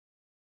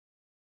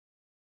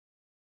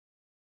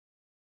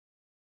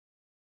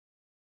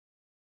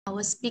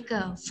our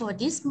speaker for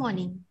this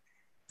morning.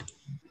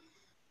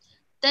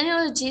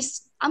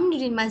 Technologist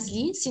Aimaduddin bin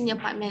Mazli, Senior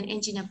Partner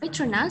Engineer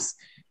Petronas,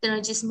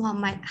 Technologist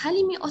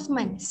Hailmi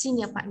Othman,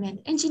 Senior Partner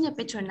Engineer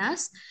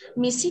Petronas,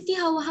 Ms. Siti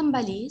Hawa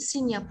Hambali,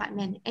 Senior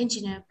Partner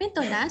Engineer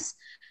Petronas,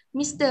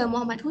 Mr.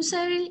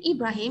 Husairil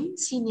Ibrahim,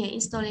 Senior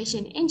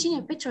Installation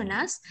Engineer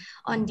Petronas,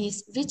 on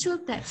this virtual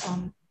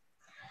platform.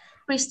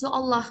 Praise to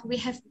Allah, we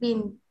have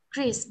been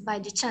graced by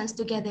the chance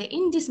to gather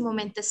in this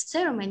momentous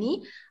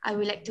ceremony. I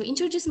would like to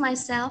introduce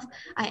myself.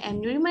 I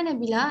am Nurima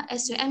Nabila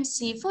as your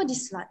MC for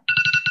this slot.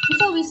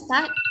 Before we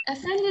start, a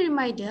friendly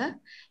reminder,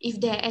 if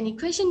there are any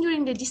questions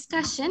during the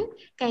discussion,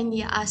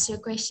 kindly ask your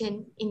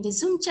question in the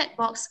Zoom chat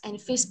box and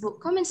Facebook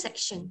comment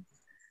section.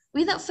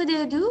 Without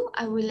further ado,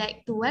 I would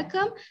like to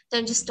welcome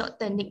Technologist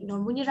Dr. Nik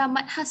Nur Munira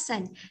Ahmad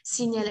Hassan,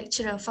 Senior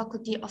Lecturer,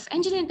 Faculty of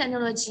Engineering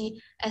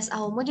Technology, as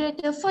our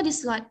moderator for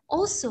this slot,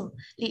 also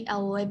lead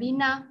our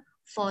webinar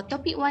for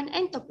Topic 1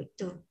 and Topic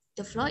 2.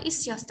 The floor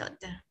is yours,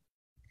 Doctor.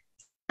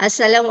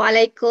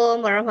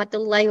 Assalamualaikum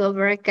warahmatullahi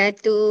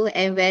wabarakatuh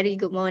and very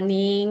good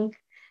morning.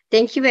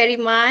 Thank you very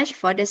much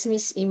for this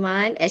Miss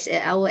Iman as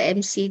our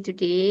MC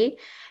today.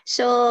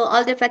 So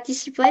all the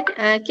participants,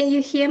 can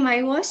you hear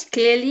my voice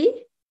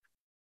clearly?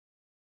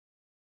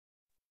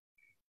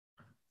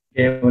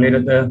 Okay, boleh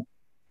Doctor.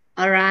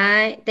 All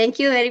right,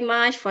 thank you very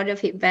much for the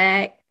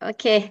feedback.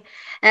 Okay,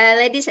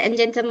 ladies and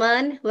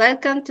gentlemen,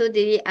 welcome to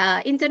the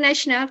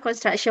International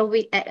Construction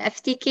Week at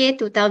FTK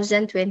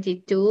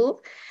 2022.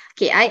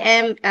 Okay, I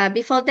am,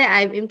 before that,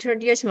 I've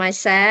introduced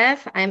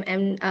myself. I'm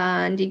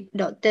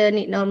Dr.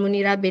 Nik Nur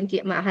Munira binti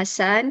Ahmad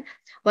Hassan,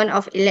 one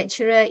of a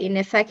lecturer in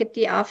the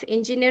Faculty of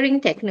Engineering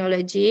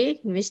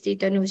Technology, University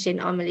Tun Hussein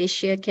of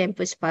Malaysia,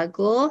 Campus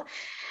Pago.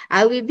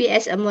 I will be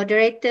as a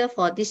moderator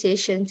for this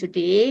session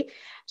today.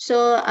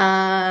 So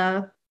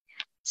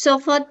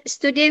for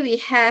today, we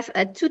have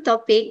two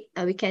topics.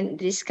 We can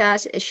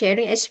discuss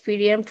sharing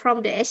experience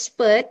from the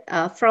expert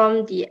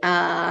from the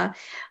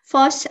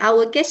first,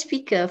 our guest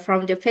speaker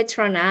from the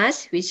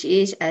Petronas, which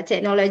is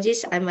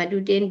technologist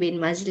Aimaduddin bin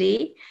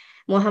Mazli,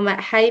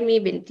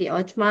 Hailmi binti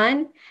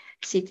Othman,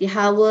 Siti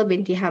Hawa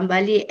binti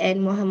Hambali,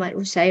 and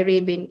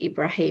Husairil bin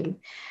Ibrahim.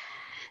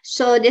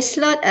 So the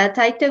slot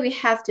title, we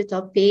have the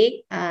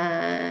topic.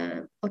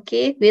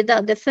 Okay,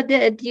 without the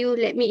further ado,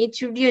 let me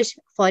introduce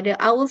for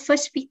our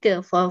first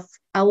speaker for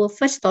our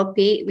first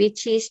topic,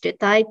 which is the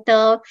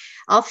title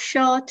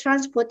Offshore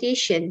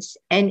Transportations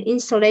and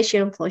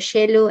Installation for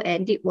Shallow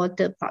and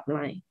Deepwater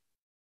Pipeline.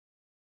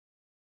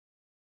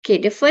 Okay,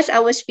 the first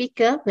our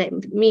speaker, let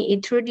me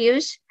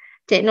introduce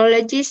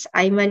technologist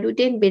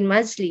Aimaduddin bin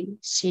Mazli,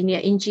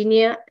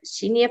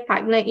 Senior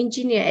Pipeline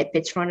Engineer at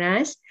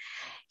Petronas.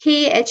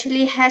 He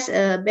actually has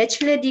a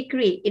bachelor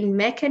degree in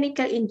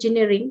mechanical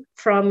engineering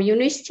from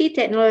University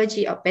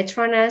Technology of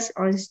Petronas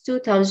on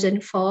 2004.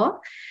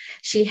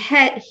 He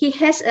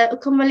has a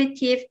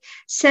cumulative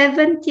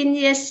 17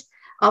 years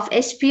of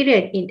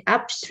experience in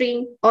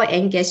upstream oil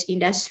and gas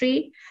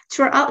industry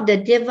throughout the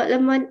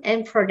development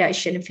and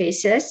production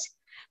phases.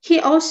 He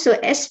also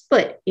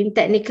expert in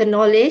technical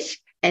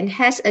knowledge and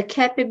has a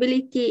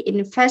capability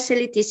in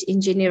facilities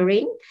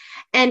engineering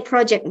and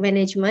project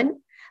management,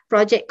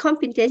 project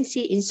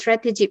competency in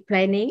strategic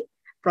planning,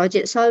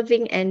 project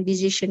solving, and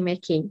decision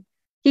making.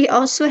 He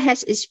also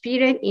has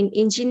experience in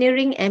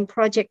engineering and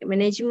project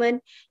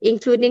management,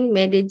 including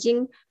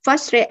managing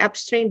fast-track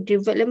upstream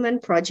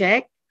development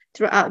project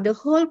throughout the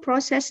whole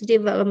process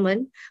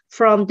development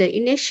from the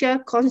initial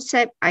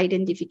concept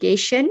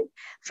identification,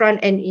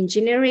 front-end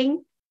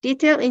engineering,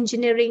 detail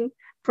engineering,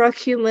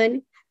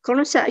 procurement,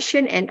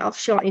 construction and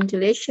offshore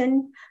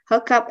installation,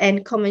 hookup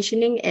and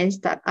commissioning, and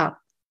startup.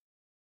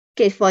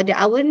 Okay, for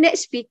our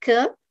next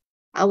speaker,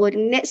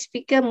 Hailmi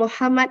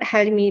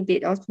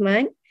bin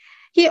Othman.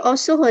 He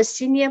also was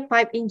senior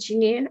pipe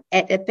engineer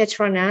at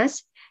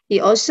Petronas. He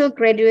also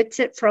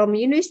graduated from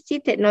University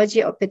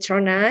Technology of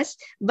Petronas,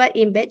 but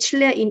in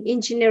Bachelor in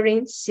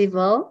Engineering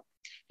Civil.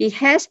 He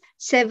has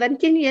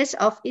 17 years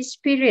of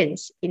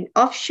experience in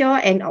offshore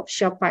and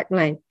offshore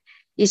pipeline.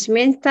 His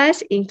main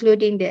tasks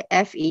including the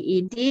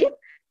FEED,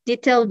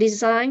 detailed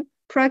design,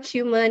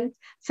 procurement,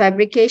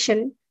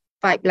 fabrication,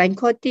 pipeline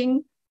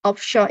coating,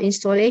 offshore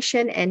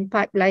installation, and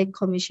pipeline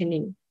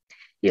commissioning.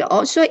 He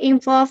also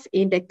involved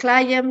in the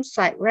client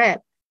site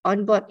rep,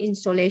 onboard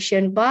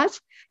installation batch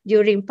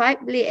during pipe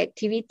lay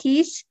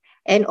activities,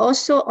 and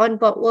also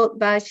onboard work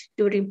batch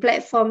during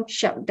platform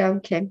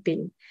shutdown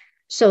campaign.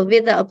 So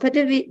without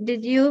further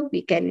ado,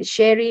 we can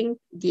sharing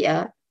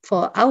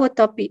for our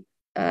topic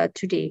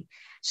today.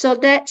 So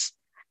that's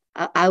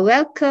I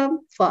welcome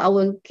for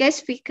our guest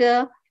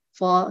speaker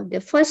for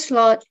the first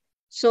slot,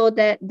 so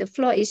that the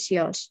floor is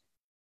yours.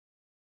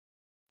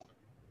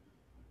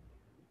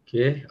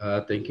 Okay,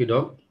 thank you,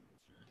 Doc.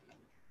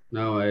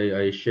 Now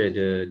I share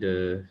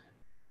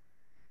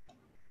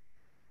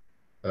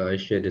I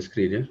share the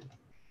screen. Yeah.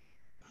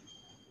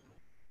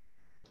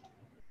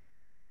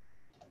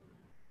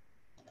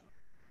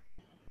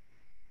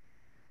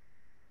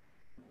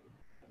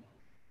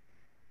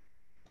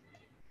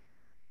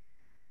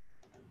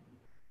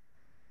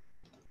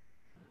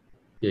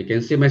 You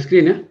can see my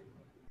screen, yeah?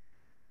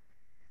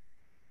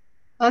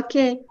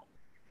 Okay.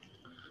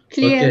 Okay.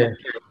 Clear.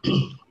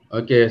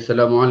 Okay.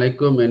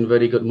 Assalamualaikum and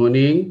very good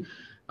morning.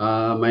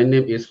 My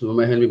name is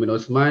Hailmi bin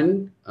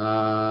Othman.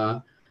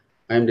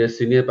 I'm the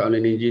senior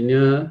pipeline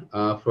engineer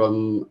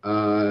from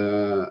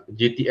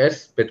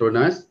GTS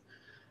Petronas.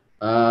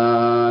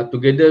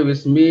 Together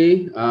with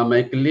me,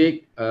 my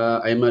colleague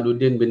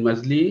Aimaduddin bin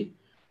Mazli,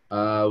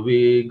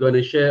 we're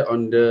gonna share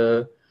on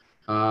the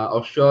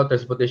offshore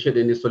transportation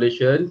and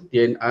installation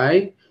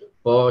 (TNI)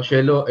 for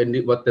shallow and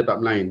deep water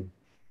pipeline.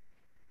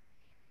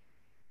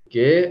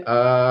 Okay,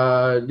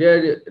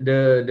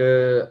 the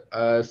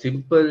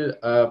simple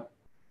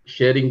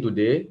sharing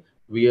today.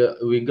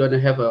 We're gonna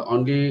have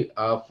only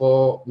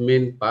 4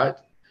 main parts.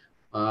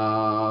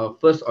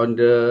 First on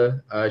the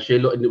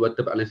shallow and deep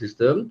water pipeline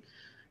system.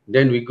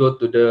 Then we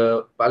go to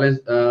the pipeline,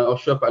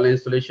 offshore pipeline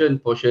installation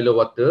for shallow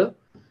water.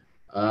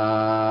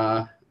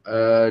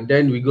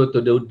 Then we go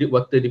to the deep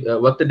water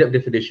water depth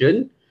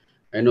definition,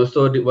 and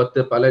also deep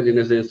water pipeline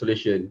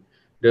installation.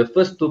 The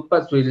first 2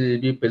 parts will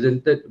be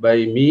presented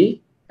by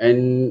me,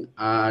 and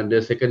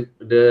the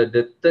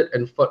third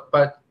and fourth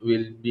part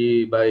will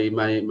be by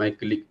my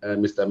colleague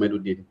Mr.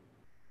 Aimaduddin.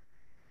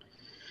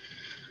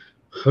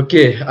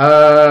 Okay,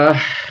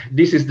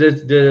 this is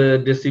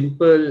the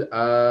simple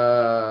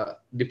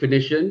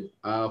definition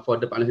for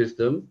the pipeline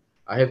system.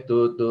 I have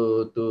to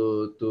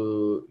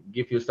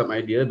give you some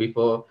idea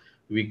before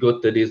we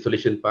go to the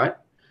installation part.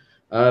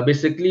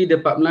 Basically, the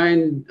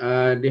pipeline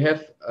they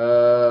have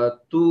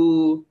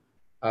 2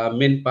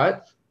 main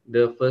parts.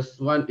 The first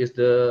one is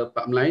the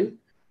pipeline,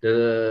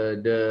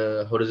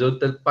 the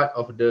horizontal part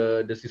of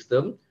the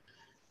system.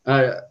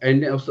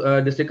 And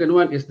also, the second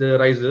one is the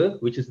riser,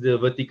 which is the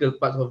vertical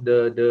part of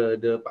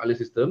the pipeline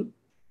system.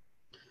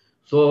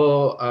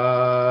 So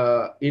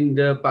in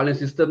the pipeline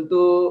system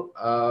too,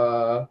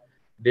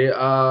 there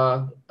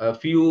are a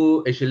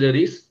few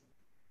auxiliaries,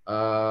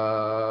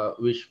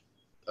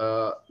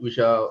 which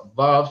are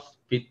valves,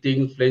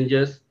 fittings,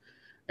 flanges,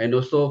 and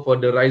also for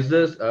the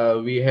risers,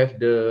 we have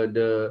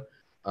the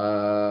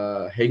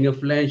hanger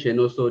flange and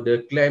also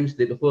the clamps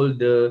that hold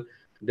the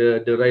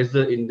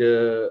riser in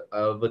the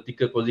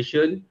vertical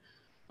position.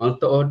 On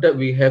top of that,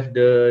 we have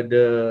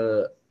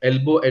the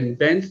elbow and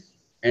bands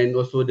and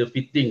also the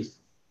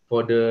fittings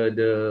for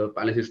the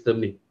pipeline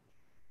system ni.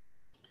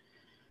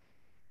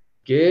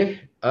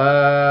 Okay.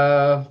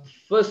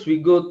 First we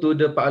go to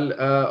the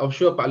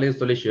offshore pipeline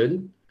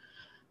installation.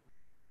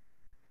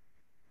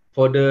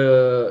 For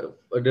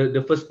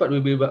the first part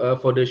will be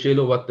for the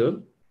shallow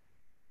water.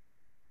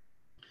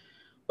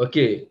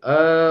 Okay.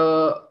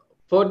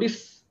 For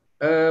this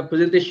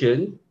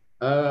presentation,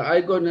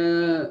 I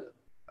gonna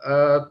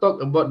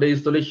talk about the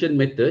installation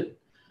method.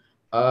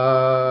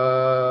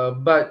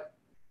 But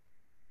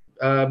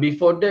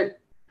before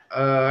that,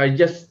 I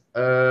just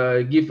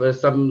give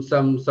some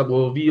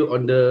overview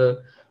on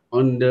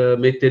the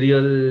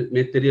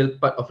material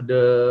part of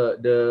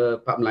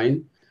the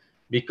pipeline,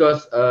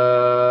 because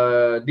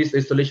this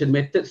installation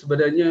method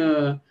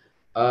sebenarnya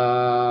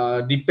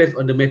depends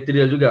on the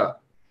material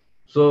juga.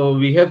 So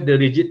we have the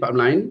rigid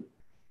pipeline,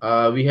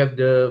 we have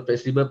the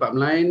flexible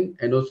pipeline,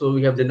 and also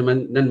we have the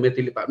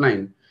non-metallic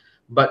pipeline.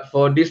 But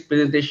for this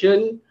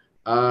presentation,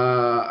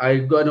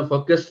 I'm gonna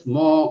focus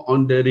more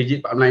on the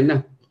rigid pipeline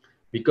lah,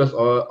 because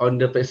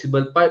on the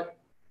flexible pipe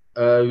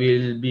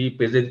will be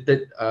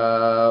presented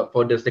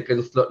for the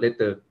second slot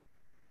later.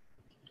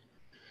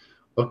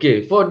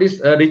 Okay, for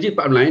this rigid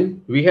pipeline,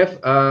 we have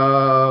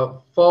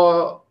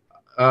 4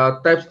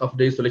 types of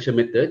the installation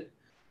method: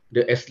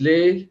 the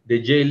S-lay, the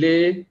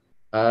J-lay,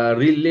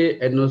 relay,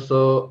 and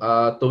also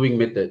towing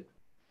method.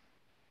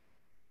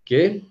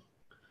 Okay.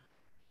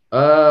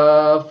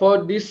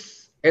 For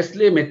this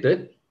S-lay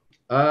method,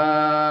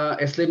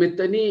 S-lay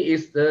method ni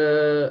is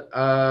the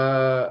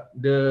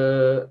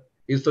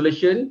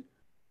installation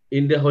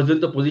in the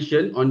horizontal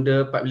position on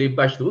the pipe lay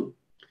barge tu,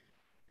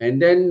 and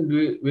then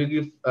we'll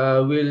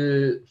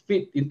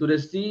fit into the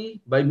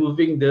sea by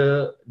moving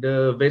the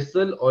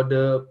vessel or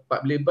the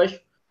pipe lay barge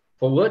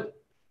forward,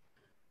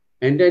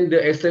 and then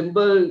the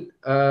assemble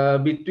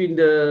between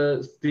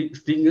the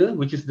stinger,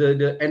 which is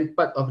the end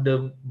part of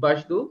the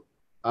barge tu,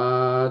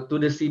 to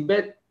the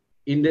seabed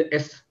in the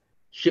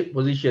S-shape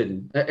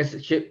position,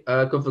 S-shape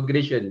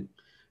configuration.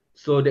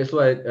 So that's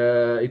why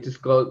it is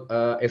called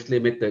S-lay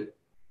method.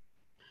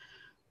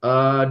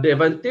 The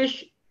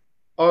advantage,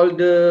 all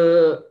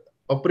the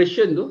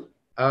operation tu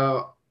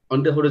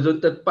on the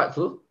horizontal part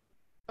tu,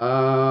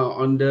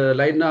 on the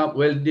lineup,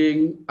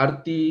 welding,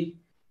 RT,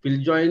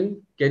 field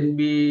joint can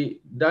be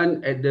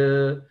done at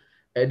the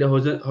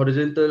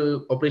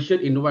horizontal operation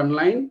in one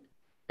line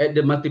at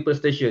the multiple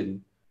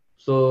station.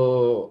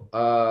 So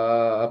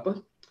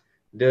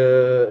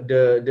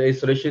the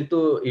installation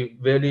tu is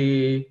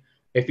very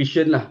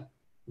efficient lah,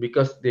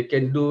 because they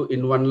can do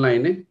in one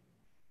line.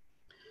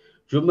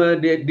 Cuma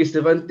the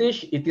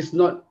disadvantage, it is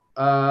not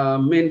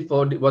meant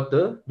for deep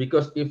water,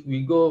 because if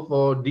we go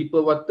for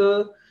deeper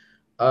water,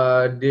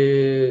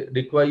 they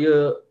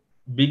require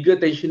bigger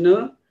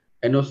tensioner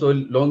and also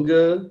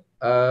longer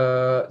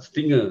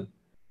stinger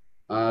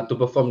to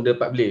perform the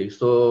pipe lay.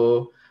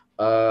 So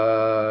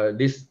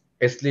this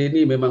S-lay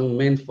ni memang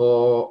meant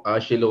for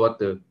shallow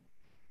water.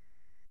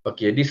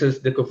 Okay, this is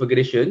the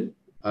configuration,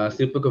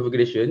 simple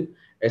configuration.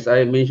 As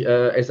I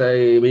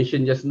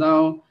mentioned just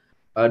now,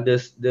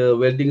 the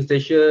welding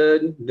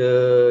station,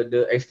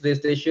 the X-ray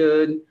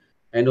station,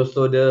 and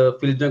also the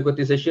field joint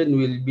coating station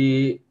will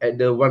be at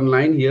the one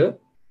line here.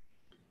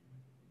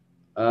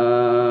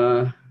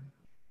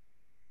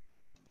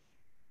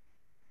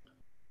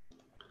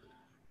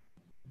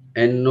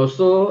 And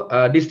also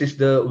this is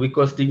the we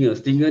call stinger.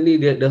 Stinger ni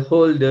the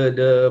whole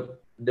the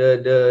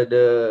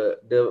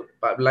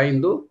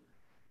pipeline tu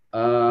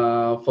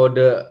for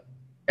the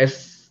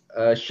S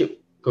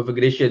shape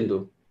configuration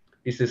tu.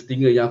 This is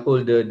stinger yang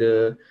hold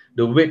the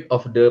weight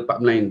of the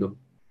pipeline tu.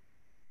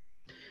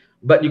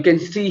 But you can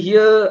see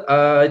here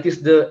it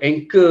is the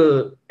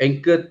anchor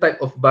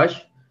type of barge.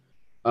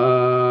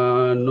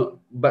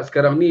 But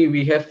sekarang ni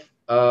we have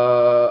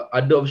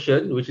other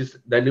option which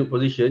is dynamic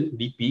position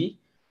DP.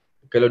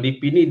 Kalau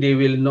DP ni they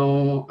will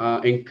know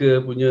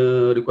anchor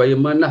punya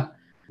requirement lah.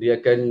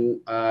 Dia akan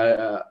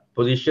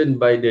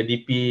position by the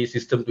DP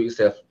system to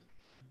itself.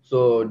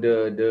 So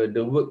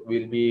the work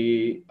will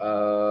be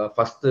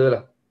faster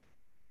lah.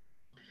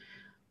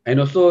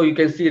 And also you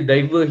can see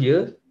diver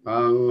here.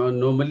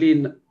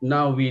 Normally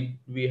now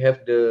we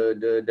have the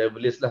diver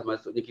list lah.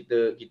 Maksudnya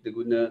kita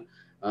guna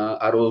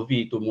ROV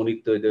to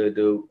monitor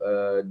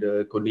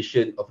the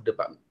condition of the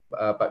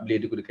pipe lay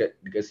dekat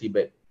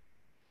seabed.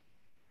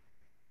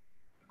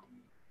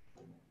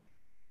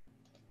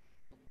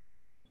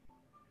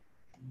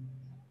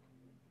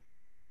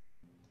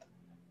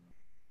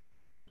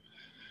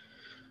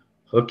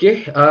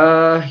 Okay,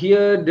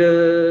 here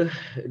the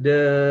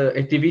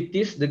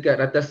activities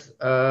dekat atas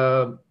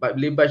pipe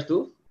lay barge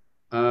tu.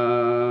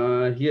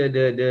 Here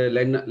the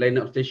line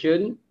up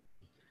station.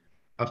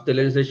 After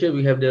line station,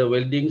 we have the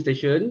welding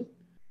station,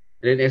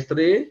 then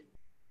X-ray.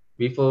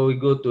 Before we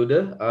go to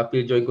the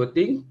field joint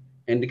coating,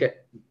 and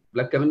dekat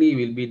belakang ni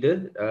will be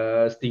the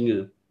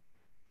stinger.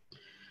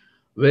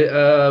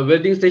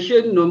 Welding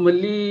station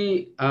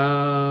normally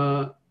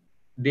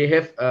they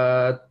have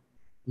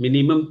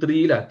minimum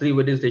three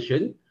welding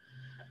station.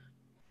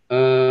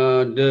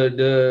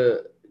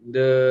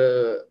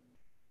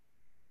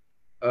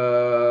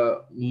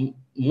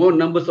 More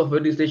numbers of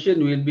welding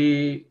station will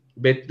be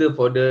better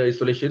for the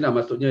installation lah.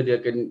 Maksudnya dia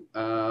akan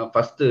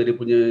faster dia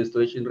punya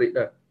installation rate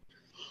lah.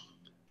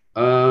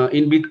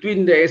 In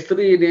between the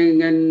X-ray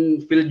dengan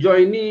field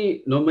joint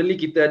ni normally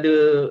kita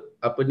ada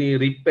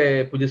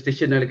repair punya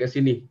station lah dekat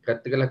sini.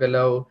 Katakanlah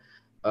kalau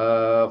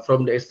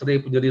from the X-ray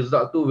punya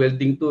result tu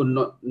welding tu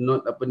not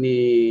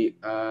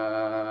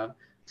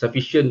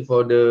sufficient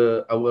for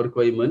our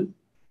requirement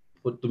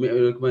to meet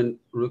our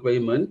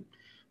requirement.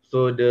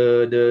 So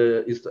the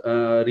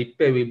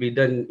repair will be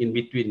done in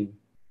between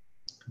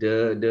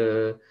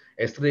the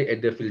X-ray and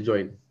the field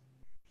joint.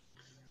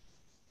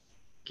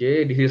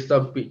 Okay, this is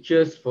some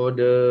pictures for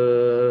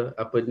the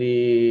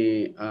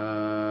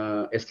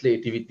S-lay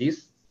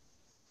activities.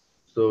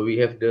 So we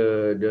have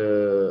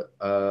the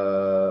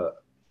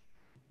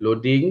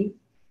loading,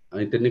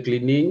 internal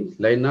cleaning,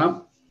 line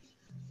up,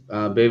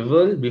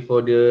 bevel. Before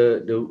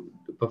the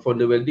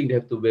perform the welding, they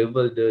have to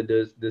bevel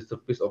the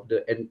surface of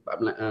the end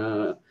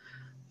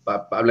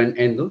pipeline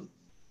end tu.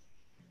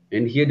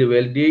 And here the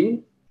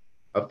welding.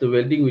 After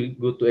welding, we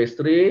go to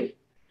X-ray.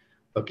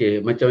 Okay,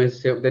 macam yang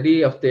saya cakap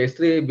tadi, after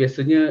X-ray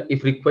biasanya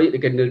if required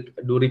they can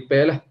do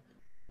repair lah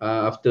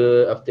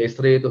after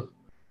X-ray tu.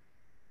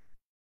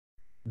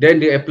 Then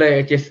they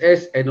apply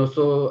HSS and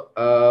also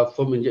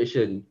foam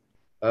injection.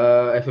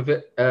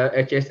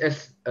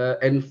 HSS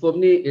and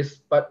foam ni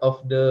is part of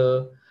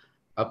the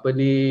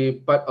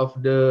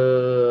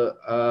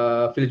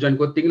field joint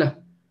coating lah.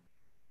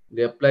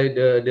 They apply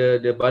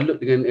the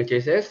balut dengan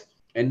HSS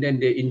and then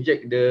they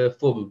inject the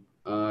foam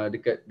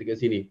dekat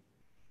sini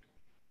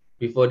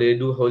before they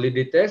do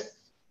holiday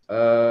test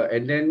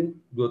and then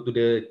go to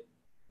the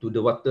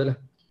water lah.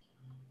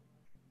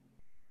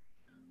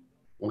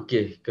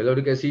 Okay, kalau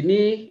dekat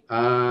sini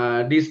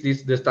this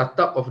the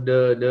startup of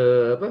the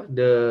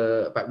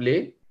pipe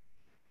lay.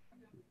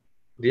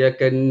 Dia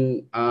akan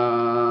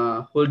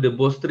hold the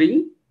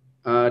bowstring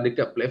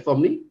dekat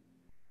platform ni,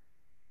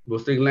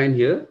 bowstring line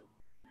here,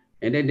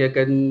 and then dia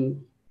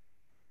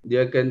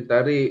akan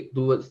tarik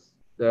towards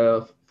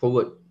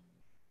forward.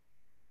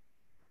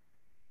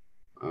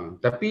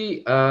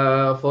 Tapi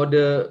for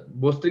the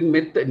bowstring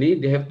method ni,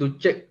 they have to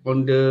check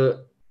on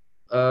the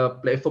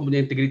platform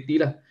punya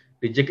integrity lah,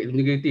 the jacket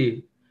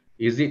integrity.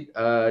 Is it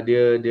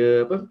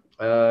dia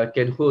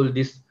can hold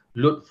this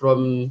load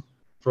from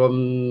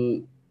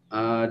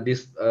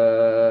this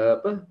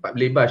pipe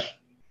lay barge.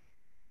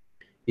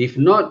 If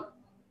not,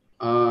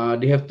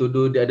 they have to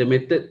do the other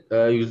method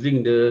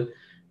using the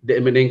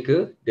main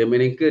anchor. The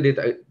main anchor dia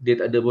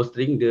tak ada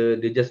bowstring,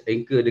 dia just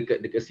anchor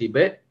dekat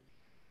seabed.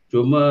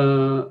 Cuma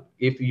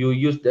if you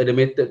use the other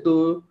method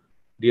tu,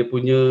 dia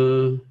punya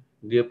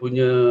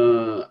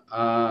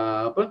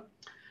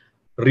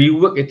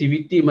rework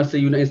activity masa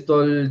you nak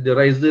install the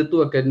riser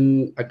tu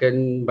akan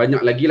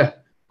banyak lagi lah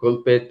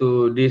compared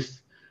to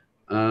this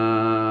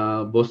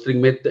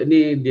bowstring method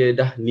ni. Dia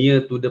dah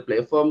near to the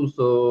platform,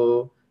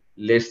 so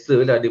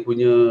lesser lah dia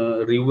punya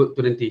rework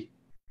tu nanti.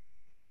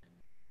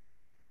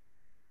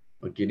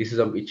 Okay, this is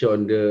some picture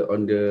on the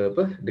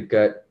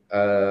dekat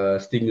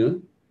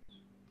stinger.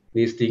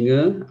 Ni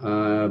stinger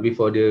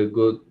before dia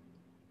go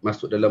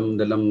masuk dalam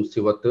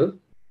seawater.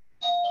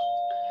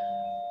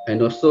 And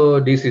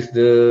also this is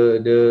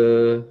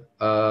the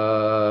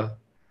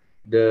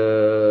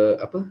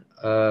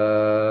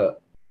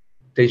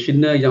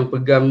tensioner yang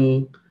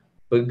pegang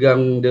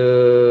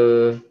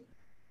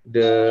the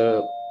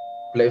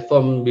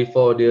platform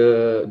before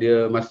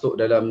dia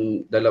masuk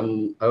dalam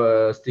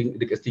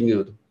dekat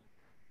stinger tu.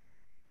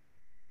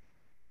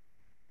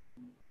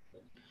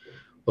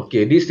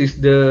 Okay, this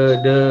is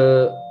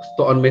the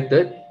store on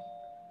method.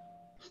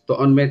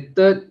 Store on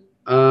method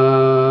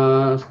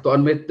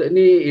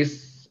ni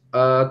is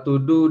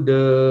to do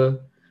the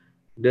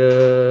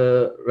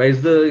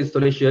riser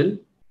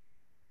installation.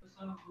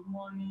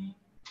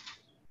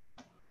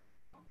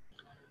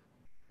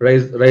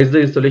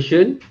 Riser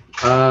installation,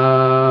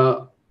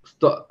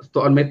 store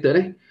on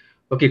method.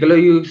 Okay, kalau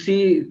you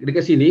see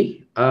dekat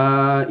sini,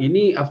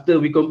 ini after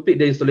we complete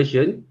the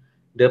installation,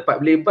 the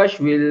pipe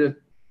brush will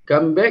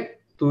come back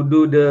to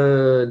do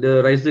the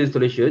riser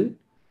installation.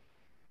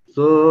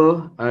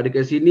 So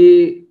dekat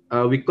sini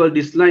we call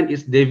this line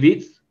is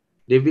Davids.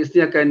 Davids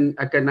ni akan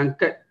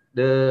angkat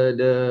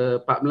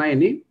the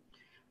pipeline ni,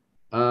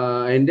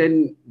 and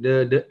then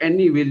the end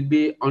ni will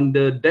be on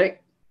the deck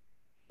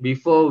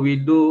before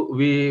we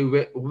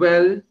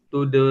weld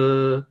to the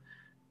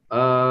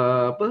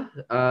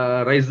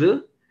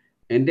riser,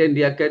 and then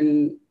dia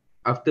akan,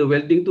 after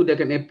welding tu dia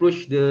akan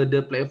approach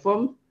the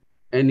platform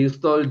and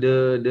install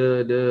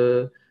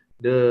the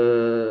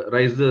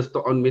riser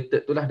store on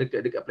method tu lah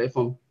dekat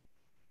platform.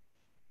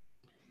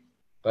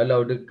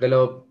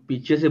 Kalau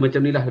picture saya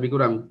macam ni lah lebih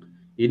kurang.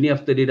 Ini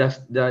after dia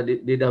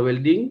dah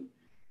welding,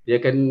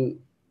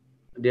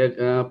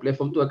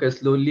 platform tu akan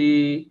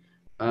slowly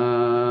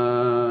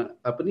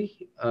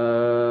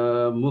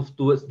move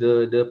towards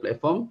the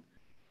platform.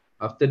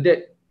 After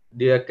that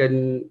dia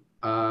akan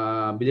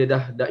bila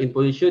dah in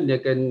position,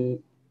 dia akan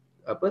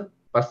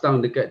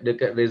pasang dekat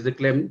riser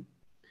clamp,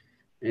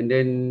 and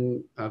then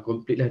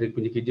complete lah dia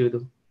punya kerja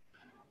tu.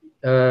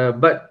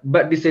 But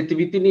this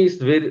activity ni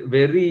is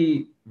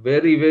very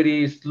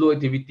slow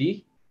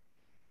activity.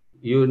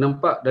 You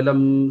nampak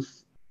dalam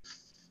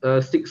 6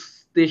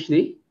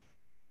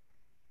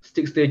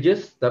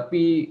 stages,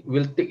 tapi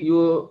will take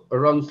you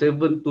around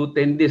 7 to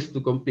 10 days to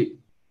complete.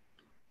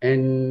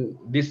 And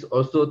this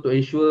also to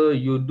ensure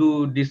you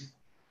do this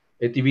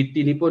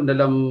activity ni pun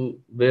dalam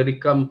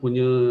very calm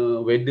punya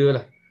weather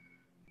lah.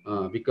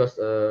 Because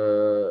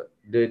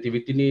the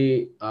activity ni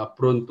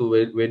prone to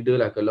weather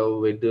lah.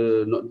 Kalau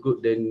weather not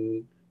good,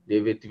 then the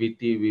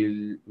activity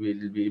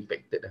will be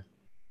impacted lah.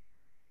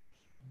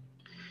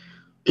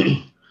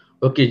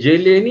 Okay,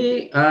 jelly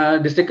ni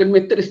the second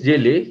method is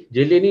jelly.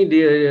 Jelly ni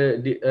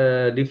dia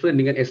different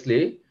dengan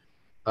S-lay,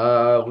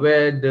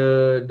 where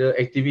the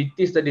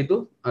activities tadi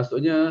tu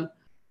maksudnya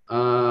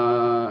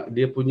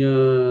dia punya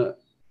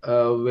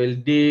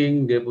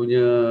welding, dia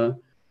punya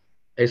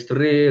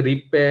X-ray,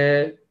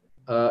 repair,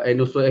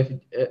 and also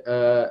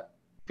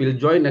fill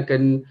joint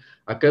akan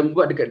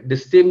buat dekat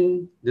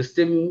the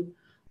same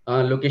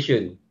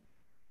location.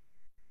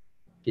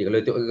 Okay, kalau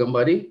tengok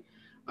gambar ni,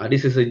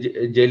 this is a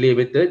jelly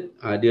method.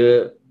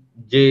 Dia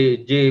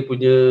J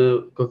punya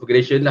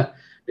configuration lah.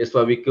 That's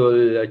why we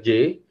call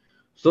J.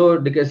 So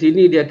dekat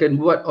sini dia akan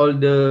buat all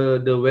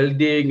the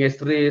welding,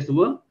 X-ray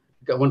semua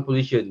dekat one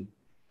position.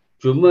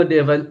 Cuma the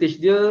advantage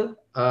dia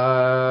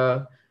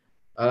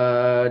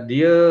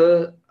dia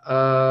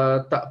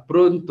tak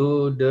prone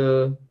to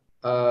the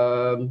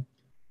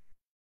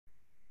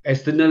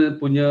external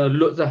punya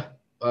loads lah,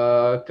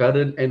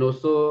 current and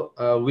also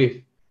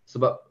wave,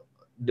 sebab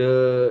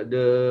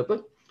the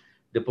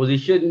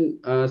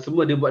position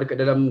semua dia buat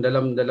dekat dalam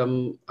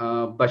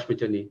brush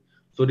macam ni.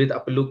 So dia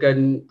tak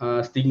perlukan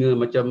stinger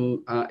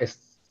macam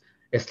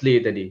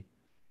S-lay tadi.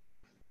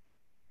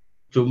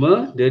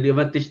 Cuma the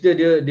advantage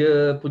dia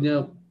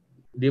punya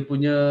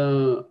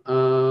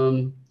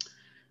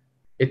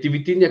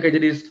activity ni akan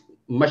jadi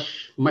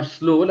much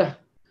slow lah,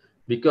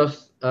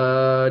 because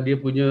dia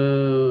punya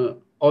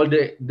all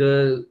the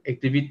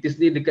activities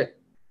ni dekat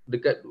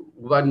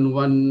one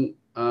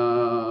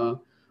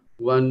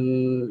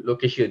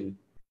location.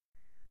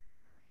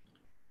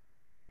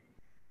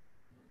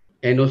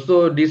 And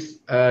also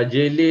this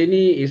jelly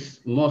ni is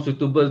more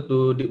suitable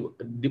to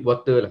deep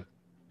water lah.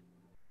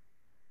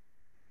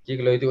 Okay,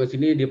 kalau tengok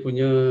sini dia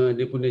punya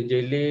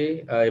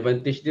jelly,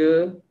 advantage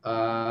dia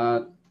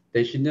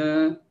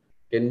tensioner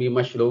can be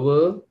much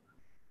lower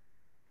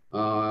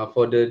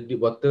for the deep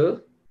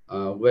water,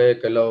 where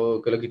kalau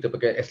kita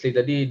pakai S-lay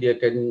tadi,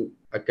 dia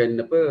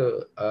akan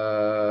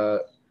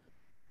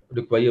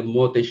require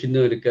more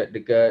tensioner dekat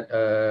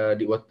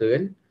deep water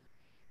kan.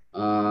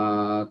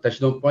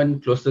 Tensioner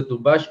point closer to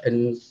brush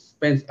and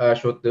spans are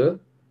shorter.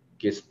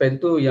 Okay,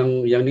 span tu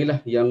yang ni lah,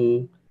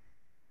 yang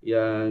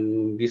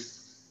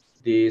this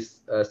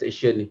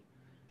section ni.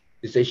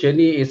 This section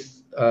ni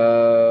is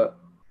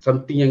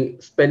something yang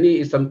span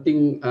ni is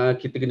something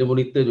kita kena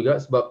monitor juga,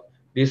 sebab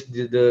this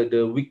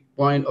the weak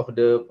point of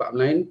the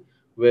pipeline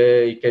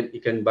where it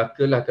can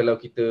buckle lah kalau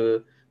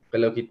kita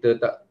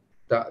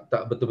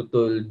tak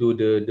betul-betul do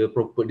the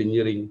proper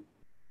engineering.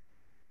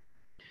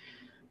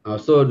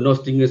 So no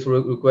stingers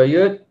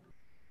required.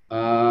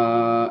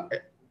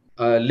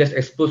 Less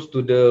exposed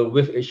to the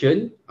wave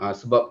action,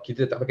 sebab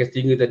kita tak pakai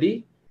stinger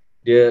tadi,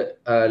 dia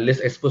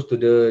less exposed to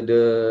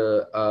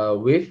the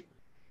wave,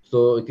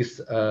 so it is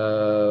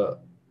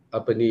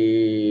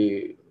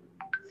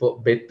for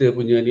better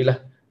punya ni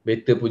lah,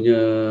 better punya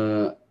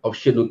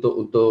option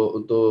untuk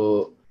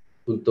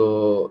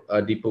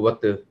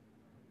Deepwater.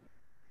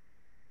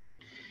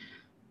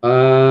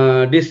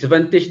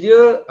 Disadvantage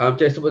dia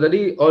macam saya sebut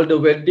tadi, all the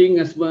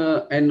welding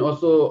and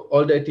also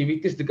all the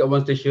activities dekat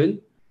one station.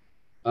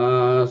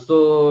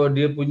 So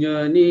dia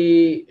punya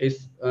ni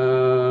is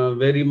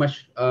very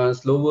much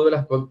slower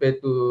lah compared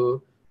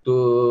to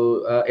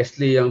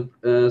SLA yang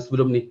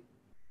sebelum ni.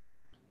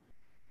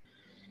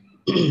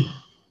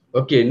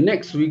 Okay,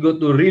 next we go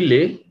to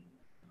relay.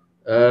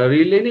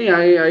 Relay ni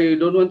I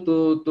don't want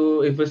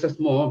to emphasize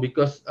more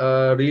because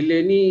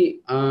relay ni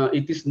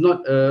it is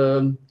not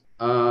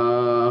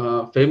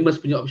famous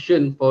punya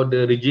option for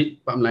the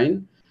rigid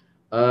pipeline.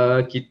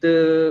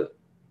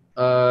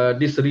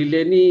 This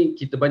relay ni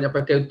kita banyak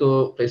pakai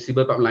untuk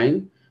flexible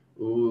pipeline,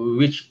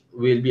 which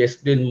will be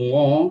explained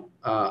more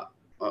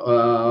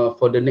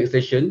for the next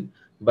session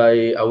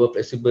by our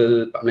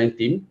flexible pipeline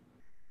team.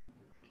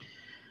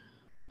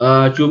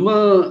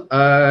 Cuma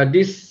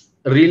this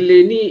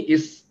relay ni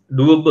is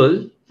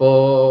doable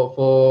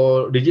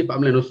for rigid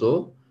pipeline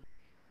also.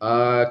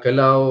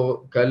 Kalau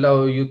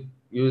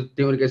you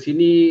tengok dekat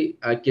sini,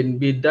 can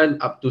be done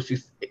up to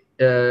 16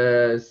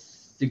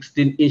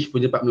 inch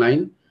punya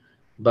pipeline.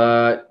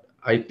 But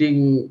I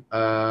think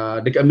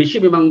dekat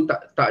Malaysia memang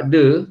tak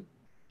ada,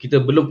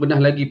 kita belum pernah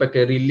lagi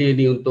pakai relay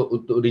ni untuk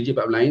rigid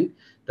pipeline.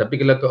 Tapi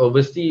kalau ke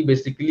overseas,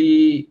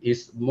 basically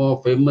is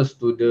more famous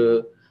to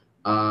the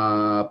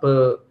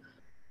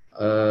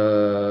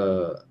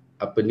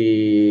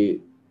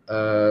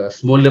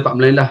smaller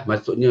pipeline lah,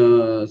 maksudnya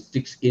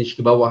 6 inch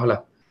ke bawah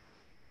lah.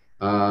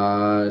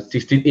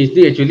 16 inch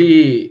ni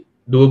actually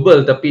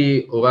doable,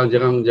 tapi orang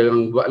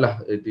jarang buat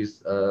lah, it is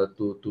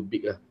too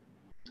big lah.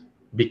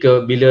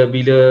 Bila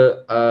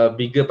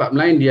bigger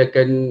pipeline, dia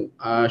akan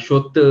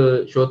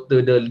shorter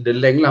the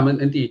length lah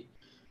nanti.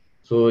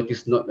 So it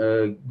is not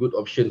a good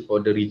option for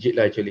the rigid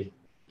lah actually.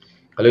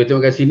 Kalau kita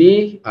tengok kat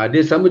sini,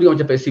 dia sama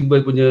juga macam flexible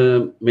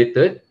punya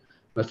method.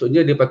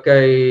 Maksudnya dia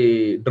pakai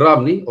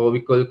drum ni, or we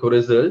call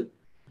corazal.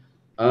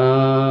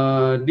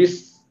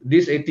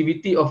 This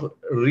activity of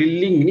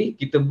reeling ni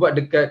kita buat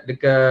dekat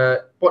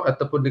port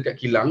ataupun dekat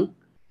kilang.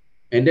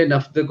 And then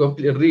after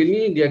complete reel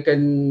ni, dia akan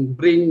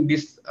bring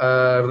this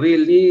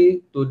reel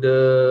ni to the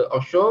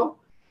offshore,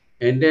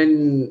 and then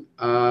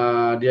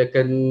dia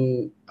akan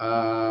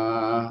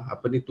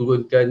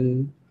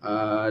turunkan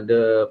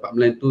the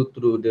pipeline tu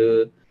through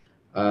the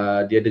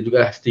dia ada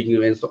juga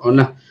stinger and so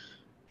on lah.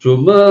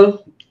 Cuma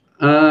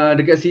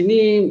dekat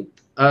sini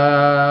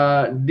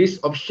this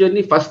option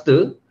ni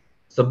faster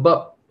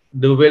sebab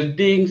the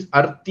weldings,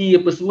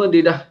 RT apa semua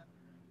dia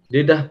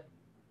dah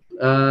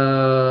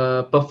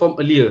perform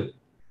earlier.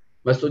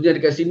 Maksudnya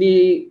dekat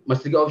sini,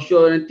 masa dekat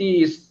offshore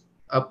nanti is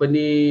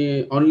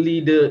only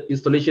the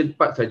installation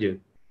part saja.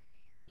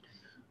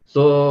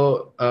 So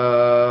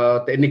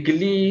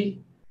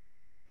technically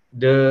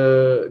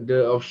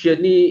the option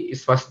ni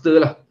is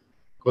faster lah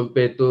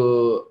compared to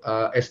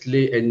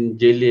SLA and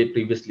JLA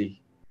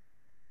previously.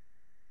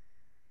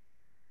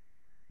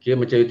 Okay,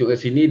 macam you tengok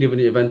kat sini, dia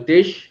punya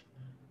advantage,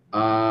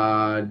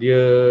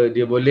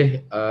 dia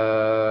boleh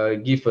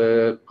give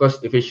a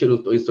cost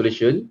efficient untuk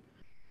installation.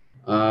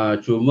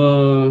 Cuma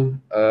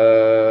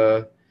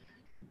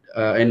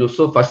and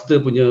also faster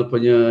punya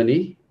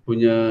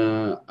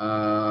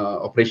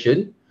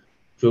operation.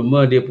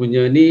 Cuma dia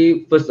punya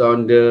ni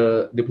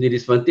dia punya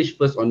disadvantage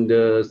first on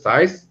the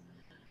size,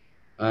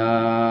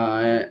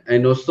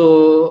 and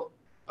also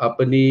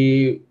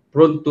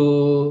prone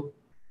to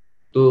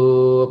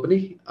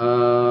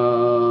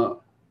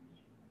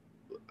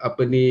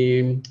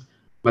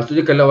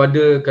maksudnya kalau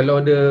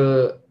ada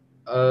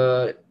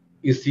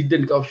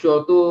insiden ke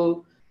offshore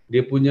tu,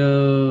 dia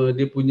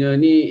punya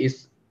ni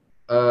is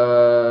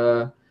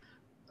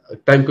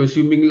time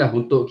consuming lah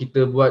untuk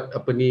kita buat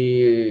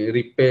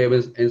repair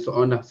and so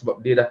on lah,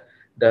 sebab dia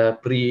dah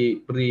pre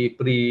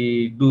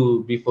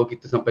do before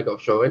kita sampai ke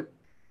offshore kan.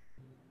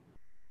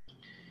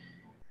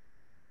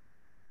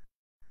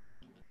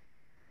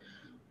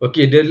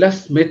 Okay, the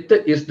last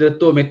method is the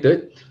tow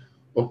method.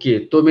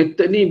 Okay, tow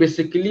method ni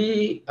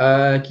basically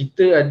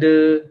kita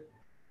ada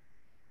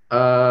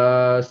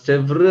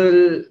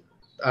several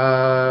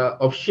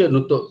option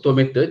untuk tow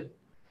method.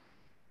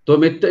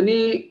 Tow method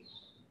ni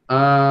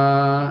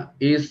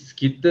is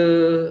kita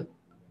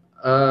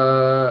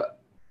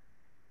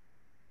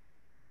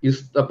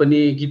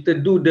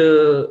kita do the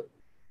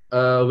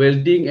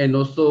welding and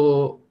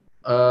also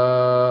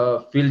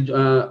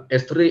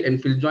X-ray and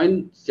field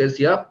joint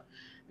siap-siap,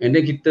 and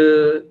then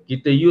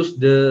kita use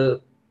the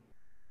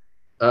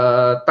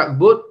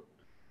tugboat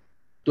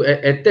to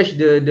attach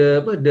the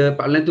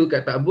pipeline tu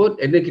kat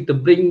tugboat, and then kita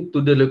bring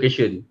to the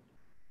location.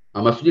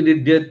 Maksudnya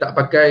dia tak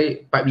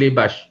pakai pipe lay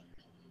bash.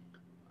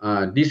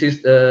 This is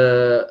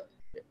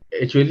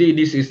actually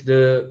this is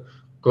the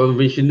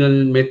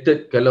conventional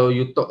method kalau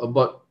you talk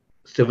about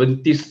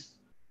 70s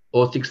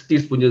or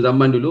 60s punya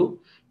zaman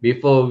dulu,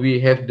 before we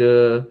have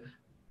the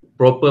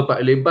proper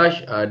pipe lay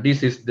bash.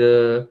 This is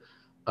the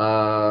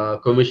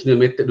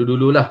conventional method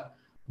dulu lah,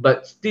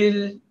 but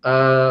still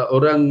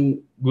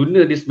orang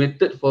guna this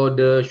method for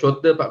the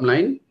shorter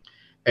pipeline,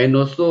 and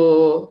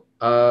also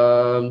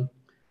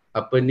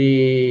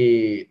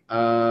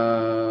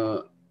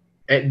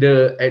at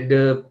the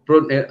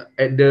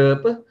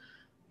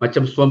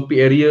macam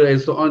swampy area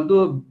and so on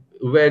tu,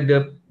 where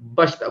the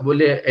bus tak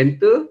boleh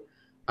enter.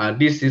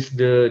 This is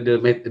the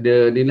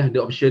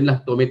option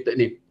lah, tow method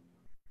ni.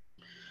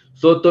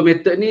 So tow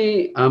method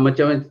ni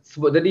macam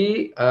sebut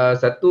tadi,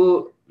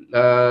 satu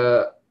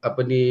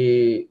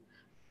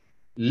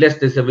less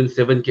than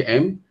 7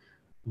 km,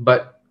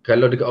 but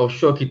kalau dekat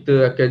offshore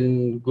kita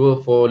akan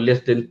go for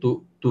less than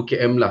 2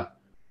 km lah.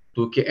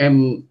 2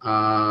 km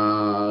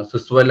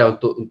sesuai lah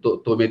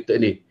untuk tow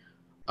method ni.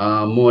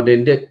 More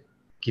than that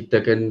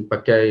kita akan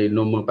pakai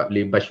normal pipe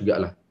lay bash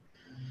jugalah.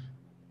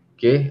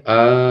 Okay,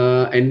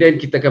 and then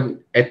kita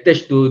akan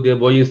attach to the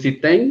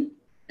buoyancy tank,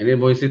 and then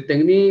buoyancy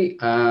tank ni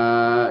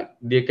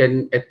dia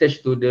akan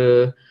attach to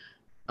the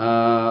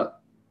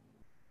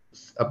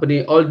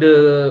all the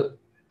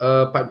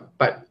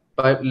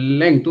pipe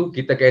length tu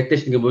kita akan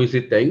attach dengan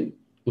buoyancy tank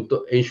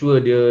untuk ensure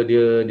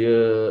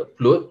dia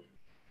float,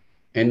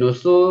 and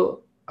also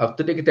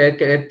after that kita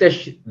akan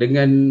attach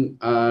dengan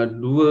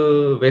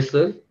dua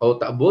vessel atau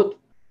tugboat,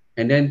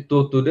 and then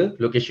tow to the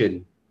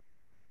location.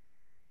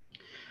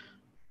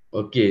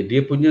 Okay,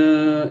 dia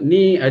punya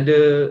ni ada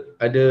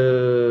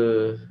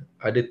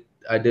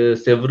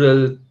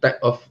several type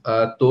of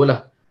tow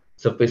lah.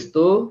 Surface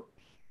tow,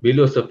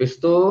 below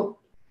surface tow,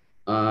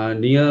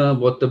 near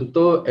bottom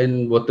tow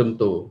and bottom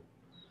tow.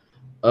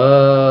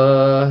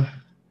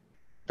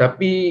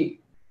 Tapi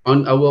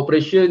on our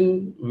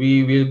operation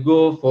we will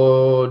go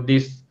for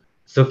this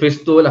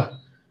surface tow lah.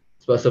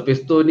 Sebab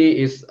surface tow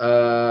ni is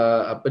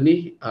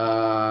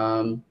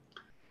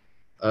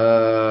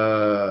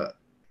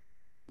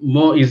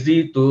more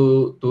easy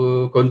to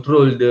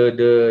control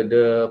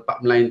the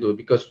pipeline tu,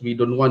 because we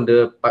don't want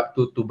the pipe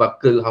to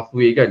buckle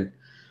halfway kan.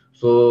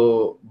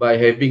 So by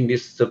having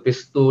this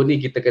surface tow ni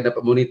kita akan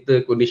dapat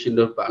monitor condition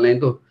the pipeline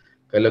tu.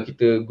 Kalau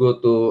kita go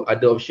to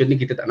other option ni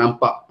kita tak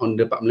nampak on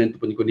the pipeline tu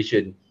punya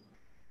condition.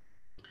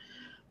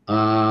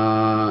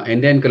 And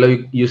then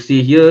kalau you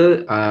see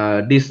here,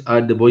 these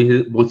are the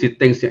buoyancy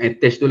tanks yang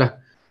attached tu lah,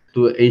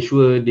 to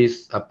ensure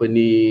this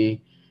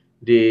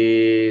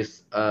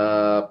this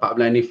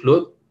pipeline ni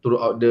float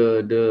throughout the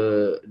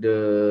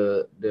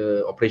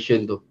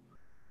operation tu.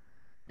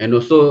 And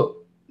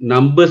also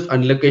numbers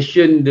and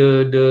location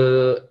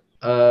the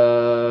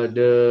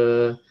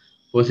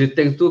buoyancy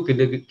tank tu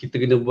kita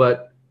kena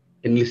buat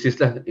analysis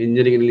lah,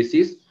 engineering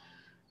analysis,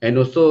 and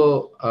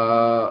also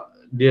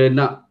dia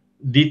nak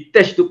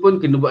detach tu pun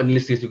kena buat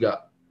analysis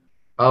juga,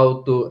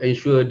 how to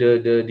ensure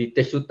the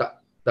detach tu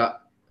tak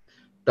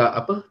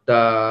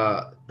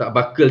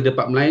buckle the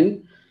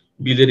pipeline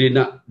bila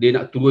dia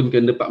nak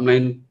turunkan the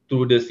pipeline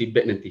through the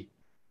seabed nanti.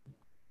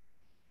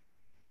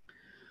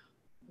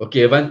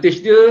 Okay,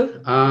 advantage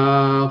dia,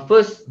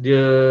 first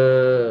dia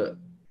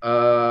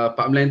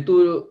pipeline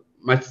tu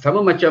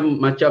sama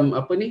macam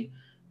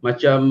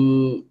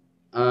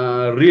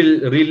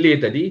relay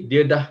tadi,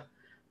 dia dah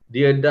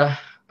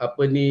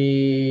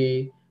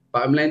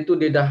pipeline tu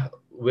dia dah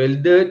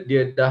welded,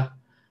 dia dah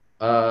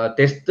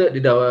tested,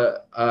 dia dah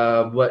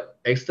buat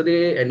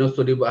X-ray, and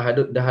also dia buat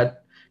dah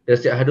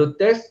siap hydro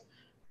test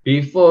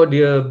before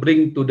dia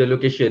bring to the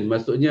location.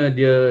 Maksudnya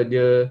dia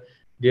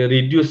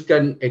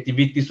reducekan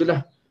activities tu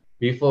lah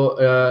before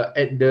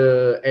at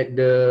the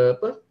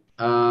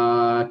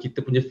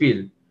kita punya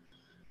field.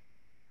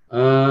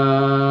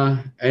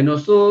 And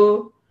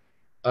also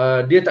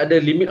dia tak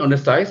ada limit on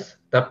the size,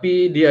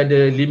 tapi dia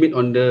ada limit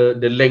on the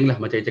length lah,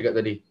 macam saya cakap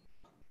tadi.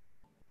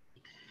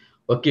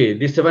 Okay,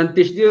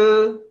 disadvantage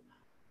dia,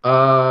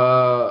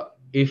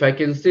 if I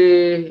can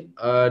say,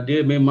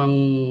 dia memang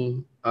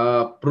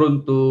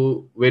prone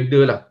to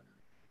weather lah.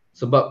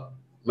 Sebab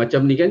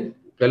macam ni kan,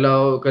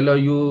 kalau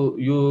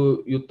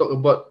you talk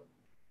about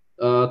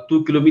 2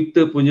 km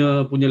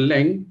punya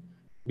length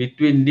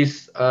between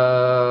this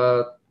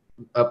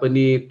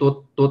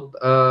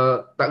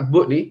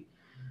tugboat ni,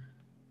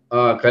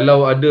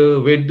 kalau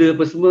ada weather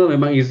apa semua,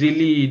 memang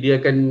easily dia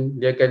akan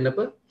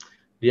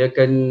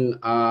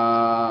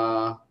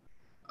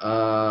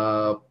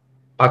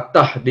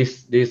patah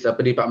this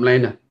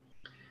pipeline lah.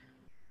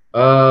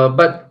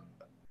 But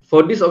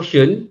for this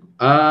option,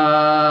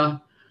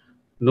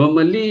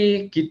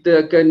 normally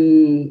kita akan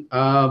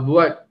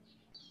buat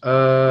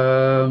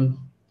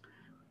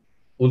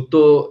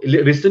untuk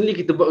recently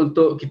kita buat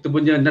untuk kita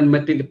punya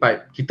non-metallic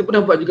pipe. Kita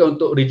pernah buat juga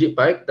untuk rigid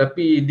pipe,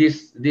 tapi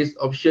this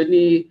option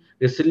ni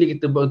recently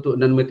kita buat untuk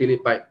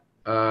non-metallic pipe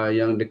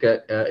yang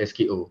dekat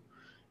SKO.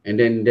 And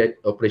then that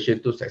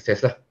operation tu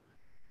success lah.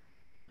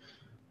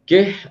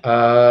 Okay,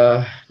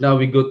 now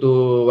we go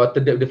to water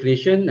depth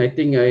definition. I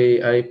think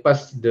I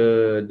pass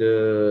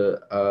the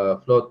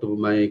floor to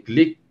my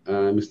colleague,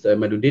 Mr.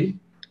 Aimaduddin.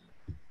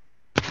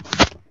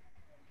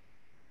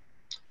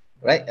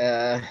 Right,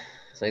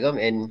 Assalamualaikum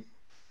and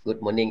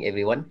good morning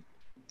everyone.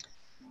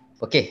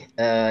 Okay,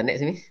 next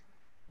me.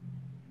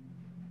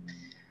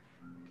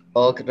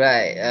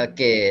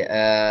 Okay,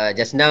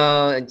 just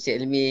now Encik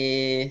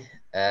Hailmi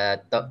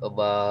talk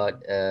about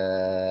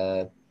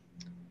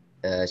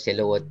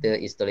shallow water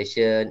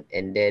installation,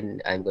 and then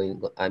I'm going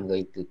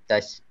to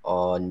touch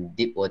on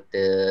deep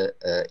water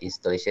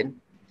installation.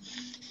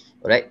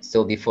 Alright,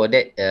 so before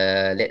that,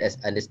 let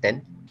us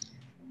understand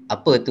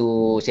apa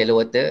tu shallow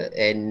water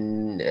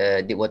and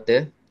deep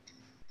water.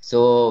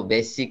 So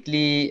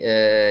basically,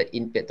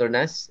 in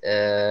Petronas,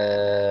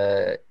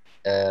 the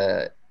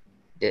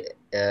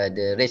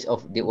range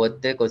of deep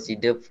water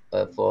considered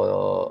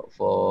for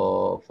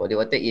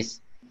deep water is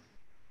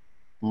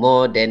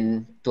more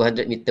than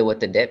 200 meter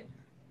water depth,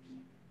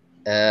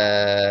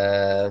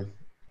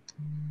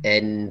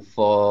 and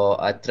for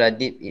ultra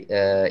deep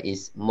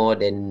is more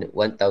than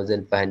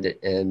 1,500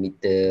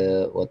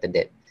 meter water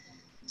depth.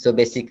 So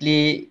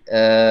basically,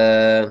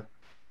 the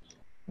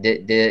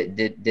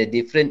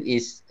difference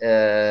is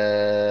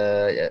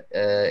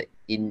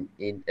in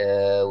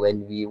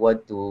when we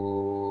want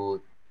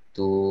to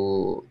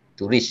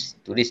reach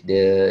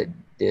the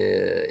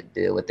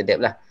water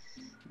depth lah,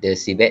 the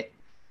seabed.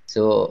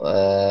 So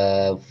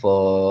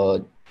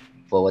for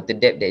water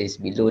depth that is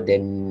below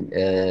than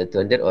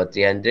 200 or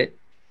 300,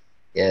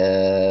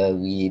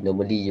 we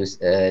normally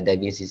use a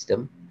diving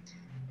system.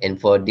 And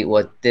for deep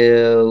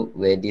water,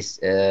 where this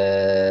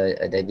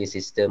diving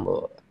system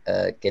or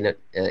cannot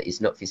is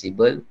not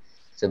feasible,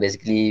 so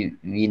basically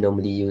we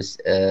normally use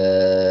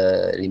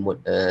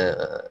remote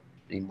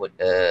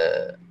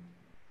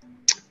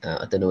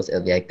autonomous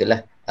vehicle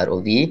lah,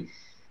 ROV.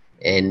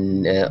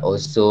 And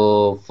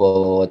also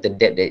for water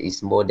depth that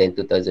is more than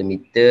 2,000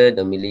 meter,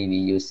 normally we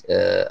use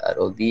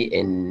ROV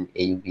and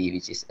AUV,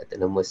 which is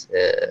autonomous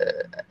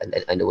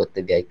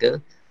underwater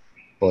vehicle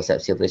for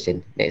subsea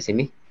operation. Next,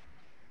 Amy.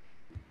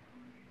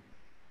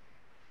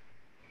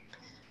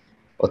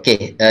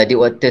 Okay,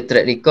 deep water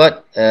track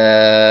record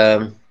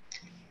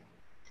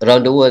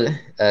around the world,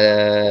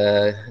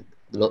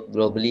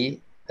 globally,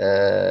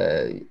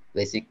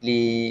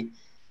 basically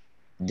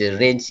the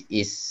range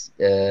is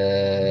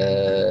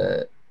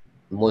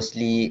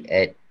mostly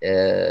at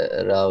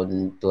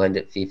around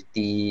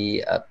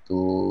 250 up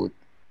to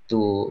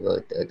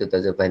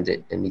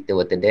 2,500 meter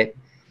water depth.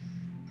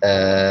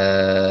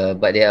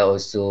 But there are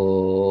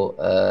also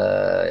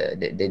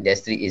the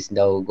industry is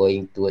now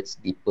going towards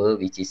deeper,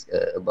 which is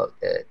about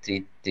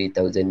 3,000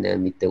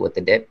 meter water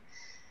depth,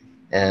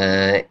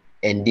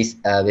 and these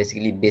are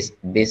basically based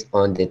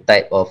on the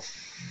type of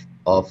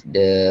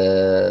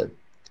the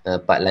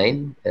part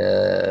line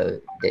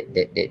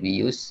that we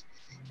use,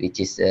 which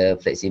is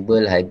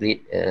flexible, hybrid,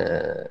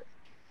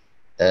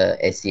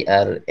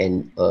 SCR,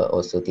 and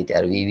also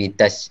TTR. We will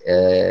touch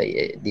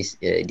this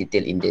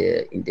detail in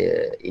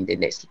the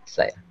next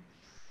slide.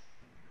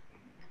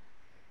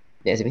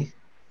 Next, me.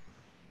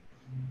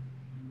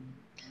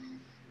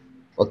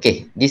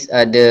 Okay, these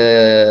are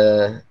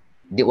the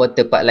deep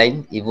water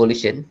pipeline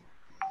evolution.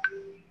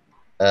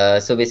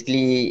 So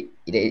basically,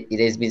 it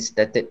has been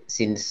started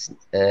since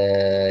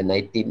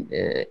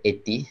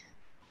 1980.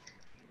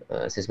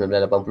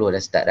 1980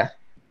 dah start dah.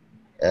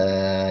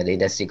 The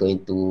industry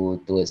going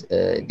towards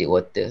deep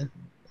water.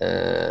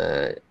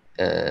 At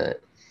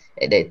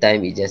that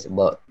time, it's just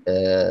about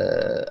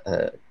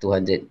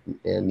 200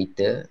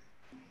 meter,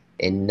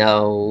 and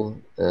now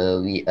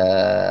we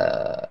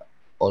are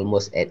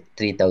almost at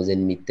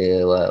 3,000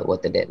 meter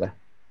water depth lah.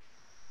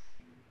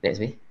 Next,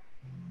 me.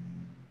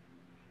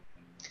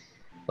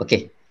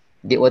 Okay,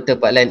 deep water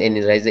pipeline and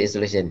riser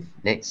installation.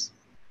 Next.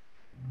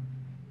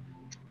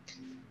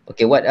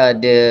 Okay, what are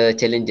the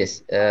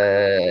challenges?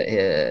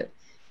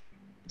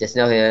 Just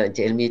now,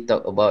 Encik Hailmi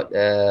talked about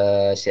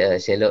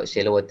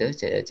shallow water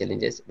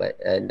challenges, but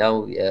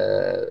now we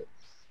are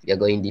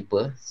going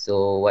deeper.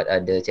 So, what are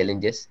the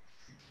challenges?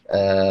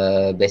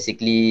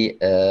 Basically,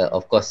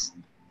 of course,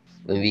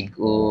 when we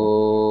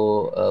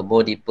go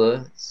more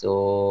deeper,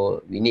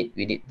 so we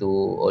need to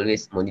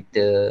always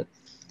monitor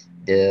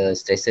the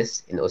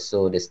stresses and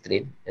also the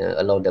strain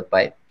along the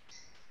pipe.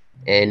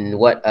 And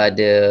what are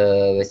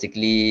the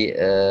basically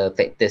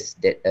factors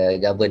that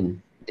govern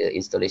the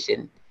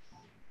installation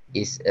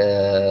is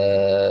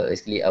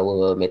basically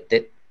our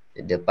method,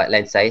 the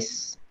pipeline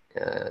size.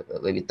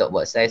 When we talk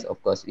about size, of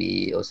course,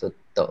 we also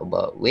talk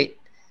about weight,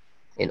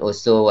 and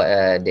also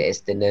the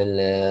external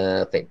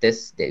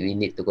factors that we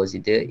need to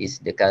consider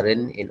is the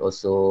current and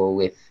also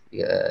wave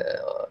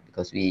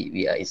because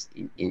we are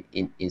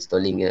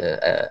installing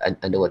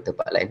underwater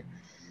pipeline.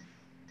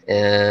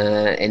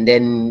 And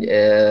then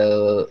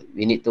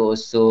we need to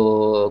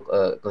also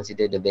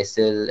consider the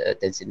vessel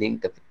tensioning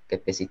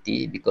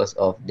capacity because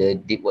of the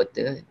deep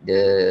water,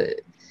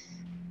 the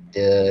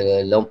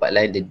long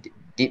pipeline,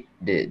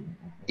 the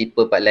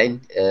deeper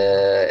pipeline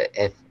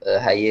have a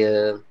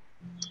higher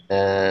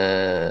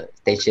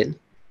tension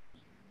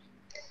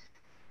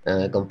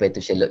compared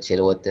to shallow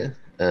water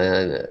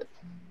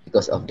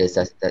because of the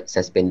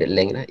suspended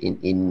length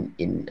in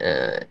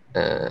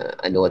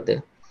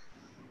underwater.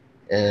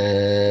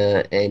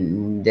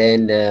 And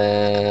then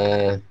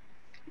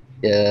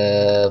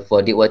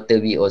for deep water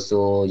we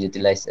also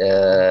utilize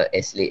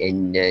S-lay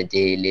and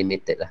J-lay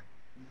method lah.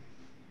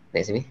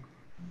 Next me.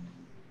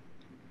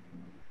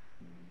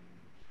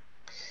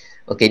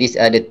 Okay, these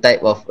are the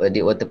type of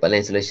deep water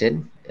pipeline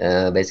solution.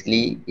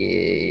 Basically,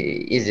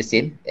 is the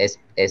same as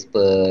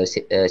per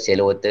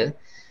shallow water.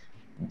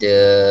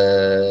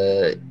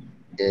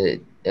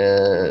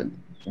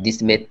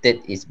 This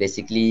method is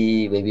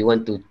basically when we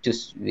want to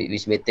choose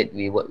which method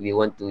we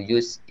want to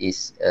use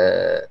is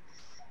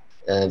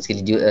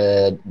basically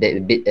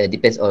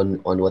depends on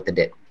water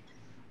depth.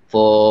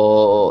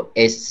 For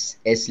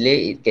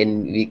S-lay,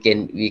 we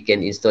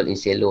can install in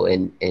shallow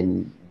and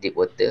deep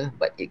water,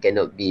 but it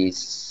cannot be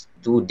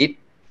too deep.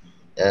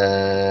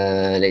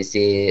 Let's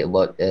say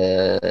about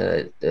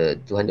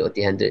 200 or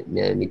 300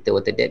 meter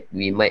water depth.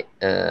 We might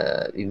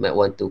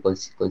want to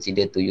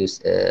consider to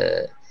use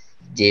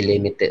J-lay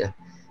method,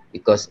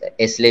 because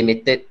S-lay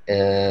method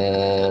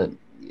the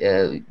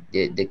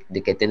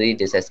catenary,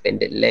 the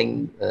suspended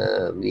length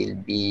will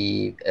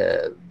be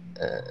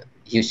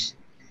huge.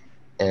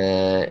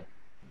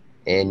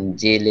 And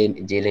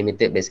J-lay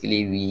method,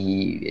 basically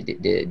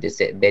the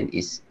set bend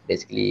is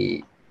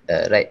basically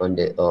right on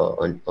the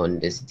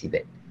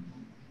seabed.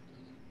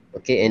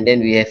 Okay, and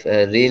then we have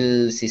a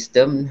reel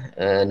system.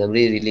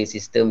 Normally reeling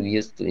system we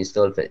use to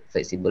install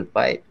flexible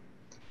pipe,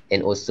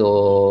 and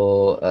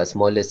also a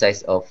smaller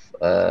size of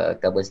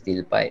carbon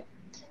steel pipe.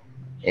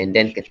 And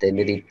then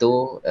catenary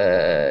toe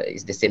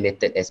is the same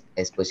method as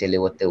per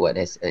shallow water, what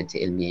has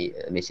Hailmi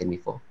mentioned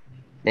before.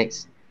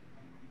 Next.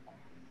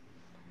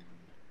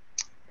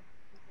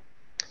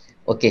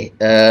 Okay,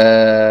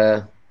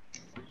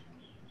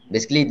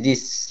 basically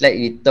this slide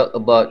we talk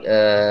about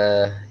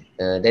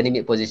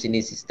dynamic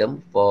positioning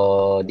system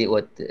for deep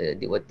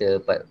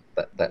water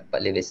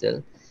pipeline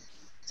vessel.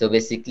 So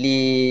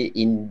basically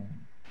in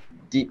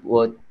deep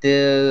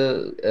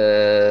water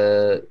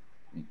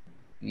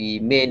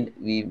we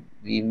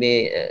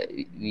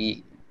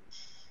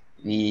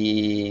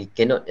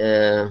cannot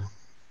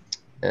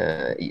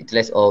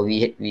utilize, or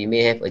we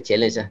may have a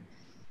challenge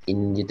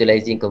in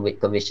utilizing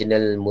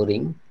conventional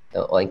mooring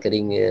or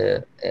anchoring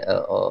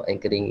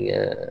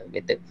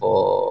method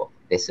for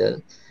vessel,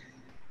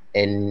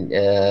 and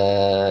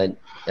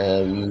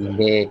we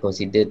may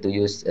consider to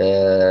use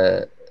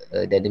a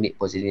dynamic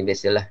positioning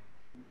vessel lah.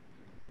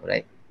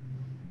 Alright,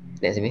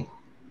 next me.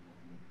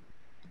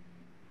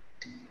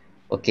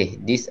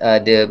 Okay, these are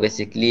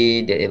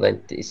basically the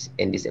advantage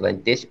and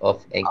disadvantage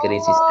of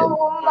anchoring system.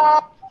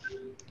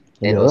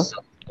 And also,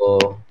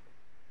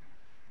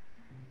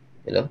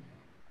 hello.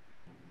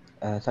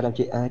 Salam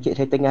cik, cik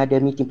saya tengah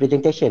ada meeting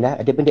presentation lah.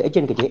 Ada benda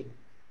urgent ke cik?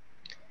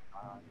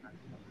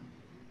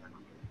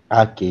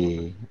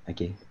 Okay.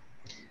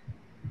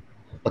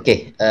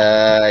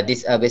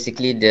 These are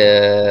basically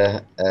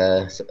the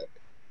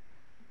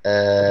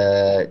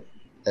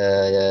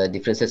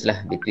differences lah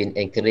between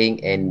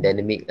anchoring and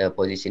dynamic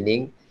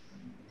positioning.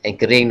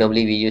 Anchoring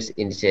normally we use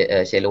in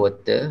shallow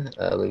water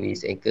when we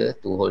use anchor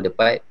to hold the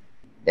pipe.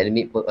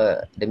 Dynamic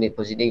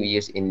positioning we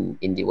use in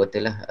deep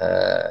water lah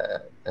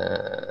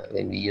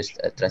when we use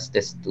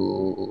thrusters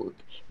to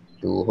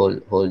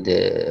hold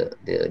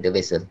the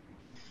vessel.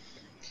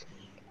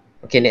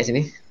 Okay, next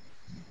me.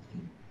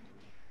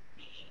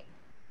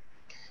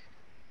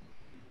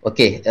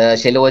 Okay,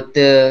 shallow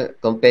water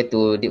compared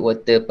to deep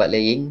water pipe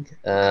laying.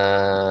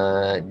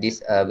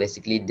 These are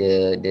basically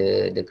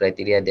the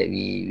criteria that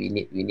we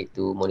need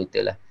to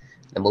monitor lah.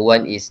 Number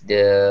one is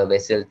the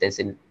vessel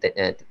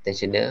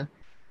tensioner.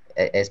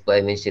 As per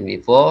I mentioned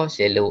before,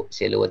 shallow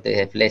water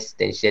have less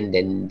tension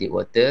than deep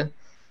water,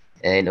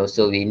 and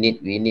also we need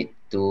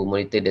to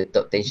monitor the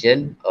top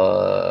tension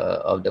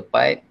of the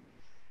pipe.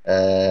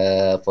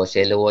 For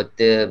shallow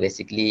water,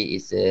 basically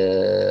is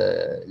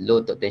a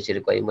low top tension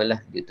requirement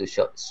lah due to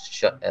short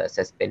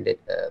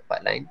suspended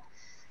pipeline.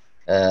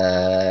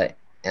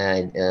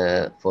 And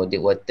for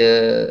deep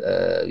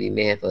water, we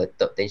may have a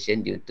top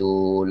tension due to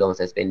long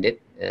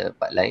suspended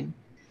pipeline.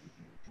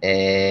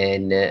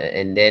 And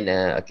then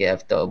okay,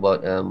 I've talked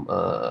about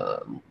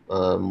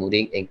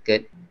mooring,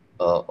 anchored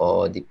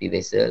or DP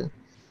vessel.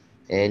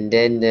 And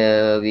then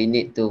we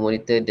need to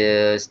monitor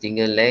the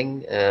stinger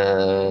length.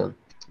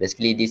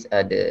 Basically, these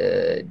are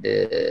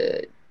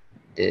the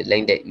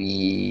length that we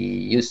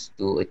use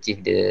to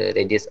achieve the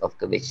radius of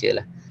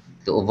curvature lah,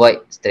 to avoid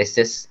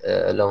stresses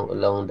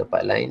along the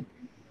pipeline.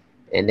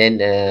 and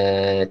then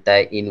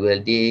tie in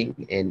welding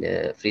and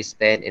free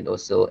span, and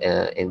also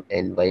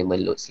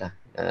environment loads lah.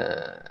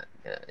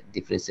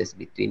 Differences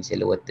between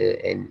shallow water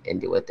and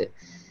deep water.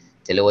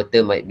 Shallow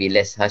water might be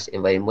less harsh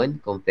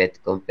environment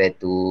compared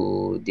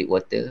to deep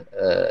water,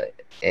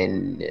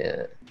 and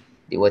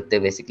deep water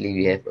basically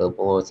we have a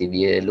more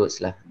severe loads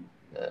lah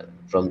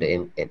from the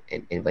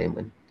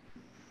environment.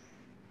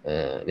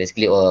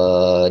 Basically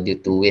due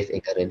to wave and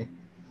current.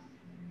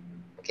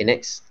 Okay,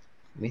 next.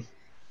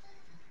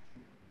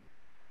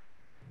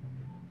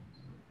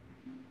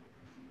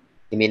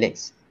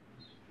 Next.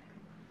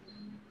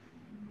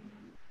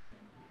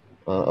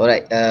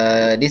 Alright.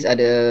 These are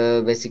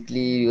the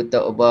basically we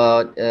talk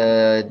about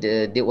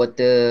the deep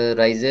water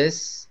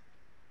risers.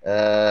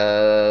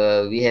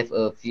 We have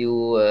a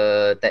few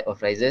type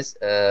of risers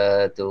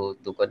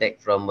to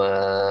connect from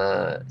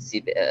the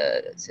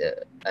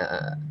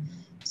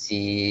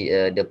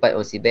pipe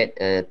on seabed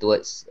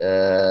towards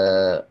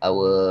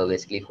our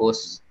basically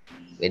host,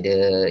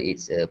 whether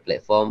it's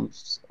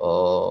platforms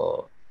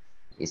or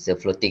it's a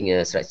floating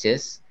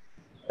structures.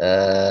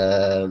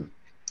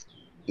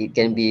 It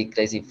can be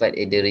classified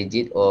either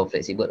rigid or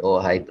flexible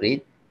or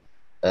hybrid.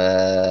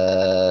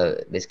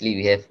 Basically,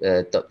 we have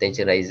top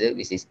tension riser,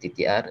 which is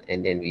TTR,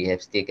 and then we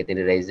have steel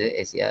catenary riser,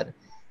 SCR.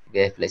 We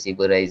have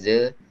flexible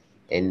riser,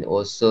 and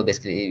also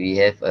basically we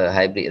have a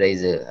hybrid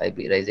riser.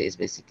 Hybrid riser is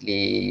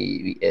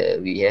basically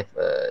we have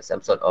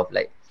some sort of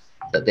like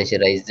top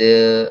tension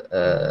riser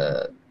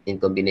in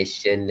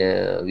combination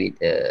with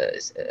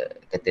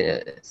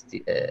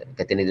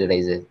catenary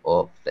riser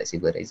or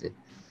flexible riser.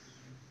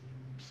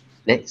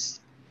 Next.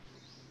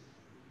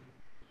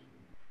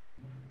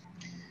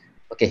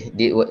 Okay,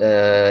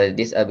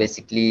 these are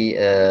basically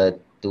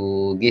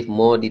to give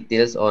more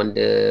details on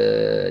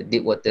the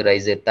deep water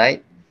riser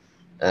type,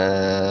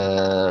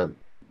 and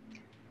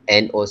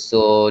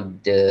also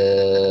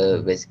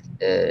the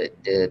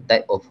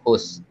type of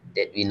hose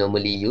that we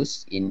normally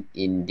use in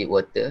deep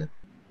water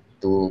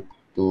to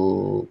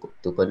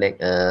connect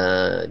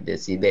the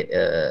seabed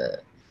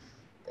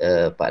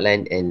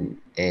pipeline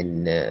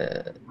and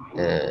the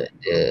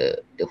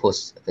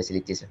hose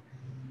facilities.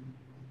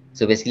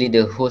 So basically,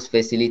 the host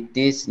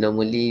facilities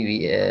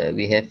normally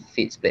we have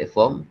fixed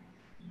platform,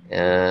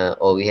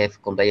 or we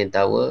have compliant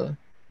tower,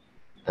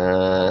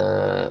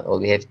 or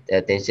we have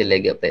tension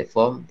lagger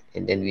platform,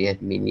 and then we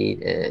have mini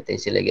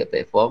tension lagger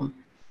platform,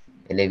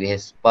 and then we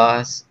have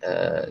spars.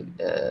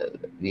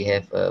 We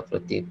have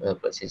floating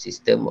protection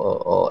system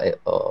or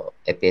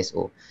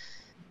FPSO.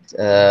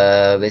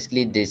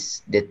 Basically,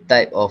 the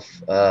type of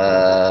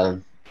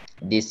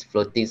these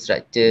floating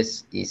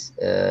structures is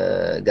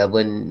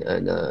governed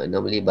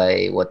normally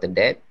by water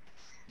depth,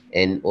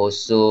 and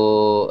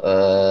also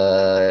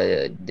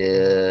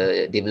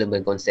the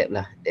development concept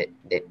lah that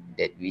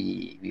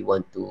we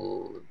want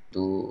to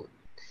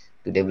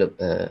develop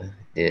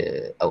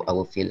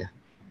our field lah.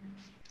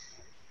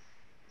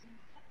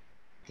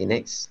 Okay,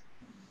 next.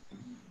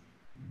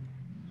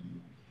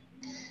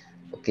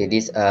 Okay,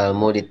 these are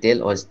more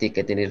detail on steel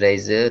catenary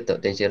riser,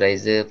 top tension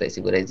riser,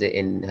 flexible riser,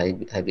 and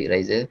hybrid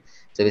riser.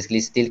 So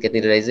basically, steel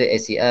catenary riser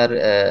SCR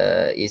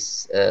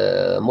is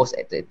most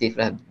attractive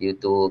lah due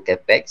to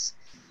capex,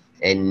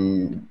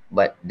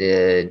 but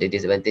the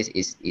disadvantage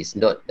is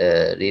not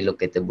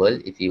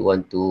relocatable if you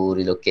want to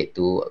relocate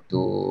to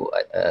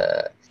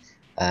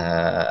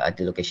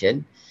other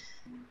location.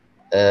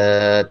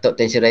 Top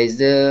tension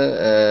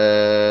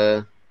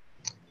riser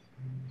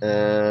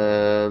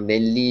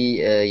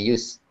mainly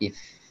used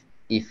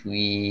if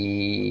we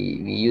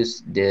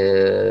use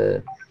the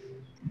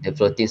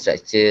floating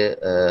structure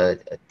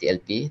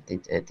TLP,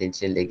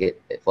 tension lagger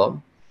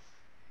platform.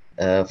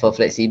 For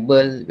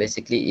flexible,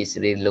 basically is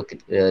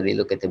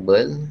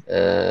relocatable,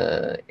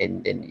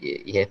 and then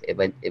you have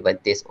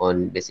advantage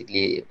on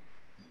basically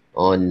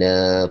on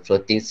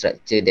floating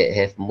structure that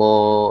have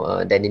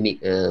more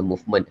dynamic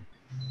movement.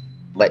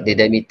 But the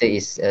diameter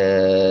is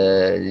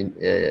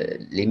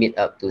limit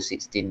up to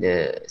 16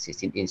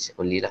 inch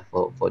only lah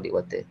for the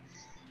water.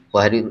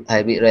 For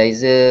hybrid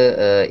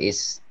riser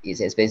is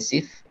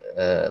expensive,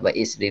 but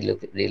it's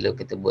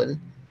relocatable.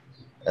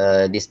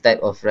 This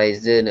type of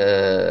riser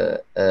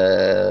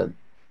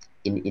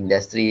in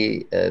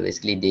industry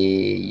basically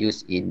they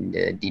use in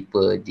the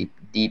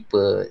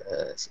deeper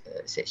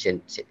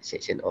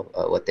section of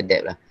water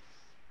depth lah.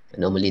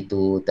 Normally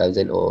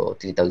 2,000 or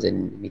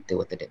 3,000 meter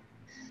water depth.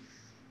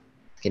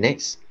 Okay,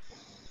 next.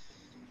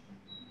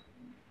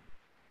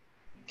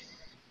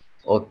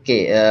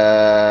 Okay,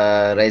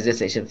 riser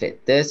section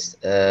factors.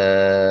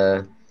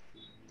 There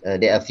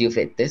are few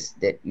factors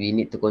that we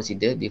need to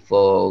consider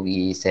before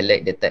we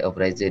select the type of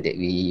riser that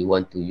we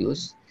want to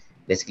use.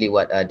 Basically,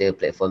 what are the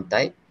platform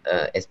type?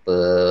 As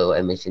per what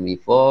I mentioned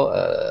before,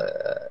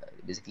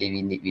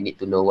 basically we need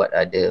to know what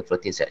are the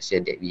floating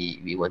structure that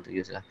we want to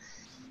use lah.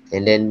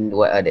 And then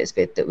what are the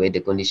expected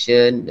weather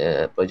condition,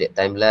 project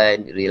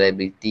timeline,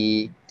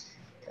 reliability,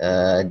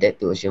 depth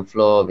to ocean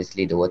floor,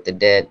 basically the water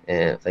depth,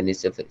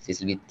 financial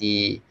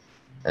feasibility,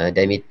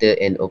 diameter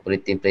and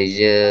operating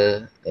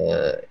pressure,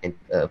 and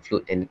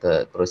fluid and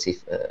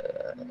corrosive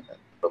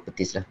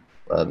properties lah.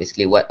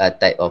 Basically, what are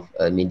type of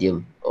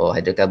medium or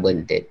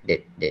hydrocarbon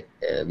that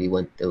we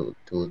want to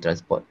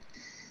transport.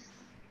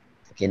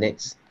 Okay,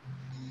 next.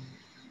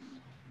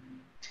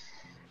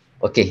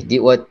 Okay,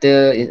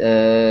 Deepwater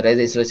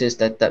riser installation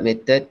startup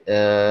method.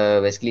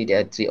 Basically, there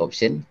are 3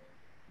 options.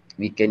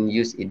 We can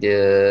use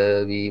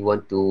either we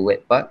want to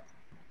wet part,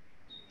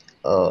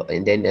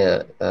 and then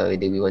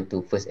whether we want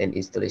to first end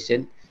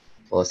installation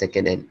or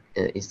second end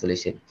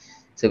installation.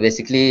 So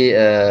basically,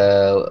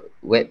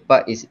 wet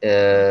part is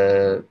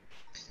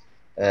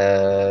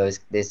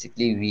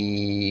basically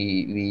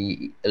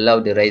we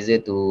allow the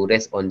riser to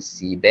rest on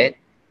seabed,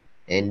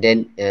 and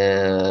then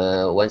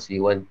once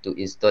we want to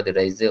install the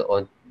riser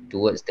on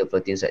towards the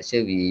floating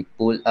structure, we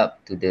pull up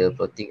to the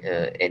floating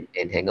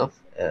and hang off.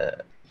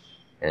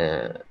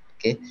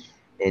 Okay,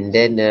 and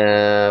then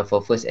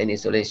for first end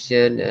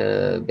installation,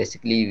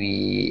 basically we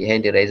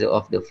hang the riser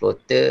off the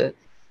floater,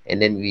 and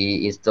then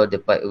we install the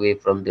pipe away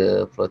from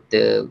the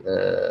floater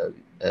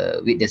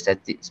with the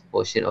static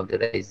portion of the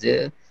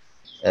riser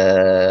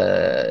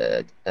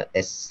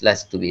as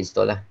last to be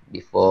installed lah,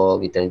 before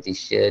we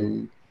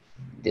transition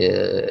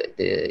the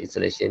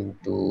installation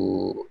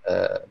to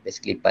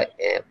basically pipe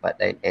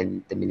line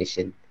and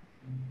termination,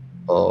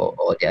 or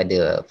the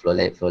other flow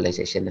line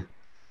section lah.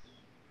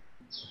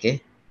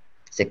 Okay.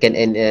 Second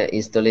end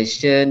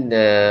installation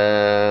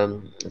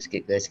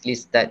basically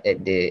start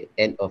at the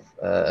end of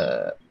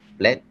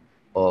flat,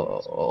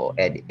 or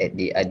at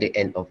the other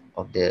end of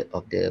the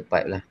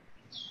pipe lah.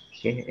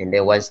 Okay, and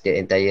then once the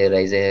entire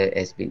riser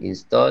has been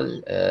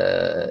installed,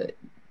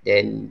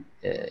 then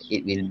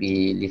it will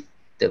be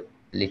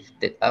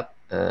lifted up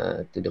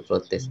to the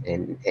floaters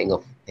and hang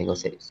off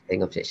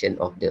section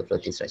of the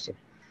floating structure.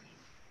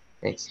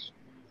 Next.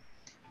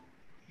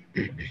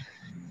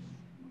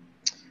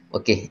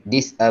 Okay,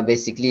 these are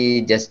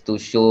basically just to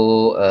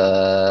show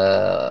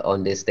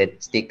on the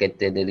static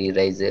catenary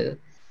riser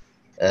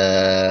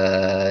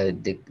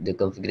the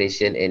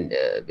configuration, and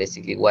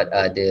basically what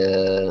are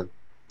the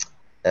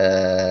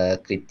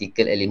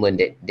critical element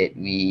that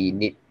we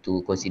need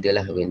to consider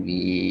lah when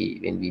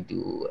we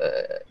do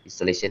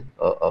installation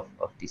of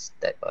this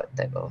type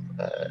of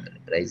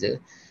riser.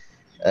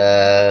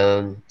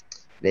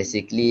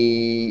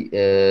 Basically,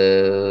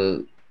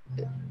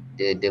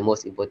 the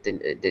most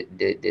important,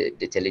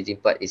 the challenging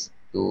part is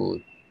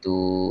to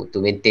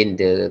maintain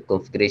the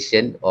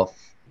configuration of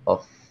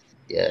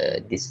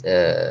this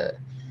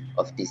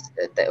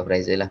type of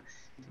riser lah,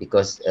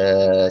 because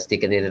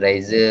stationary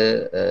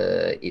riser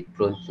it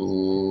prone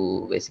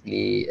to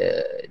basically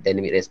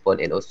dynamic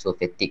response and also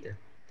fatigue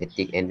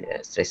and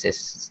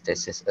stresses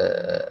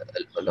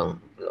along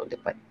the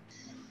pipe.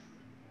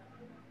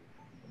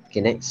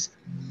 Okay, next.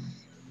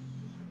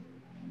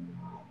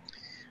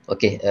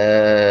 Okay,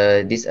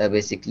 these are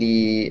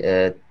basically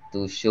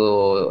to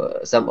show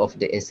some of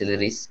the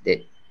ancillaries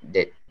that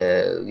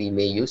we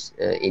may use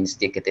in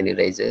steel catenary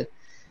riser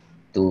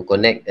to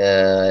connect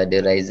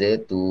the riser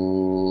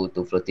to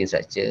floating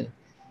structure.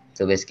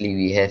 So basically,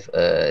 we have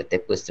a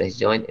taper stress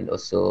joint and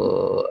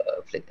also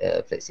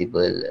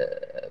flexible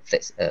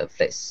flex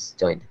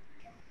joint.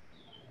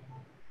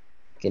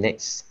 Okay,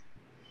 next.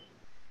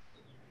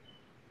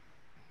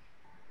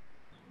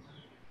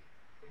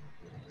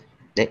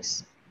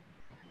 Next.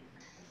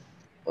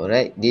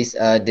 Alright, these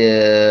are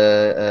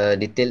the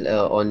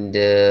detail on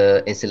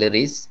the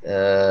ancillaries.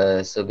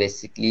 So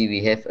basically,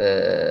 we have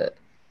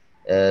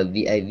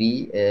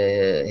VIV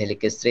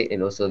helical straight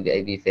and also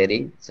VIV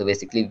fairing. So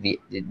basically,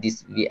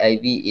 this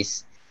VIV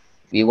is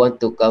we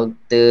want to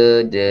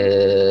counter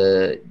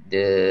the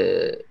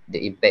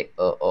impact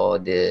or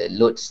the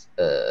loads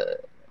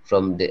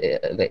from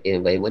the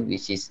environment,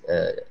 which is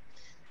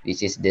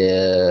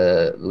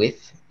the wave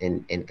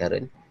and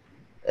current.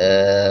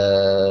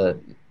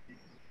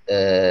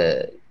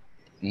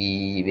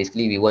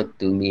 We want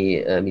to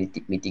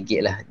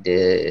mitigate lah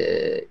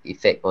the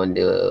effect on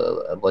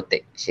the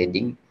vortex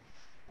shading,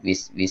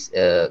 which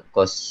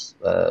cause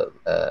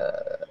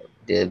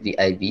the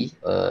VIV.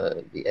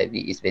 VIV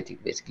is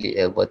basically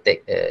a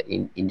vortex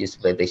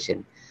induced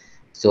vibration.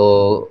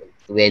 So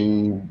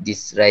when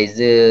this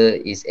riser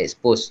is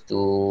exposed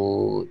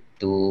to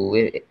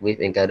wave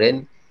and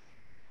current,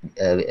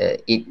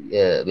 it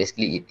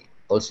basically it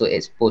also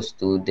exposed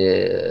to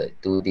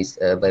this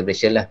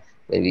vibration lah.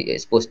 When we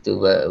exposed to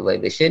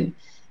vibration,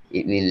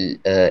 it will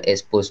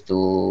expose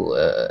to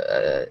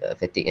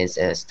fatigue and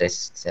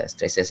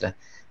stresses lah.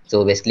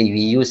 So basically,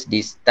 we use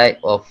this type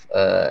of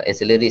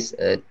ancillaries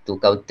to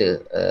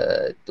counter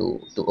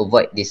to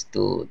avoid this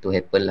to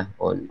happen lah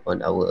on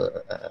our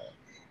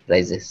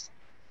risers.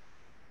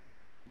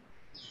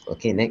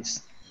 Okay,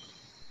 next.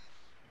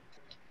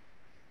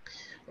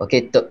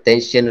 Okay, top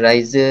tension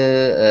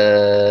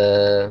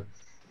riser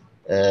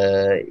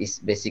is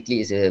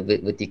basically a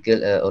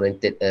vertical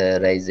oriented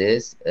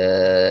risers.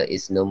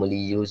 Is normally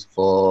used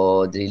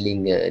for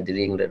drilling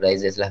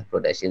risers lah,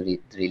 production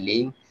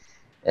drilling.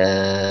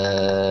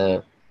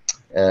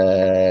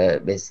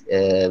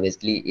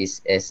 basically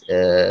is as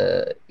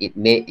it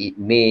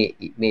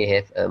may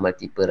have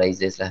multiple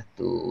risers lah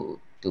to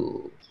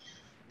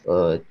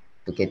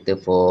cater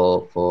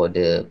for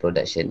the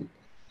production,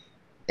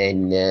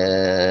 and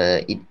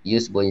it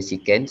use buoyancy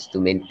cans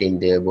to maintain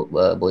the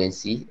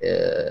buoyancy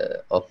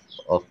of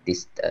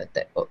this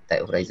type of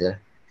riser.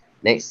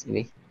 Next,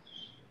 Amy.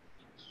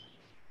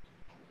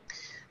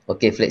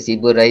 Okay,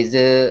 flexible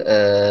riser.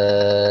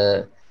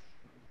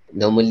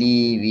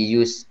 Normally we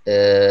use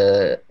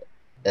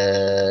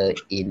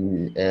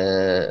in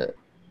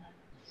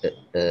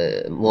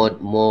more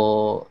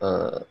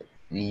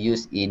we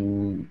use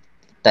in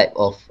type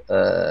of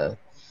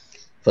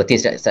floating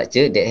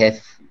structure that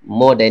have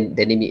more than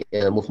dynamic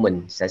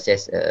movement, such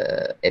as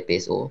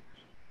FPSO.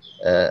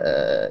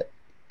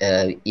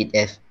 It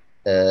have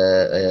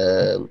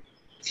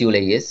few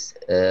layers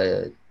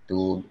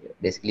to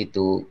basically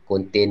to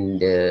contain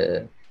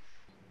the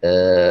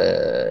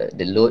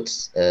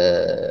loads,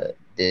 the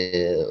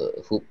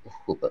hoop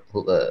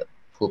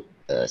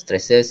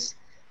stresses,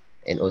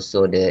 and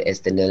also the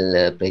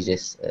external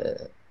pressures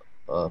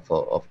of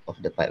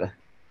the pipe lah.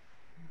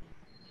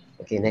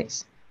 Okay,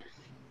 next.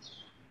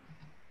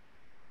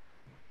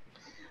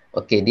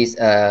 Okay, this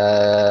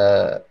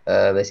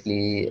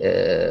basically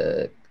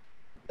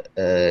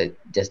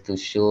just to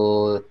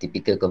show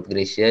typical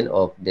configuration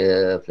of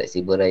the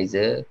flexible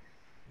riser.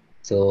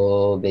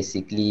 So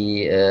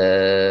basically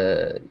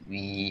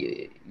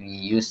we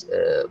use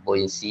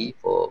buoyancy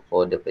for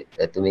the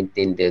to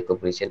maintain the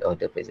configuration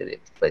of the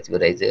flexible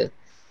riser.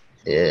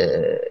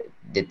 The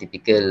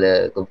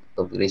typical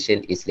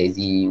configuration is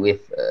lazy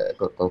wave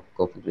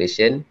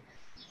configuration.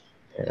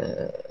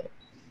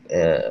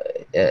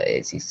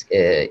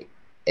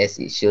 As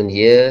it's shown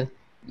here,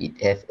 it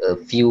have a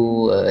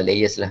few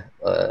layers lah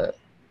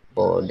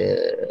for the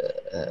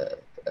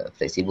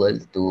flexible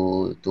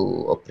to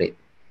operate.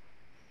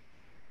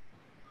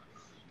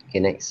 Okay,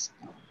 next.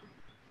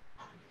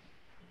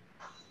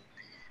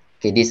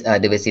 Okay, these are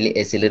the basically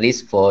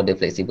auxiliaries for the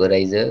flexible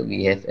riser.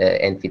 We have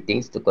end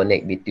fittings to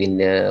connect between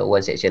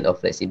one section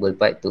of flexible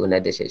pipe to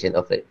another section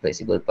of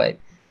flexible pipe.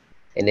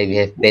 And then we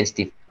have bend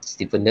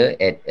stiffener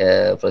at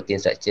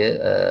floating structure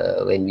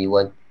when we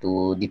want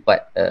to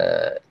depart.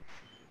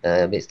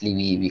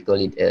 Basically, we call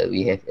it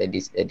we have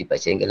this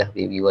departure angle lah.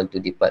 When we want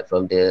to depart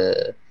from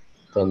the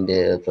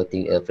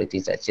floating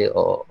structure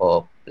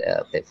or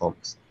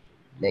platforms.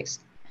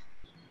 Next.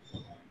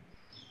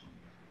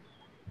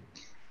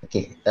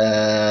 Okay,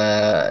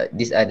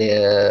 these are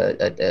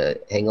the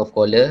hang-off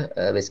collar.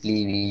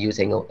 Basically, we use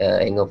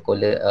hang-off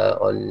collar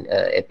on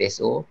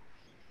FPSO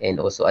and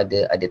also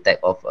other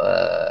type of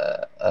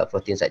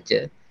floating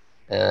structure.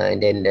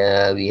 And then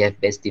we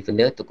have bend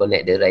stiffener to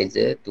connect the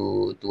riser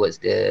towards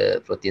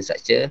the floating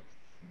structure,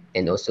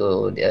 and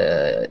also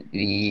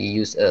we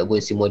use a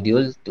buoyancy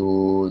module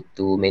to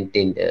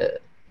maintain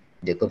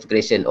the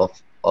configuration of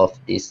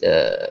this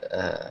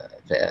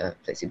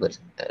flexible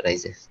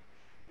risers.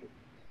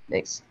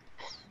 Next.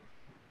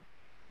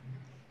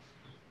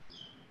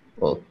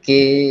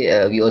 Okay,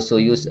 we also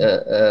use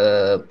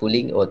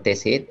pulling or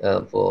test head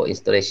for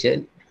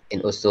installation,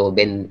 and also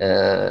bend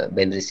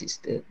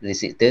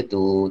resistor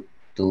to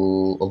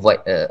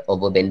avoid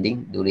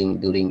overbending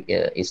during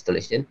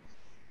installation.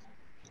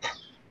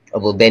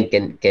 Overbend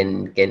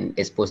can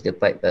expose the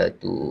pipe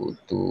to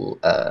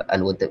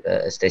unwanted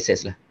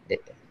stresses lah.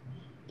 Okay,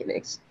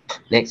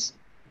 next.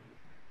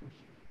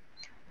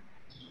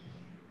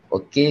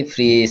 Okay,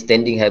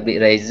 freestanding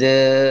hybrid riser.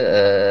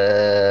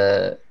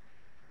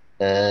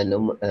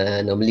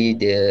 Normally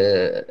the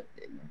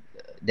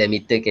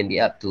diameter can be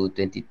up to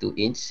 22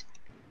 inch.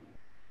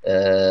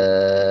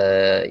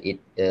 It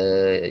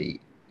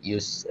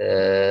use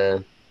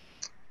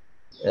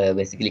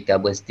basically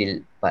carbon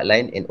steel part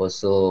line and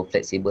also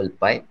flexible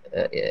pipe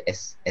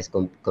as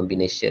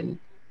combination.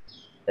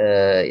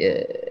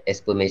 As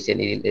per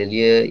mentioned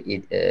earlier,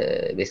 it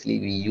basically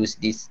we use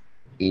this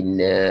in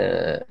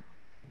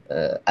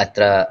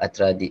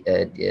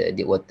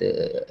Deepwater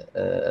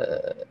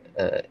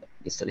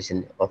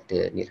installation of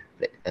the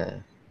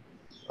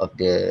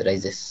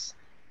risers.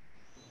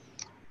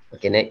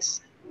 Okay,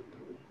 next.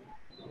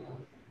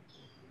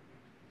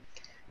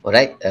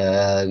 Alright,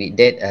 with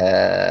that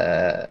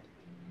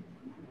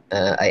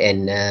I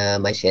end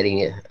my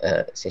sharing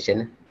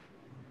session,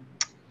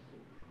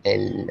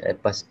 and I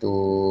pass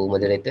to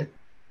moderator.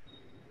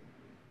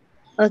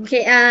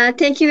 Okay,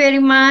 thank you very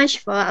much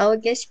for our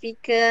guest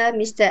speaker,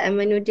 Mr.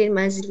 Aimaduddin bin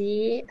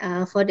Mazli,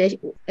 for the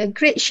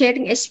great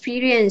sharing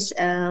experience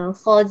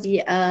for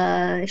the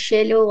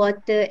shallow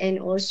water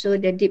and also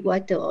the deep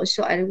water.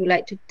 Also, I would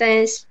like to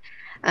thank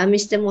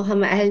Mr.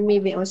 Muhammad Hailmi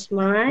bin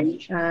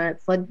Othman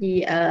for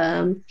the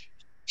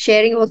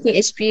sharing working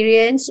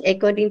experience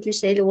according to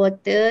shallow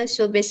water.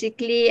 So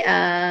basically,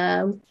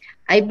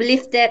 I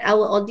believe that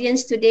our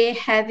audience today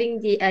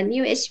having the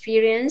new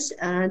experience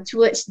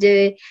towards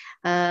the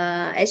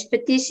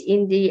expertise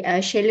in the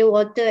shallow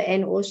water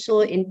and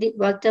also in deep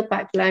water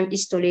pipeline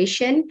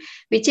installation,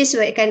 which is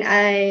where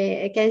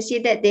I can see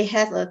that they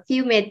have a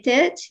few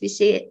methods. We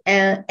say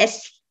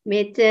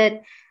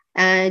method,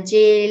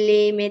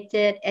 J-lay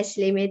method,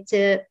 S-lay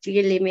method,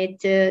 3-lay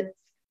method,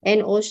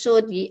 and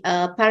also the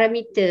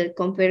parameter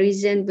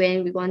comparison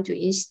when we want to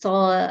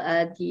install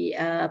the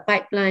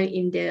pipeline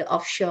in the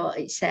offshore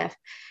itself.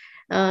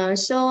 For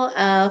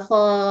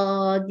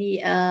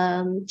the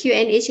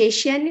Q&A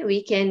session,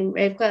 we can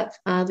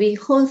we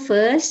hold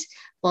first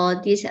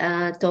for this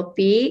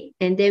topic,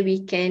 and then we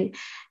can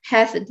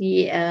have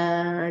the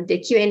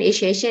Q&A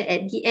session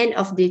at the end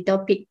of the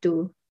topic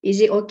too.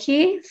 Is it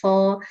okay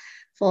for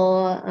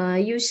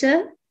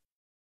user?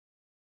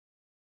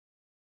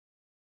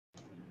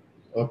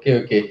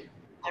 Okay.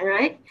 All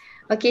right.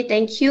 Okay,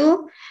 thank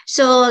you.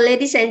 So,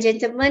 ladies and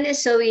gentlemen,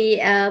 so we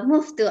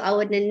move to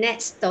the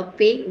next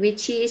topic,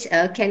 which is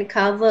can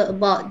cover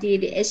about the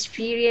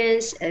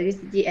experience,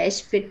 the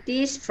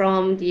expertise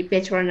from the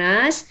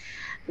Petronas.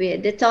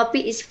 The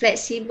topic is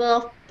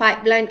flexible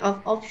pipeline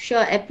of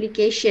offshore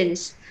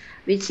applications,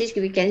 which is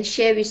we can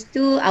share with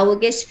our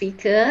guest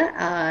speaker,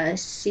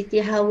 Siti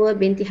Hawa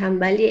binti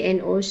Hambali,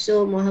 and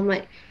also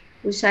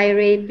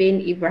Husairil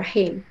bin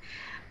Ibrahim.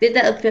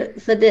 Without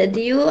further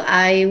ado,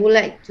 I would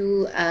like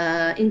to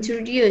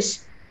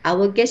introduce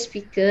our guest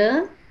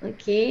speaker.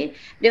 Okay,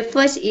 the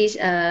first is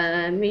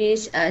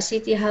Miss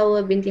Siti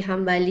Hawa binti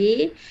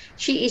Hambali.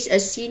 She is a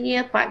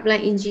senior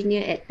pipeline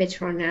engineer at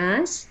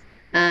Petronas.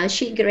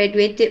 She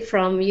graduated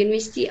from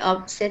University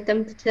of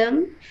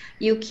Southampton,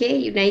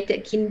 UK,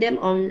 United Kingdom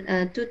on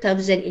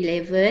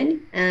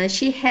 2011.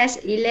 She has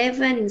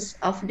 11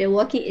 of the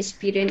working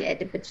experience at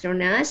the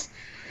Petronas.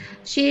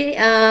 She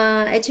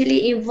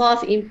actually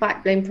involved in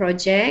pipeline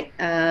project.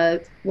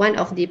 One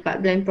of the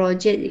pipeline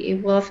project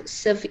involved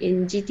served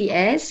in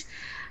GTS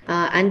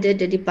under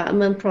the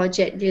Department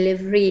Project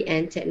Delivery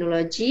and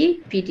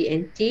Technology,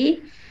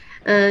 PDNT.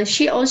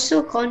 She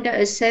also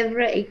conducted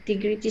several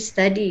integrity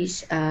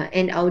studies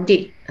and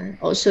audit,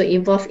 also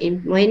involved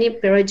in many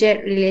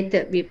projects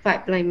related with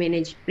pipeline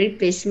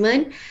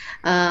replacement.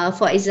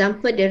 For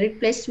example, the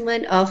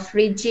replacement of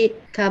rigid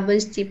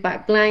carbon steel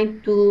pipeline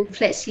to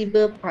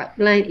flexible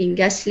pipeline in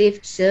gas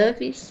lift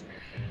service,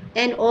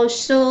 and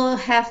also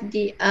have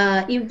the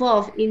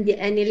involved in the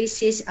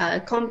analysis,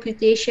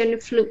 computation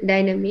fluid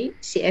dynamic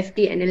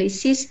 (CFD)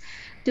 analysis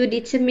to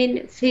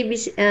determine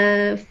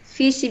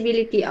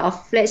feasibility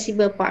of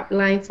flexible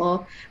pipeline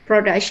for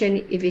production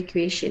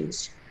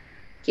evacuations.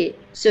 Okay,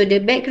 so the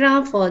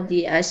background for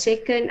the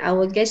second,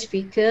 our guest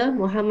speaker,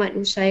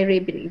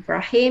 Husairil bin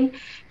Ibrahim.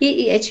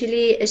 He is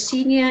actually a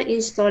senior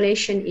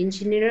installation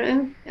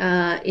engineer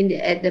at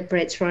the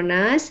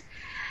Petronas.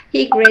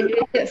 He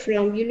graduated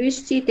from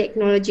University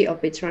Technology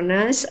of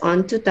Petronas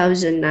on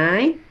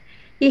 2009.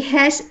 He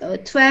has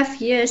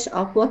 12 years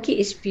of working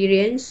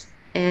experience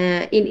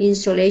in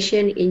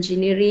installation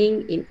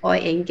engineering in oil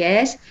and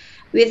gas,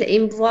 with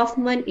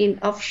involvement in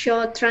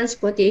offshore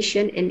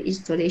transportation and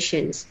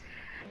installations.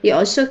 He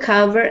also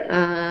covered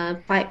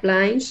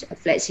pipelines,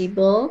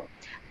 flexible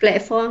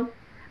platform,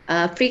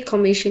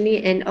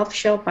 pre-commissioning, and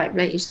offshore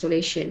pipeline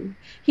installation.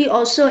 He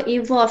also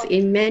involved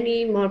in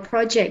many more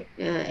projects,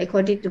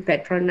 according to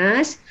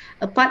Petronas,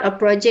 a part of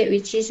project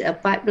which is a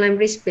pipeline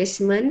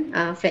replacement,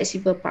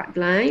 flexible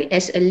pipeline,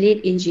 as a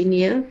lead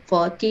engineer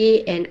for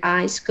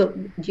T&I scope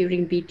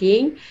during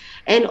bidding,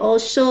 and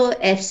also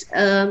as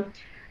a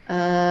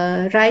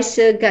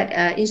riser guard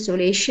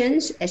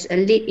installations as a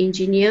lead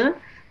engineer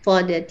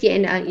for the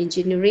T&I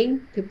engineering,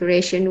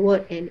 preparation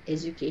work, and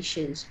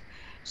educations.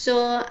 So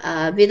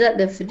without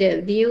the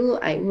further ado,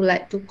 I would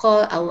like to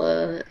call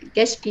our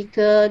guest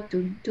speaker to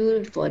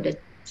do for the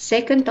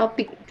second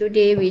topic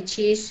today, which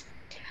is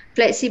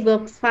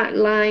flexible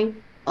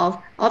pipeline of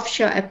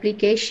offshore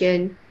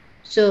application.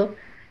 So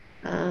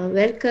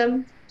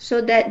welcome,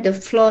 so that the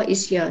floor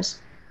is yours.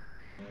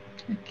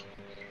 Okay.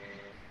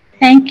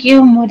 Thank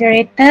you,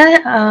 moderator,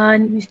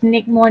 Ms.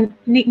 Nick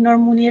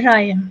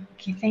Normunira.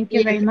 Okay, thank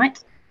you very much.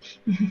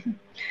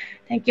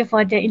 Thank you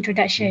for the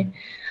introduction.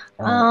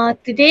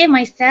 Today,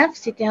 myself,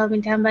 Siti Hawa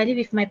binti Hambali,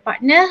 with my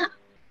partner,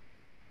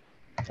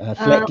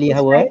 Slightly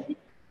Hawa.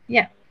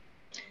 Yeah.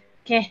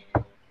 Okay.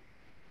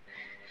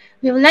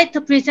 We would like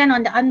to present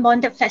on the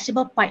unbonded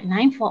flexible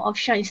pipeline for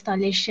offshore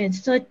installation.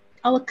 So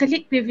our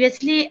colleague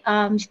previously,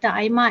 Mr.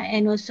 Aimaduddin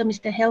and also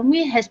Mr.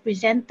 Hailmi, has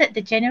presented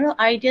the general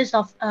ideas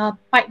of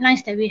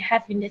pipelines that we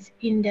have in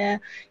the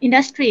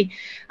industry.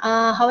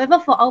 However,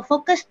 for our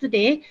focus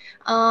today,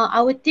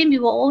 our team, we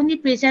will only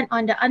present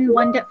on the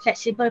unbonded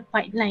flexible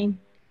pipeline.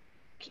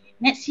 Okay,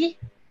 next, see.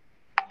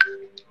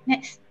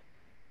 Next.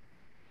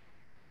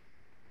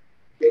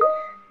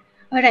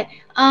 All right.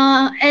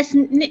 As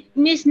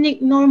Ms. Nick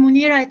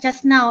Normunira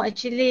just now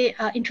actually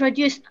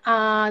introduced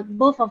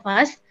both of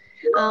us,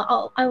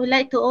 I would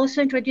like to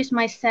also introduce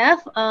myself.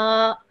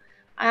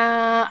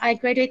 I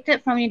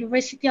graduated from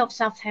University of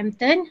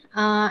Southampton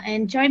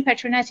and joined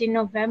Petronas in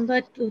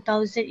November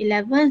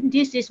 2011.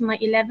 This is my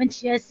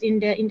 11th year in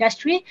the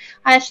industry.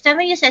 I have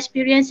 7 years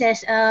experience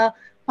as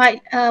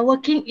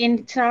working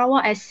in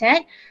Sarawak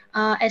asset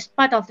as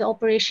part of the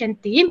operation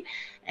team.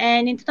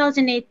 And in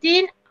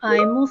 2018,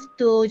 I moved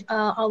to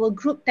our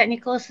group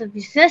technical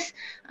services,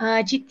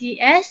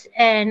 GTS,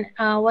 and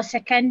was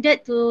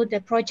seconded to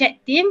the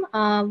project team,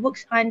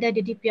 works under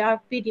the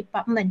DPRP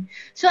department.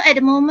 So at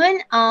the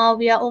moment,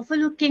 we are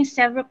overlooking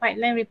several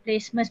pipeline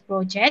replacement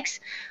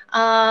projects.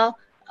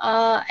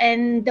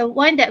 And the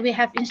one that we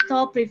have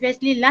installed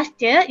previously last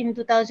year in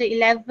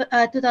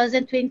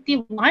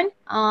 2021,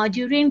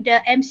 during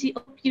the MCO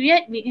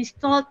period, we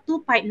installed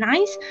 2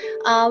 pipelines,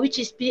 which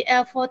is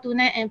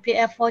PL429 and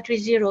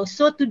PL430.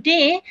 So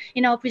today,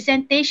 in our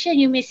presentation,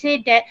 you may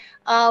say that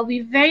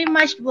we very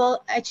much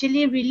will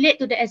actually relate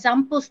to the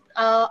examples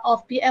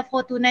of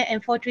PL429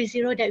 and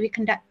 430 that we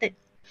conducted.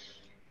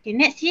 Okay,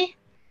 next year.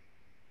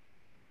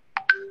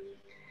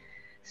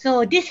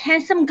 So this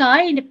handsome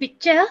guy in the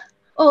picture.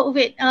 Oh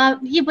wait,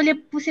 you boleh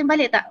pusing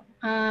balik tak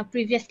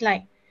previous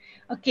slide?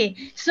 Okay,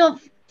 so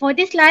for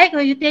this slide,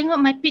 kalau you tengok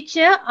my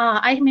picture,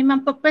 I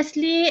memang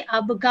purposely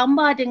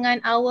bergambar dengan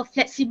our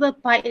flexible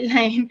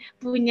pipeline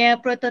punya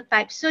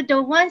prototype. So the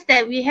ones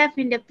that we have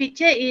in the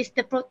picture is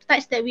the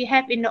prototypes that we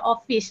have in the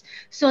office.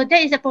 So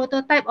that is a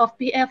prototype of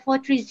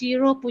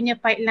PL430 punya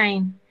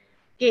pipeline.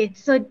 Okay,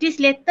 so this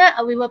later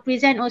we will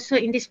present also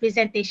in this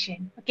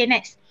presentation. Okay,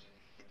 next.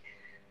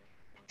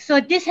 So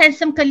this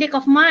handsome colleague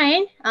of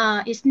mine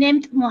is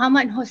named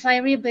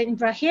Husairil bin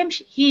Ibrahim.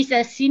 He is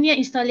a senior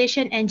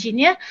installation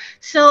engineer.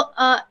 So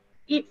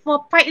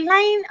for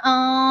pipeline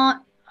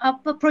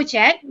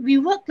project, we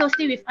work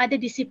closely with other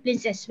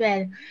disciplines as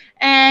well.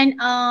 And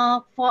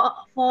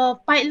for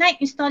pipeline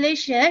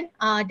installation,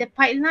 the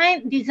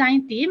pipeline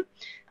design team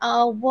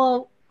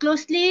will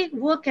closely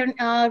work and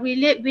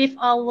relate with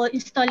our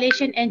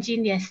installation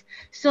engineers.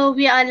 So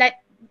we are like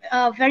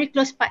very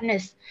close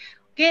partners.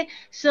 Okay,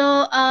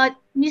 so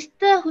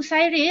Mr.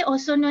 Husairil,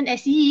 also known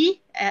as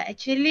Yi,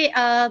 actually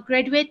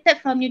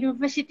graduated from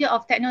University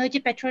of Technology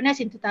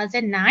Petronas in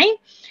 2009.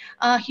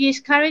 He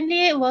is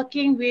currently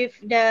working with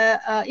the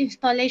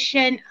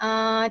installation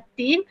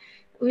team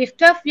with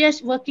 12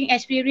 years working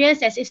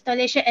experience as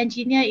installation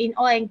engineer in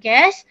oil and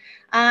gas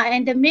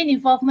and the main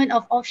involvement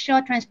of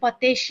offshore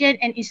transportation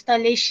and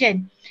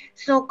installation.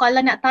 So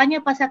kalau nak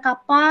tanya pasal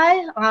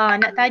kapal,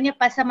 nak tanya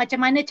pasal macam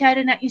mana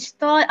cara nak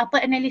install,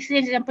 apa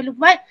analisis yang perlu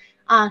buat,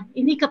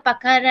 ini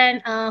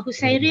kepakaran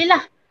Husairil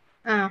lah.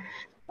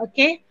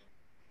 Okay.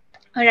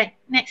 Alright,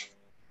 next.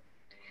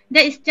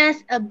 That is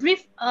just a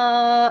brief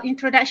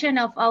introduction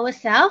of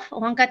ourselves.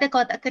 Orang kata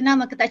kalau tak kenal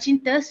maka tak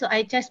cinta. So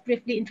I just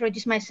briefly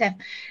introduce myself.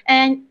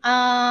 And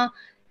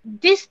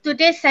this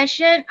today's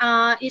session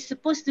is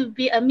supposed to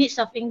be a mix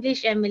of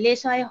English and Malay.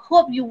 So I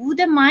hope you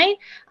wouldn't mind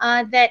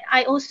that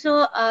I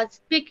also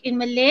speak in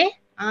Malay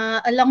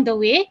along the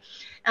way.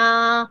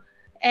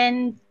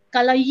 And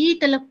kalau Yi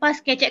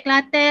terlepas kecek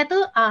Kelantan tu,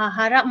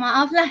 harap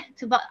maaf lah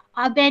sebab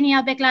Abang ni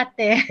Abang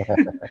Kelantan.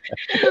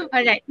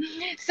 Alright.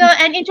 So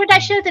an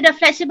introduction to the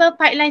flexible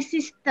pipeline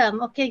system.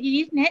 Okay,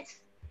 Yi,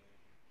 next.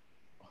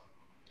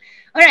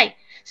 Alright.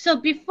 So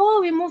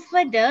before we move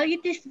further,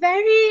 it is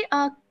very,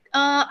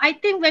 I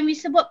think when we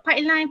sebut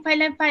pipeline,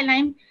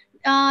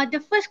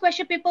 the first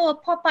question people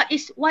will pop up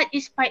is what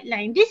is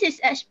pipeline? This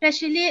is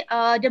especially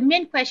the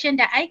main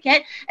question that I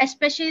get,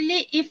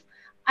 especially if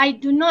I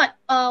do not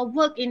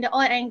work in the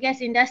oil and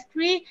gas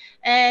industry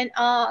and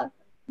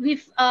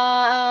with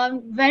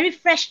very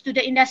fresh to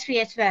the industry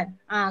as well.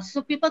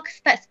 So people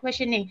start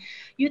questioning.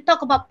 You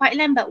talk about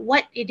pipeline, but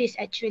what it is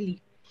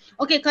actually?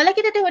 Okay, kalau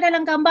kita tengok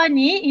dalam gambar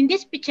ni, in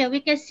this picture we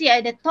can see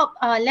at the top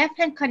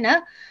left hand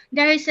corner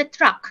there is a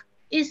truck.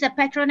 It's a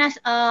Petronas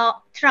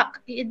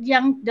truck,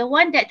 yang the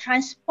one that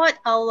transport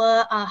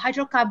our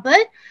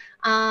hydrocarbon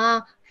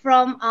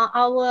from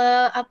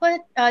our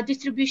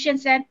distribution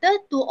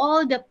center to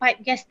all the pipe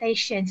gas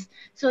stations.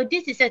 So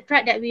this is a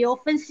truck that we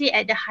often see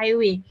at the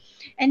highway.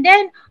 And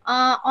then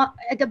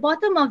at the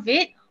bottom of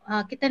it,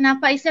 kita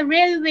nampak is a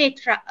railway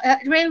truck,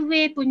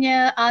 railway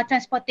punya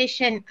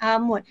transportation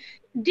mode.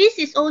 This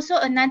is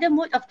also another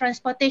mode of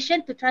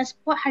transportation to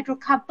transport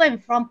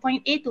hydrocarbon from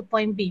point A to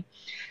point B.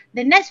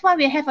 The next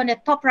one we have on the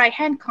top right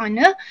hand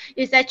corner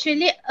is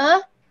actually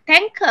a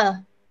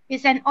tanker.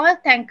 It's an oil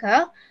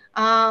tanker.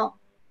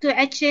 To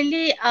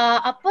actually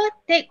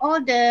take all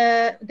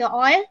the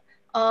oil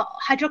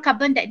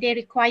hydrocarbon that they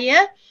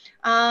require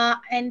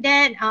and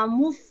then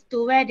move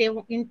to where they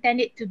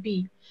intend it to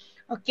be.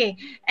 Okay,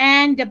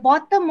 and the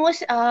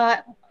bottommost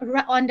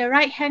on the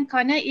right hand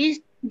corner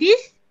is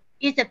this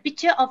is a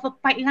picture of a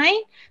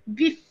pipeline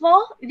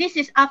before. This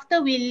is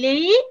after we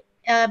lay it,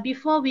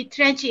 before we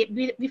trench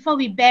it, before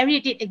we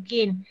buried it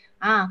again.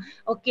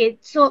 Okay,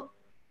 so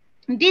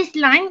this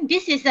line,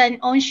 this is an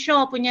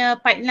onshore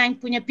punya pipeline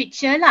punya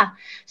picture lah.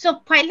 So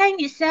pipeline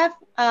itself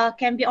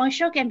can be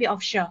onshore, can be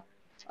offshore.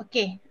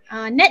 Okay,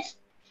 next.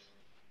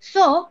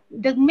 So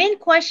the main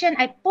question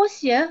I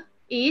pose here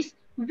is,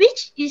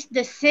 which is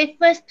the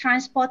safest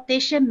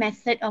transportation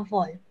method of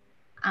all?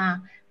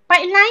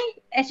 Pipeline,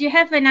 as you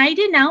have an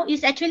idea now,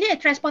 is actually a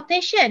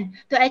transportation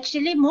to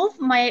actually move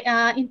my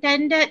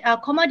intended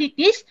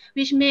commodities,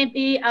 which may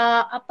be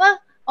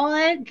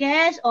oil,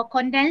 gas or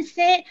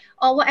condensate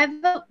or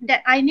whatever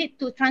that I need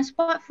to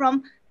transport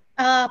from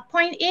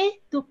point A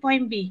to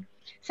point B.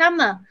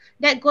 Sama.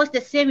 That goes the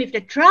same with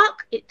the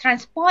truck, it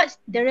transports,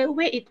 the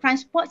railway, it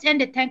transports,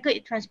 and the tanker,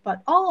 it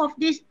transports. All of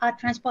these are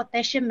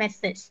transportation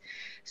methods.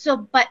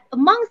 So, but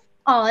amongst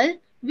all,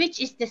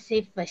 which is the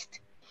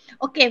safest?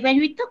 Okay, when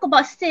we talk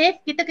about safe,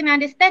 kita kena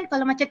understand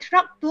kalau macam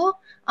truck tu,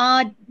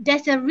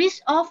 there's a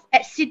risk of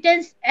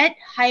accidents at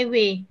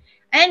highway.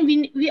 And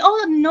we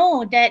all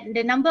know that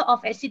the number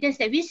of accidents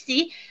that we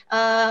see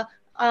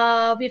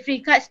with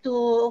regards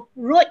to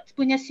road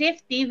punya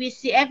safety, we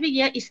see every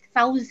year is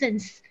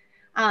thousands.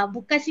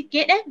 Bukan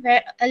sikit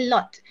a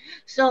lot.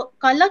 So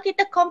kalau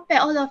kita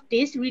compare all of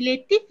this,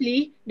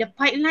 relatively the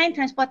pipeline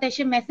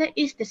transportation method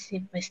is the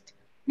safest.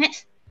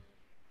 Next.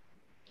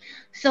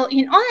 So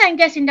in oil and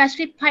gas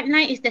industry,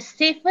 pipeline is the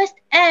safest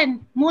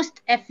and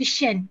most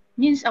efficient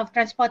means of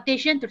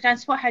transportation to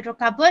transport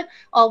hydrocarbon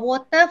or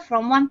water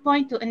from one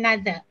point to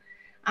another.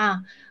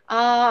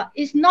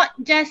 It's not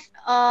just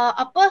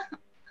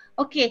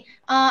okay.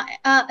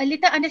 A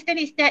little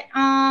understanding is that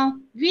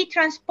we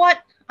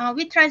transport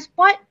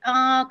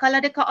kalau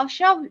dekat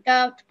offshore,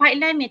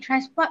 pipeline may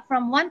transport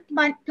from one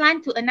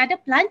plant to another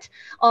plant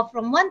or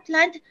from one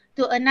plant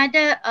to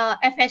another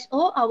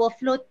FSO, our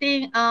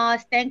floating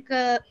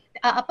tanker,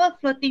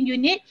 floating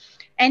unit,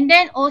 and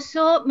then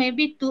also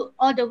maybe to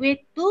all the way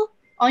to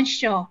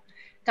onshore.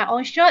 Kat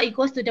onshore, it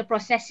goes to the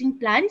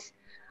processing plants,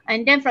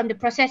 and then from the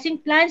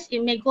processing plants, it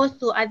may go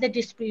to other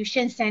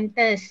distribution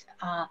centers.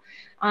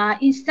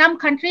 In some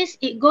countries,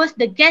 it goes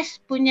the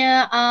gas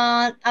punya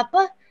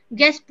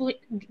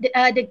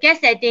the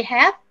gas that they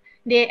have,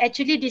 they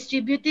actually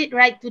distribute it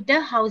right to the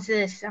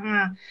houses.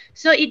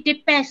 So it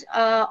depends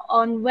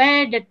on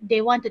where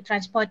they want to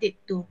transport it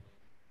to.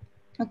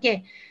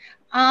 Okay.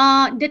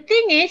 The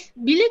thing is,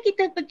 bila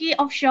kita pergi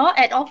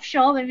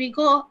offshore, when we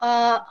go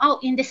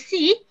out in the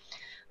sea,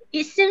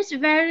 it seems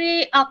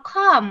very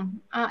calm,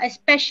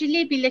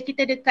 especially bila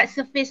kita dekat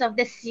surface of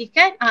the sea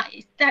kan,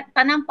 tak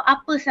nampak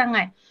apa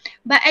sangat.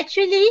 But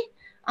actually,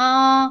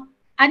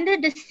 under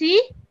the sea,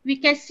 we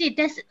can see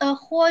there's a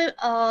whole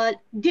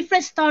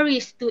different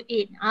stories to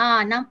it.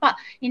 Nampak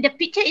in the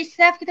picture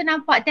itself, kita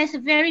nampak there's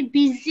a very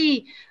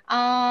busy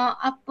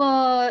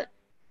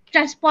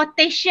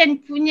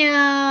transportation punya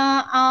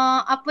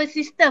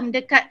system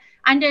dekat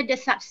under the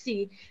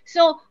subsea.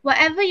 So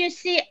whatever you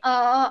see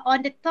on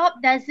the top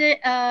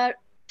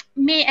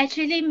may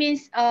actually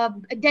means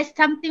there's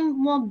something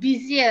more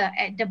busier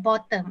at the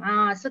bottom.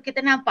 So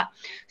kita nampak.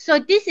 So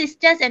this is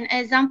just an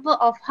example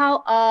of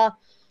how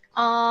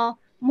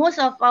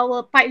most of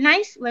our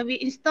pipelines, when we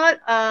install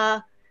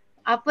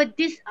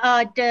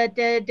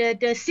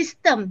the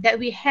system that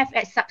we have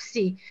at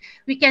subsea.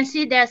 We can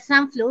see there are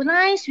some flow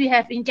lines, we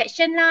have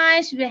injection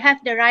lines, we have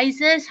the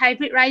risers,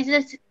 hybrid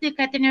risers, the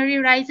catenary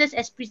risers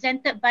as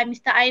presented by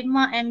Mr.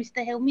 Aimaduddin and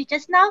Mr. Hailmi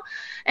just now.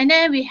 And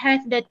then we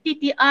have the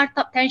TTR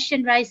top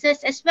tension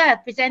risers as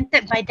well,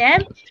 presented by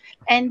them.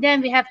 And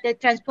then we have the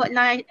transport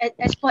line,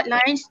 export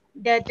lines,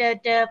 the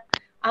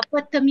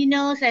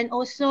terminals, and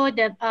also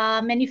the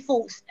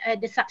manifolds at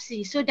the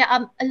subsea. So there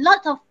are a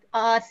lot of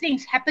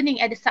things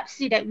happening at the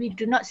subsea that we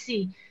do not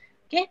see.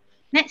 Okay,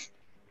 next.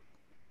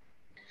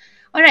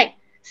 All right,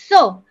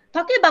 so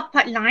talking about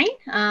pipeline,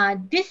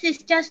 this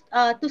is just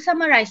to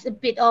summarize a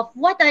bit of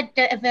what are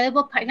the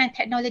available pipeline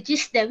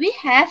technologies that we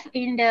have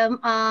in the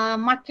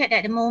market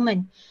at the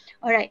moment.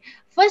 All right,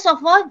 first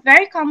of all,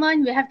 very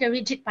common, we have the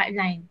rigid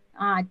pipeline.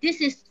 This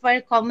is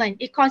very common.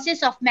 It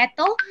consists of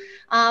metal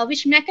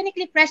which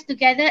mechanically pressed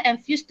together and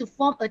fused to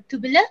form a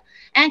tubular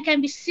and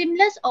can be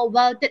seamless or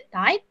welded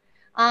type.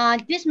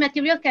 This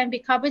material can be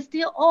carbon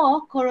steel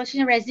or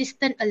corrosion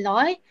resistant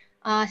alloy,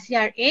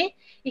 CRA.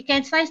 It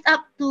can size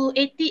up to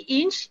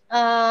 80-inch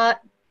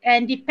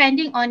and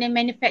depending on the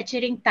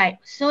manufacturing type.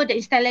 So the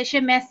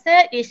installation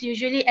method is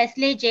usually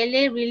S-lay,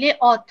 J-lay, relay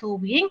or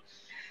towing.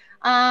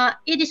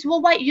 It is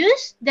worldwide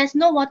use. There's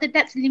no water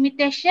depth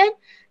limitation.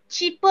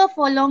 Cheaper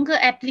for longer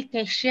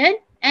application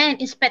and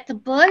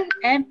inspectable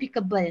and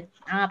pickable.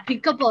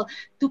 Pickable.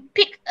 To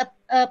pick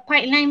a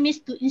pipeline means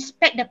to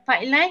inspect the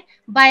pipeline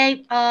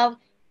by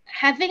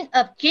having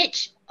a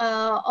gauge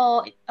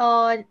or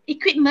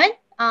equipment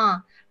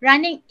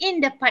running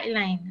in the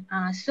pipeline.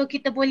 So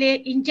kita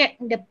boleh inject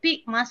the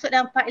pick masuk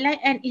dalam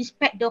pipeline and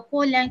inspect the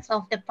whole length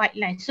of the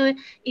pipeline. So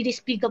it is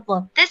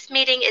pickable. This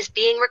meeting is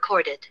being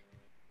recorded.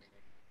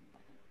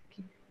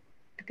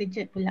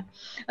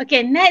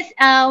 Okay, next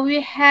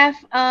we have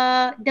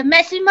the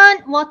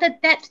maximum water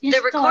depth installed.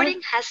 The recording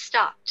has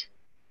stopped.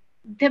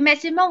 The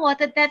maximum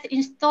water depth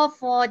installed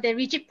for the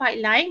rigid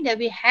pipeline that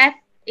we have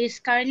is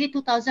currently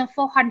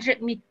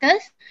 2,400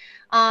 meters.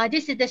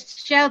 This is the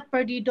Shell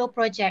Perdido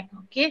project.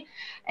 Okay,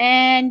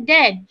 and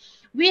then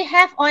we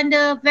have on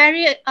the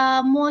very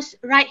most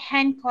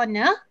right-hand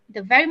corner.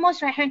 The very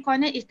most right-hand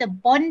corner is the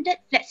bonded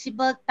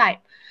flexible type.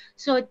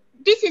 So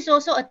this is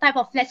also a type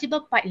of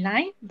flexible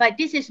pipeline, but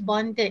this is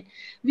bonded.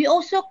 We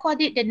also call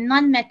it the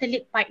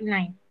non-metallic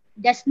pipeline.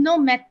 There's no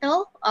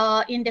metal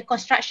in the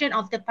construction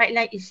of the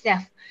pipeline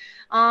itself.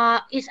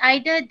 It's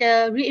either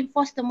the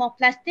reinforced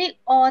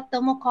thermoplastic or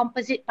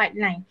thermocomposite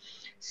pipeline.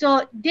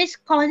 So this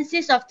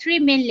consists of three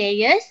main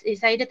layers.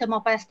 It's either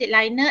thermoplastic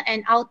liner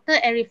and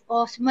outer and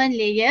reinforcement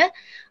layer.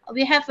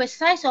 We have a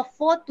size of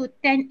 4 to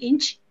 10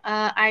 inch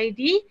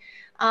ID.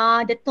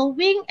 The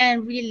towing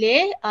and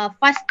relay,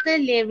 faster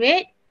lay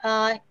rate,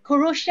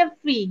 corrosion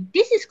free.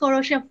 This is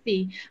corrosion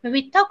free. When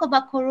we talk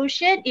about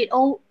corrosion, it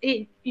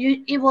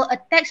will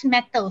attack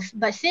metals.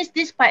 But since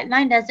this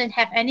pipeline doesn't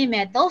have any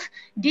metals,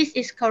 this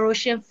is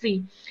corrosion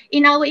free.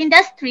 In our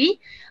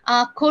industry,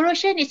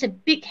 corrosion is a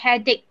big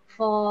headache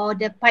for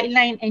the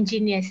pipeline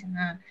engineers.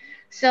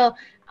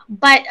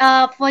 But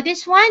for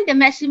this one, the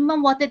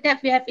maximum water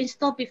depth we have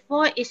installed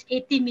before is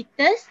 80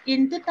 meters.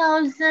 In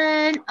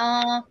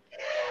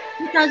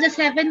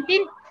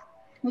 2017,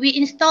 we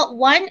installed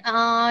one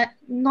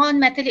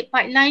non-metallic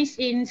pipelines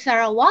in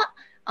Sarawak,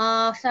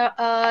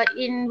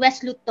 in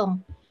West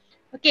Lutong.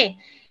 Okay,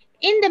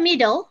 in the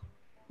middle,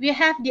 we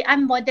have the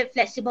unbonded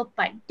flexible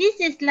pipe. This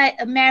is like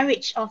a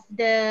marriage of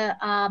the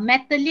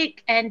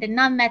metallic and the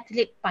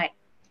non-metallic pipe.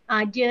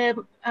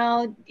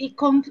 It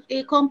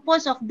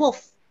composed of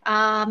both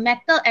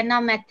metal and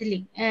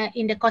non-metallic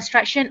in the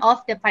construction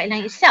of the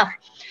pipeline itself.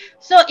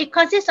 So it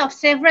consists of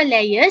several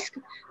layers,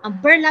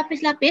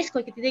 berlapis-lapis.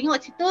 Kalau kita tengok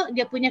situ,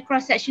 dia punya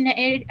cross-sectional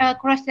area,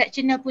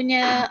 cross-sectional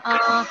punya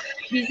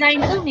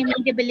design tu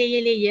memang dia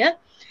berlayer-layer.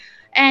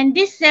 And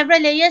these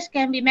several layers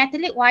can be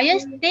metallic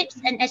wires,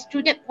 tapes and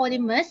extruded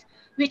polymers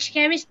which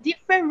carries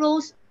different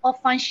roles or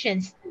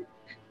functions.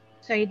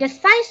 Sorry, the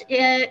size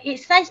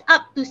is sized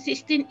up to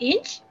 16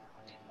 inch.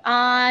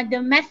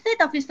 The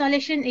method of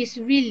installation is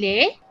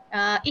relay.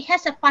 It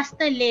has a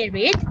faster lay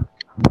rate,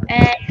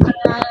 and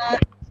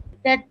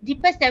the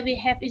deepest that we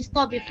have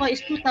installed before is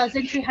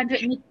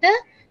 2,300 meter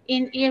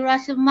in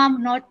Erasmus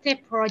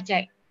Norte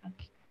project.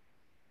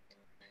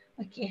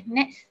 Okay,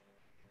 next.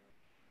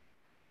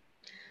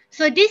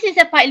 So this is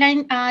a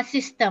pipeline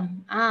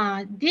system.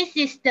 This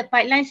is the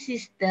pipeline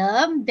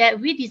system that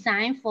we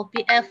designed for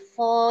PF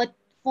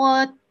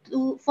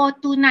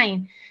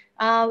 429.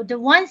 The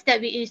ones that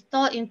we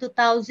installed in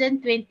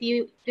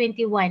 2021.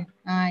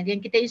 Yang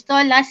kita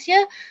install last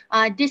year,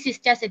 this is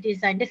just a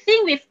design. The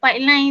thing with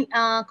pipeline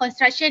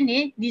construction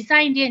ni,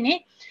 design dia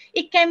ni,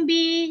 it can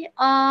be,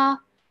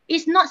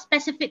 it's not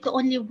specific to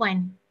only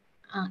one.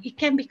 It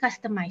can be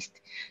customized.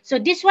 So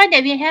this one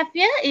that we have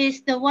here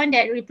is the one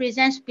that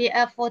represents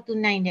PF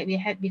 429 that we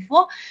had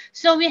before.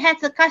 So we have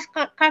the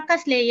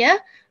carcass layer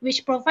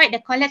which provide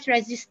the collapse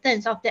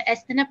resistance of the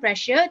external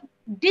pressure.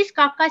 This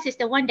carcass is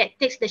the one that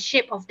takes the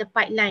shape of the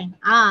pipeline.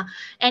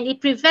 And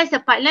it prevents the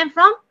pipeline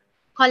from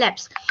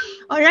collapse.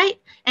 Alright,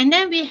 and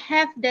then we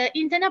have the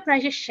internal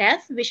pressure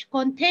shaft which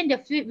contain the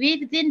fluid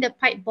within the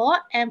pipe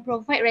board and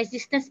provide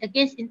resistance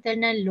against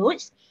internal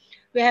loads.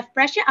 We have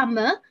pressure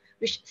armor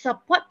which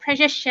support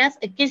pressure shafts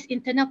against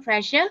internal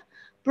pressure,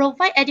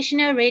 provide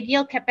additional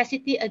radial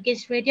capacity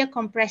against radial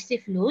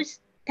compressive loads,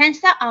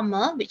 tensile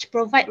armor which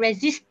provide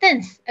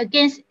resistance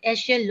against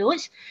axial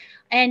loads,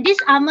 and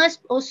these armors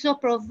also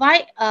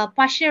provide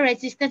partial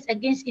resistance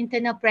against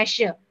internal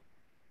pressure.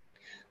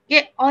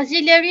 Okay,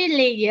 auxiliary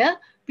layer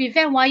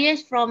prevent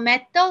wires from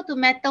metal to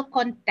metal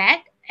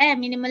contact and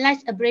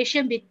minimize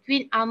abrasion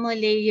between armor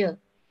layer.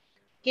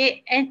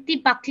 Okay,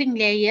 anti-buckling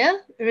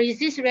layer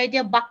resist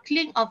radial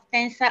buckling of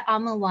tensile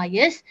armor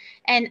wires,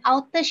 and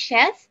outer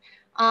shaft,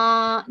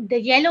 the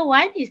yellow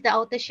one is the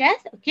outer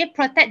shaft, okay,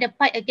 protect the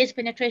pipe against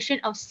penetration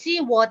of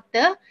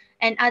seawater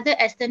and other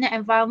external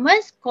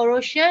environments,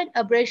 corrosion,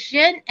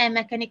 abrasion and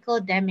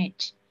mechanical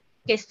damage.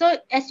 Okay, so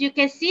as you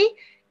can see,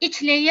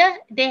 each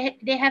layer,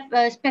 they have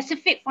a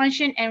specific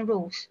function and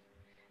roles.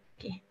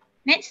 Okay,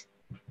 next.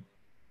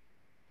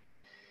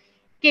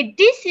 Okay,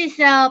 this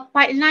is a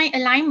pipeline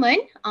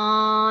alignment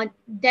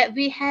that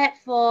we had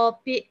for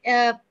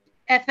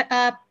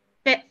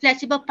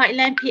flexible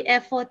pipeline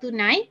PF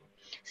 429.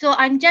 So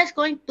I'm just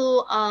going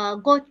to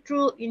go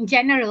through in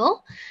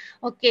general.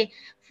 Okay,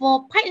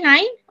 for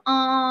pipeline,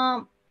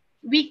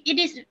 it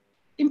is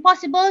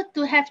impossible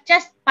to have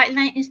just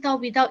pipeline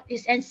installed without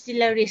its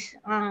ancillaries.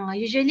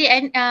 Usually,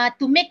 and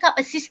to make up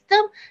a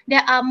system,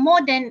 there are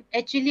more than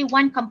actually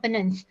one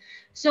components.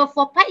 So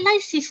for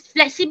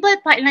flexible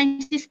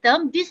pipeline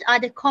system, these are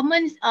the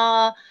common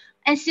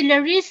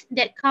ancillaries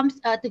that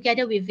comes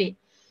together with it.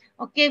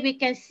 Okay, we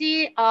can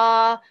see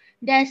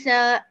there's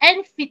a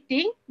end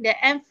fitting. The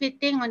end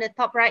fitting on the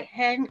top right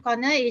hand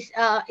corner is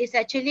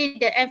actually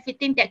the end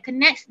fitting that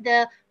connects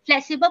the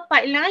flexible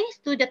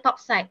pipelines to the top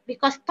side,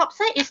 because top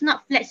side is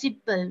not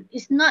flexible.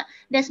 It's not.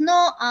 There's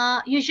no.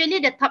 Usually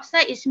the top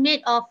side is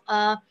made of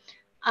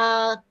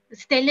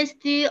stainless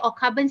steel or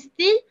carbon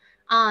steel.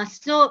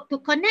 So to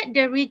connect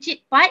the rigid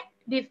pipe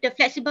with the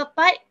flexible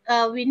pipe,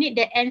 we need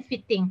the end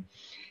fitting.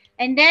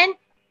 And then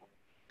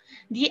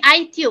the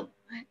I-tube.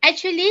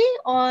 Actually,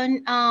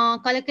 on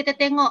kalau kita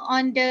tengok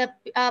on the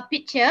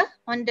picture,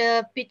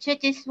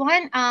 this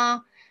one,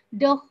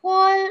 the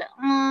whole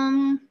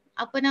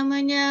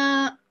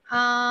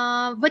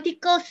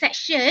vertical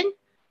section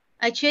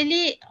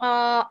actually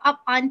up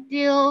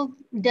until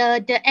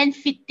the end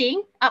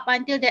fitting,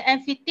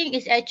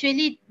 is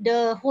actually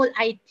the whole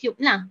I-tube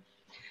lah.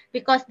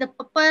 because the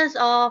purpose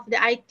of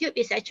the I-tube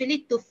is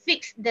actually to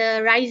fix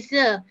the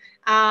riser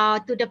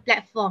to the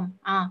platform.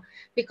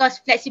 Because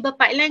flexible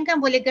pipeline kan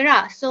boleh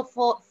gerak. So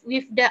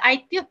with the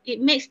I-tube,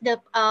 it makes the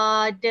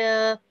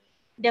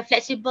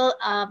flexible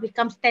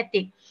become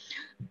static.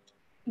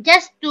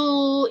 Just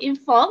to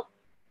inform,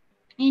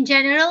 in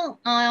general,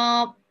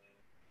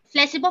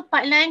 flexible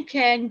pipeline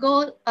can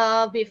go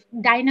with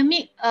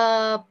dynamic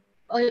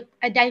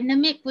a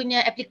dynamic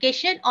punya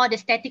application or the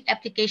static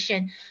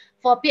application.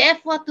 For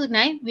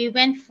PF429, we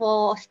went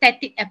for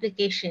static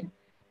application.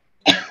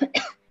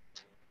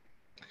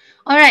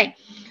 Alright,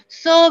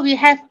 so we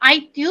have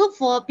I-tube.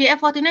 For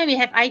PF429, we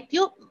have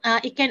I-tube.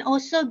 It can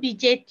also be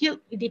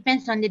J-tube. It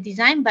depends on the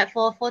design, but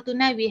for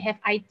 429, we have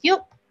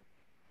I-tube.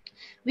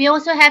 We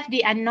also have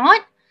the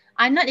anode.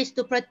 Anode is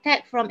to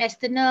protect from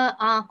external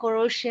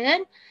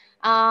corrosion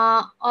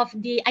of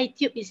the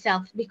I-tube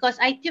itself, because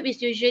I-tube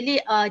is usually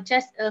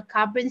just a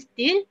carbon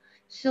steel,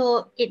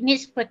 so it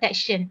needs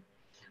protection.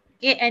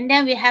 Okay, and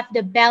then we have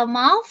the bell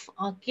mouth.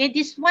 Okay,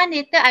 this one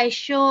later I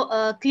show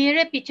a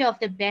clearer picture of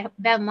the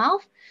bell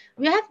mouth.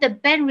 We have the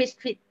bend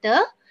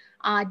restrictor.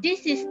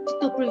 This is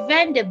to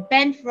prevent the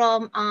bend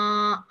from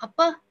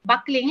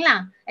buckling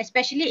lah,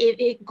 especially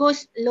if it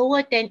goes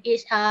lower than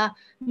its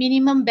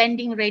minimum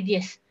bending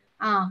radius.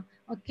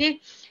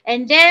 Okay,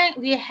 and then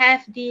we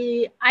have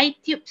the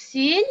I-tube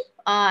seal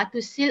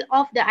to seal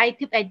off the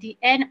I-tube at the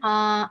end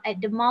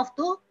at the mouth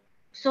too,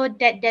 so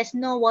that there's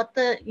no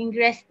water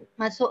ingress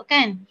masuk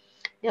kan.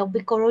 There will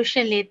be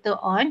corrosion later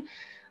on.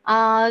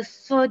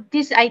 So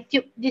this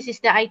is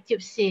the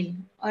I-tube seal.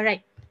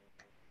 Alright,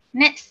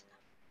 next.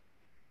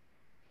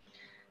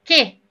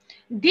 Okay,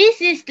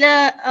 this is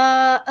the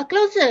a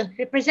closer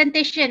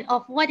representation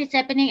of what is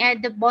happening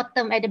at the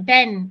bottom, at the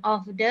bend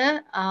of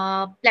the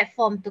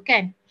platform tu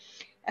kan.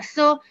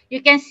 So you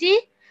can see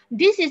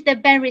this is the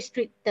bend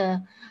restrictor.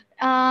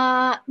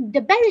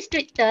 The bend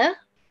restrictor,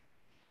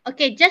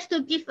 okay, just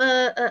to give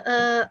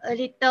a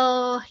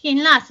little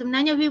hint lah,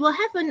 sebenarnya we will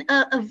have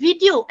a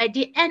video at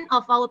the end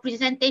of our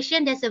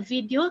presentation. There's a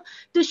video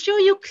to show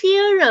you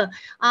clearer.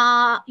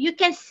 You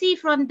can see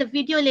from the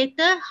video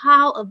later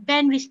how a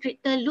bend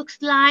restrictor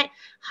looks like,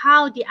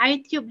 how the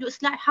I-tube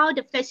looks like, how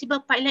the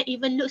flexible pipeline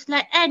even looks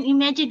like, and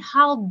imagine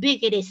how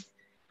big it is.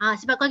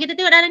 Sebab kalau kita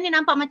tengok dalam ni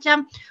nampak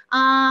macam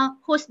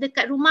hose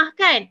dekat rumah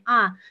kan.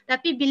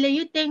 Tapi bila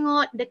you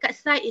tengok dekat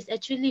side is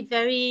actually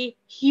very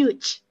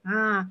huge.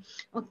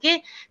 Okay.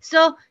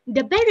 So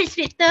the bend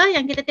restrictor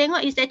yang kita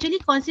tengok is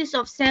actually consists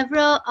of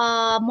several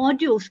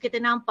modules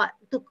kita nampak.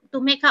 To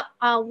make up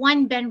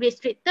one bend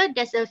restrictor,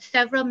 there's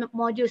several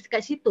modules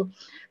kat situ.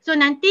 So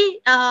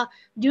nanti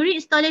during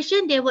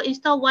installation they will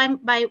install one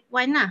by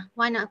one lah.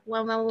 One.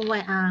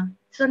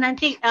 So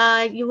nanti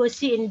you will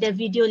see in the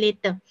video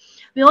later.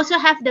 We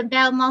also have the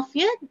bell mouth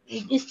here.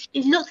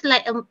 It looks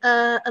like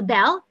a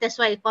bell.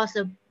 That's why it calls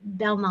a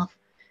bell mouth.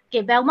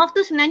 Okay, bell mouth tu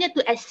sebenarnya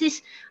to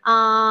assist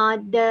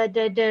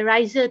the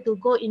riser to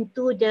go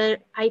into the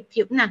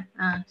I-tube nah.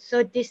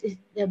 So this is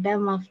the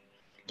bell mouth.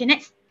 Okay,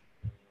 next.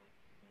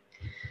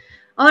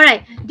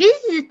 Alright,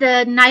 this is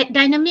the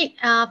dynamic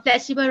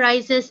flexible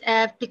risers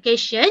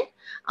application.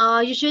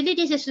 Usually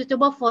this is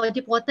suitable for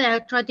deep water and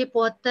ultra deep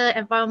water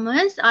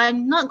environments.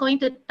 I'm not going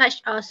to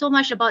touch so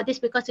much about this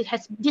because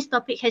this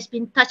topic has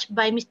been touched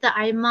by Mr.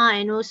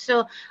 Aimaduddin and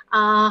also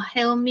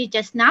Hailmi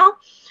just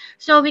now.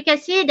 So we can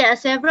see there are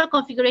several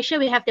configurations.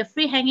 We have the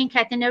free hanging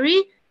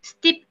catenary,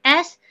 steep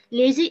S,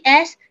 lazy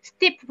S,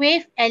 steep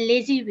wave and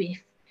lazy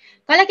wave.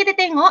 Kalau kita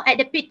tengok at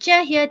the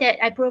picture here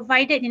that I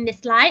provided in the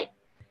slide,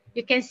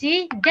 you can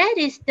see that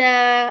is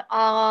the,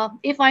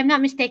 if I'm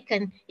not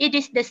mistaken, it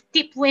is the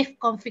steep wave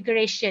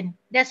configuration.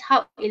 That's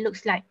how it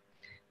looks like.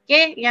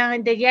 Okay,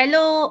 yang the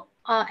yellow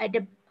at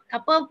the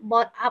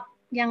up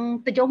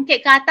yang terjongkit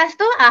ke atas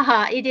tu,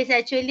 it is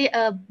actually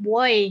a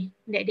buoy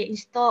that they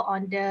install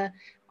on the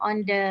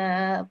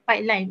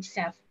pipeline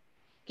itself.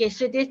 Okay,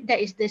 so that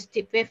is the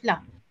steep wave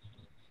lah.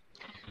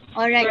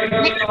 Alright,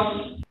 next.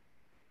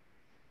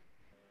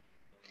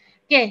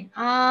 Okay,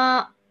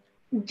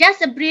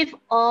 just a brief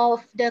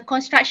of the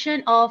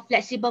construction of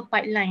flexible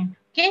pipeline.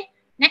 Okay,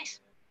 next.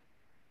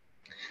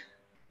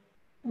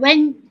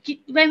 When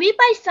we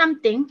buy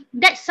something,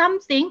 that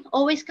something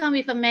always come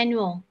with a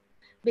manual,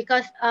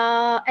 because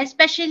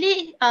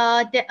especially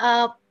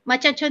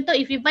macam contoh,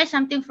 if you buy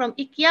something from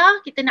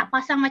IKEA, kita nak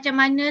pasang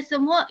macam mana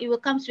semua, it will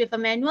comes with a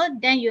manual.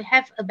 Then you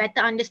have a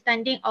better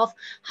understanding of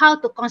how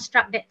to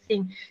construct that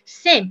thing.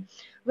 Same,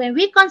 when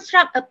we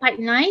construct a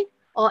pipeline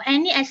or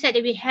any asset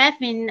that we have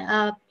in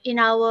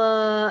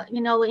our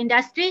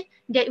industry,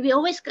 that we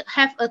always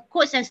have a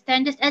codes and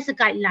standards as a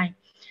guideline.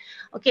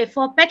 Okay,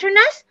 for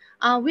Petronas,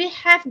 we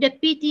have the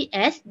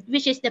PTS,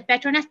 which is the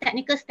Petronas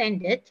Technical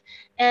Standard.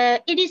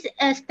 It is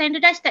a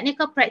standardized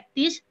technical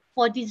practice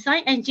for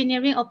design,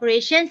 engineering,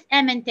 operations,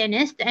 and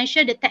maintenance to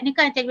ensure the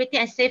technical integrity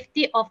and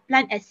safety of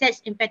plant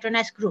assets in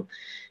Petronas Group.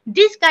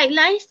 These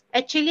guidelines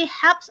actually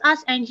helps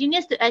us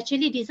engineers to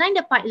actually design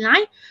the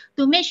pipeline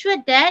to make sure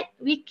that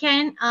we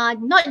can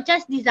not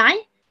just design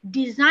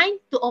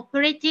to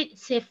operate it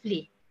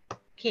safely.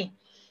 Okay.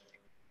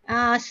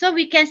 So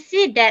we can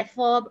see that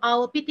for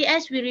our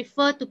PTS, we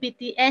refer to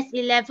PTS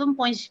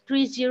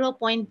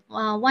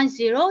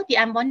 11.30.10, the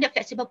unbonded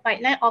flexible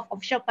pipeline of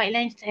offshore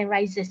pipelines and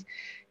risers.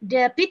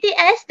 The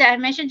PTS that I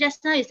mentioned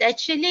just now is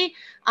actually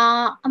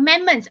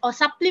amendments or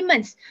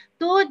supplements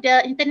to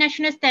the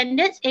international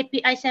standards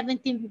API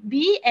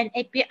 17B and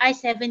API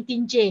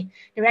 17J,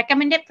 the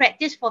recommended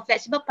practice for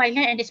flexible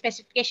pipeline and the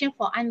specification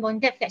for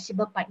unbonded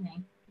flexible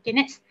pipeline. Okay,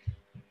 next.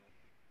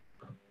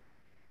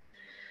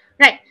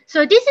 Right,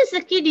 so this is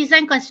the key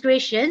design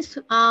considerations.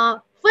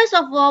 First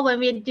of all, when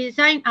we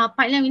design our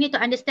pipeline, we need to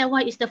understand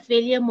what is the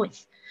failure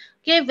modes.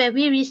 Okay, when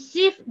we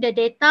receive the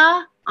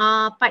data,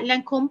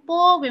 pipeline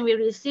compo, when we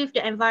receive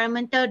the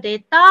environmental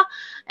data,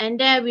 and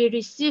then we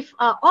receive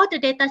all the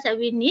data that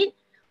we need,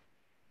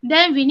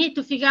 then we need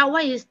to figure out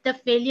what is the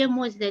failure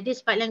modes that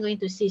this pipeline going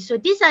to see. So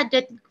these are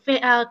the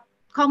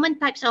common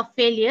types of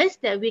failures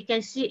that we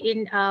can see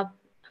in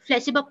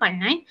flexible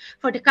pipeline.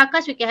 For the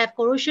carcass, we can have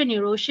corrosion,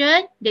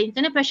 erosion. The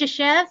internal pressure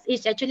shaft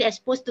is actually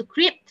exposed to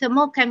creep,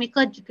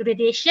 thermochemical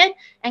degradation,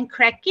 and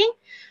cracking.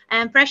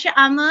 And pressure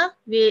armor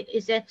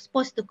is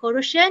exposed to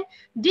corrosion,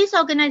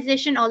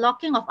 disorganization or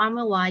locking of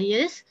armor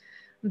wires.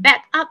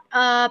 Backup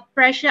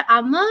pressure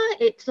armor,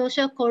 it's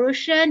also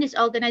corrosion,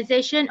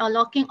 disorganization or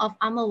locking of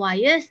armor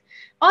wires.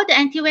 All the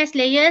anti-wear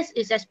layers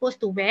is exposed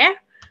to wear.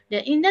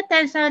 The inner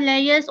tensile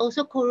layers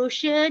also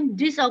corrosion,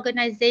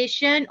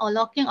 disorganization or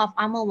locking of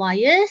armor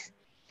wires.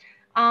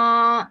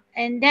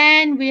 And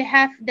then we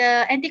have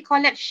the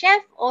anti-collapse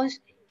shaft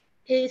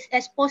is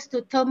exposed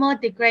to thermal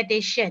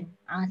degradation.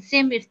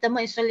 Same with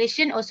thermal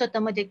insulation, also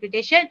thermal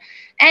degradation.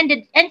 And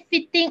the end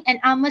fitting and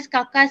armor's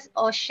carcass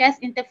or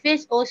shaft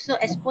interface also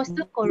exposed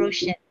to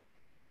corrosion.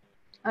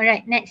 All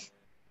right, next.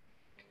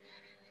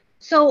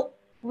 So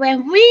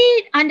when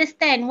we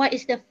understand what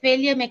is the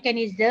failure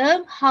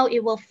mechanism, how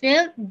it will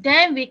fail,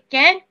 then we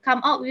can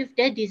come up with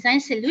the design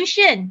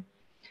solution.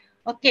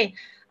 Okay,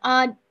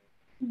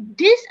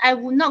 this I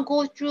will not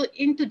go through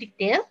into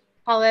detail.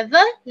 However,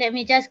 let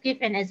me just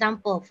give an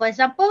example. For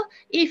example,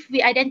 if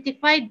we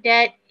identify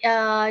that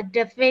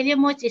the failure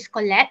mode is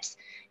collapse,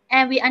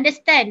 and we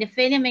understand the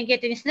failure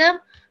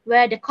mechanism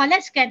where the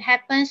collapse can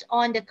happen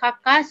on the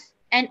carcass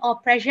and or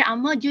pressure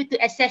armor due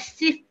to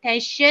excessive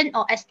tension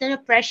or external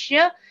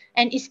pressure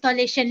and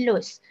installation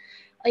loads.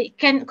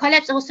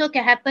 Collapse also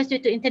can happen due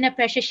to internal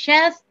pressure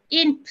shaft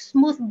in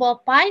smooth bore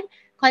pipe.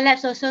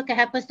 Collapse also can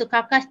happen to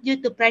carcass due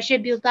to pressure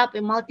build-up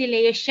in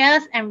multi-layer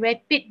shells and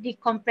rapid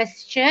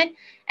decompression,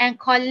 and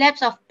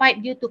collapse of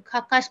pipe due to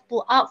carcass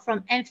pull-out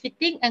from end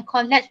fitting, and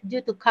collapse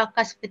due to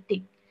carcass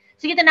fatigue.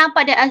 So kita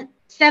nampak there are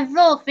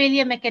several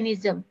failure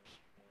mechanisms.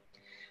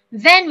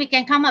 Then we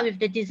can come up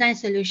with the design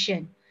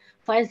solution.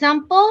 For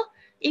example,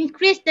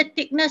 increase the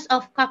thickness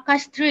of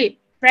carcass strip,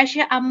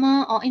 pressure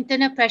armor or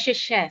internal pressure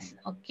shaft.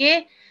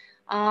 Okay.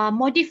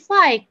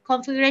 Modify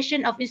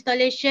configuration of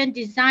installation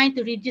designed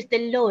to reduce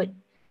the load.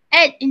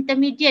 Add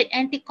intermediate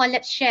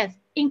anti-collapse shaft.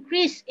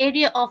 Increase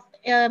area of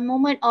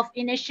moment of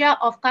inertia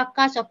of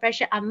carcass or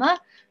pressure armor.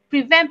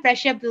 Prevent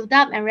pressure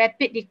buildup and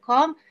rapid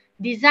decom.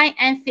 Design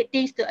end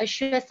fittings to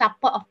assure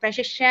support of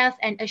pressure shaft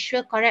and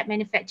assure correct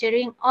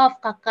manufacturing of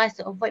carcass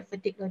to avoid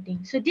fatigue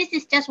loading. So this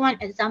is just one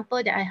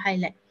example that I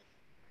highlight.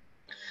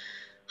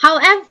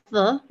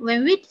 However,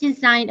 when we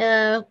design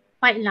a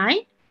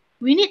pipeline,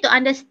 we need to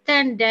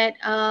understand that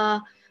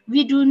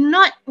we do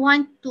not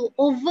want to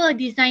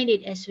over-design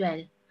it as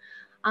well.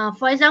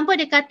 For example,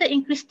 they kata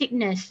increase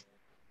thickness.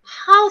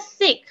 How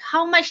thick,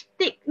 how much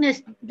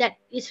thickness that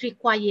is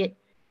required?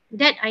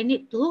 That I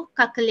need to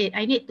calculate.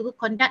 I need to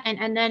conduct an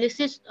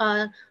analysis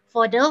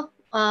for the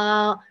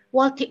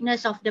wall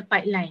thickness of the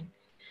pipeline.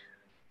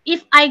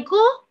 If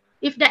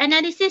the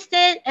analysis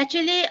says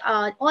actually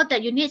all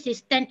that you need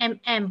is 10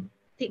 mm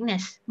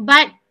thickness,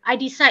 but I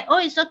decide,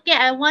 oh, it's okay,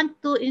 I want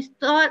to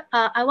install,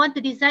 I want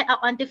to design up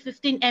until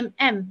 15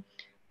 mm.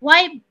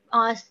 Why?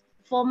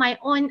 For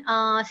my own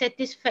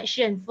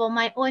satisfaction, for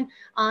my own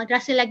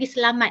rasa lagi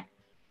selamat.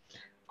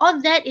 All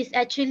that is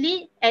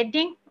actually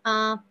adding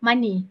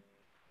money.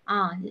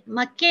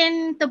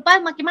 Makin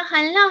tebal, makin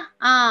mahal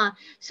lah.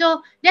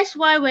 So that's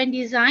why when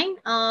design,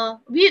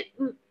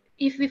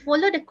 if we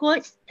follow the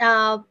codes,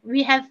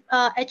 we have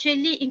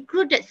actually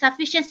included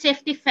sufficient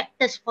safety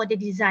factors for the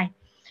design.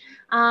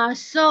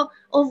 So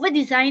over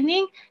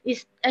designing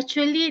is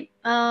actually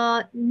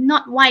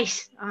not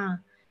wise.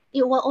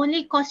 It will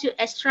only cost you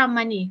extra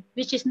money,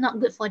 which is not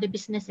good for the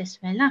business as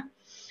well.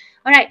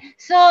 Alright,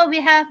 so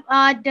we have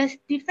the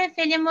different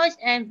failure modes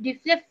and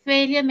different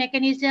failure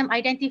mechanism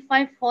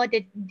identified for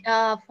the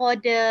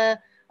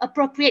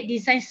appropriate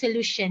design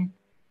solution.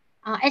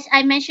 As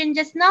I mentioned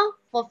just now,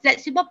 for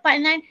flexible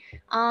pipeline,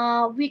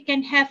 we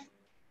can have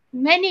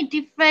many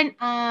different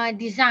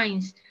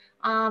designs.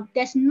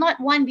 There's not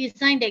one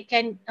design that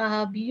can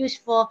be used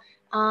for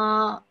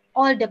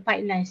all the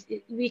pipelines.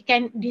 We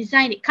can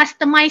design it,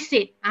 customize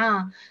it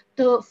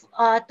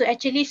to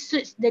actually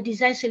suit the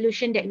design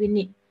solution that we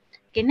need.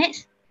 Okay,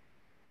 next.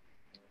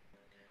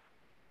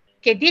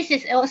 Okay, this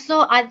is also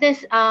other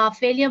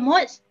failure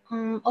modes.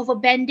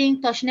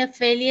 overbending, torsional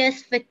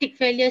failures, fatigue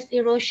failures,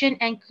 erosion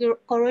and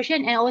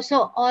corrosion, and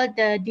also all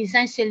the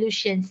design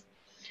solutions.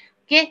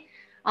 Okay.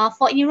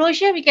 For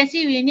erosion, we can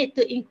see we need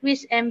to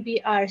increase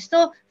MBR.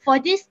 So for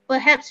this,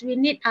 perhaps we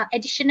need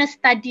additional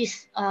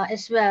studies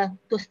as well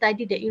to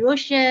study the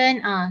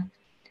erosion.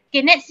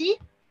 Okay, let's see.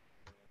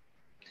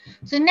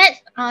 So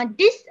next,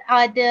 these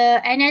are the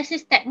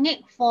analysis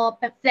technique for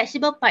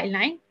flexible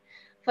pipeline.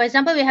 For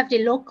example, we have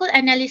the local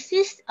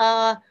analysis,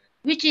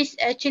 which is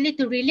actually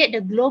to relate the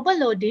global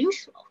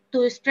loadings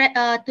to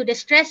the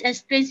stress and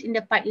strains in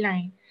the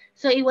pipeline.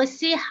 So it will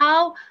see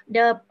how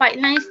the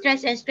pipeline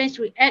stress and strains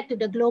react to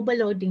the global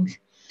loadings.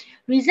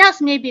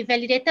 Results may be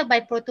validated by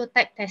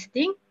prototype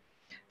testing.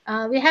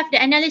 We have the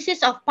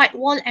analysis of pipe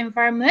wall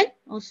environment,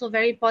 also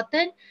very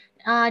important.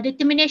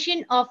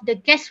 Determination of the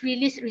gas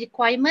release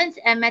requirements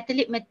and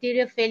metallic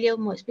material failure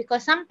modes,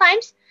 because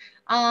sometimes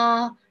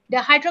the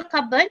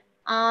hydrocarbon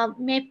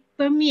may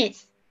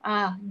permeate,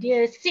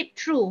 they seep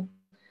through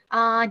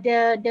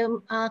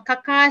the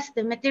carcass,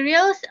 the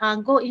materials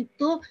go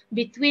into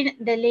between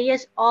the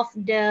layers of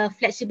the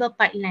flexible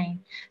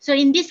pipeline. So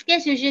in this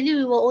case, usually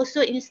we will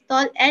also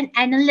install an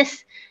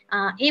analyst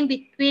in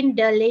between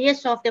the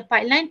layers of the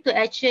pipeline to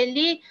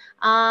actually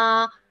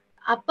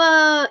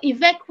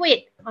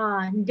evacuate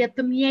the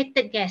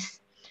permeated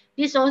gas.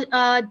 These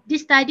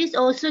studies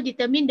also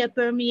determine the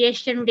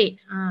permeation rate.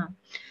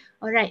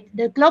 Alright,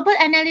 the global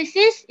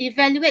analysis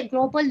evaluate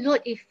global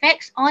load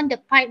effects on the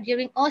pipe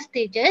during all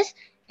stages,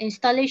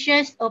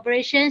 installations,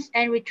 operations,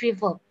 and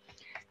retrieval.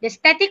 The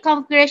static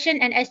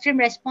configuration and extreme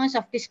response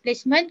of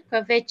displacement,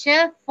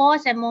 curvature,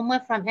 force, and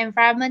moment from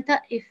environmental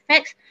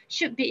effects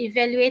should be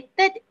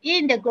evaluated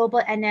in the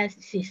global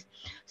analysis.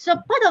 So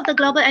part of the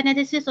global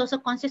analysis also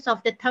consists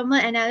of the thermal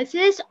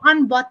analysis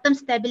on bottom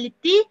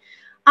stability,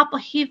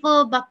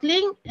 upheaval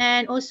buckling,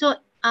 and also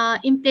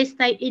in-place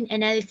tie-in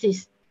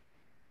analysis.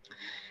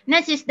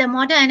 Next is the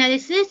model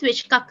analysis,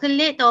 which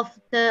calculation of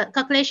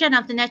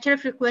the natural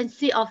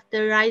frequency of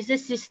the riser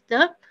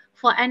system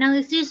for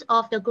analysis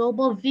of the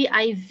global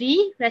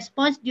VIV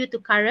response due to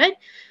current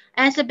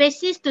as a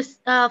basis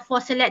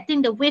for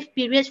selecting the wave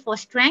periods for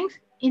strength,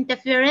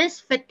 interference,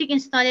 fatigue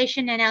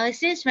installation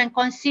analysis when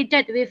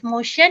considered with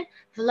motion,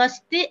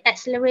 velocity,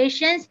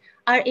 accelerations,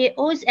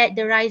 RAOs at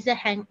the riser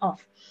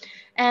hang-off.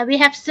 We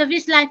have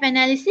service life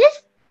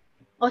analysis,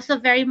 also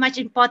very much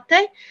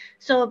important.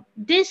 So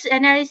this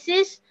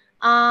analysis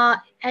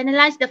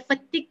analyze the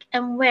fatigue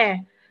and wear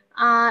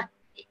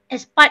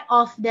as part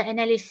of the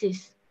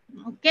analysis.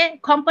 Okay,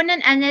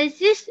 component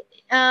analysis,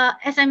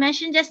 as I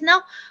mentioned just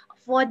now,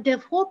 for the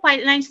whole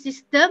pipeline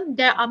system,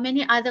 there are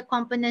many other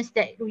components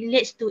that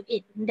relates to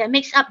it, that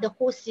makes up the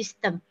whole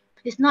system.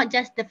 It's not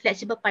just the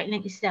flexible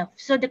pipeline itself.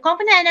 So the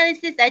component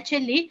analysis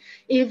actually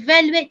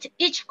evaluates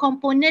each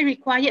component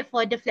required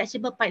for the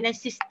flexible pipeline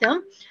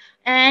system,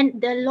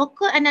 and the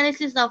local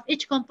analysis of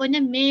each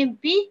component may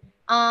be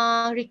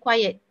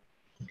required.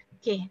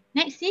 Okay,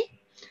 next see.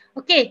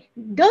 Okay,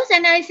 those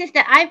analysis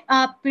that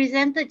I've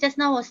presented just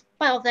now was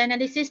part of the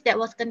analysis that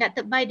was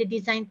conducted by the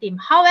design team.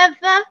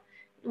 However,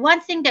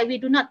 one thing that we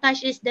do not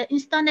touch is the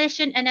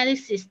installation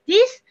analysis.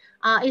 This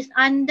is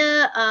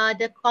under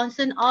the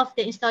concern of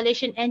the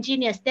installation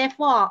engineers.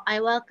 Therefore,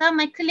 I welcome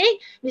my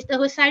colleague, Mr.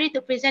 Husairil,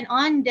 to present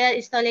on the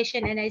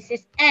installation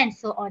analysis and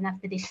so on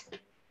after this.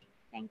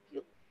 Thank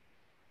you.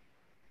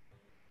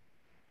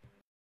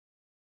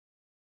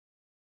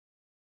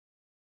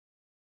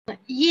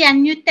 Yi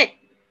unmuted.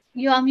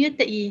 You are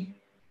muted, Yi.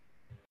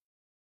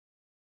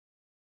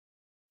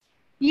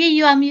 Yi,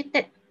 you are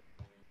muted.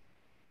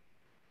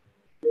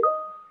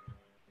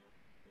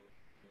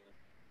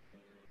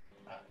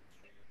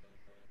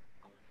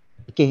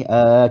 Okay,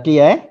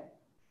 clear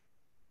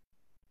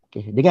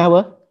Okay, dengar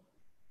apa?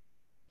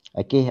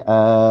 Okay,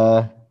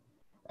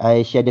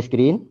 I share the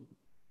screen.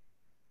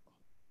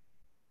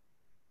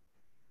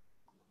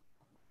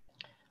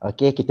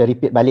 Okay, kita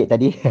repeat balik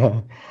tadi.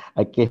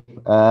 Okay,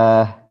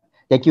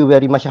 thank you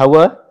very much,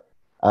 Hawa.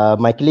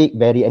 My colleague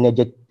very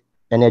energetic,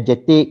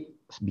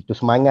 begitu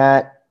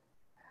semangat.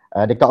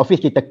 Dekat office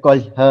kita call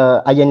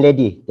her Iron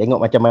Lady. Tengok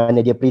macam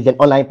mana dia present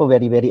online pun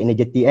very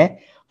energetic.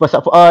 First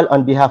of all,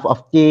 on behalf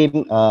of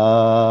team,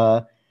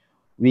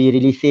 we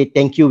really say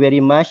thank you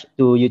very much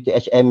to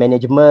UTHM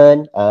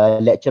management,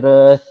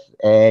 lecturers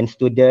and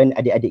student,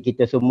 adik-adik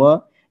kita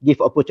semua.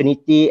 Give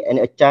opportunity and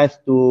a chance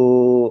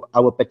to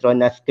our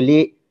Petronas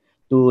colleague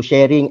to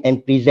sharing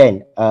and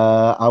present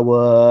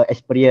our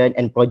experience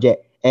and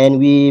project. And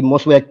we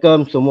most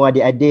welcome semua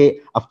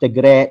adik-adik after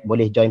grad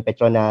boleh join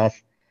Petronas.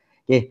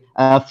 Okay,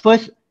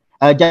 first,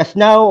 just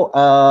now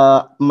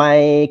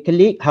my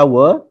colleague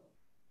Hawa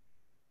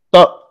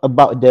talk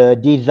about the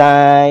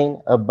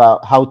design,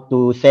 about how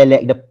to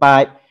select the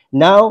pipe.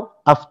 Now,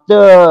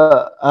 after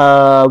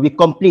we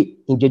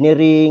complete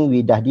engineering,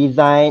 we dah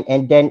design,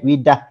 and then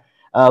we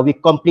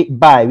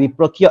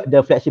procure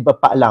the flexible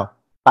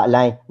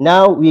pipeline.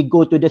 Now we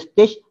go to the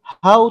stage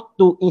how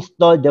to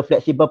install the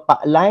flexible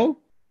pipeline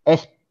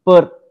as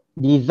per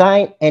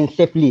design and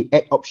safely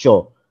at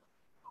offshore.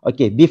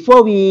 Okay,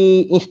 before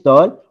we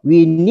install,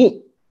 we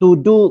need to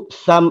do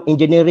some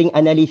engineering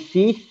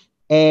analysis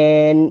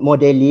and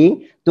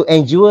modeling to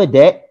ensure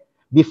that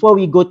before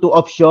we go to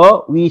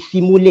offshore, we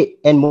simulate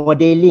and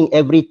modeling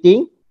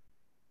everything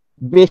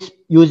based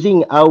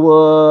using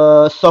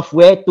our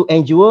software to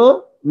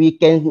ensure we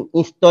can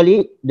install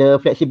it, the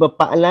flexible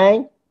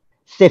pipeline,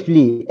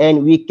 safely,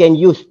 and we can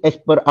use as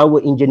per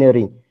our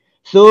engineering.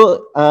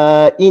 So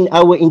in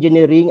our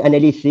engineering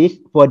analysis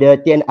for the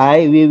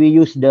TNI, we will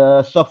use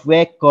the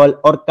software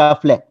called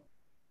OrcaFlat.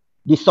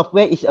 This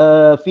software is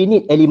a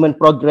finite element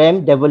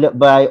program developed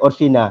by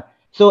Orsina.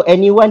 So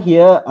anyone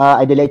here,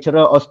 either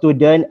lecturer or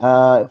student,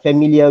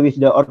 familiar with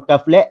the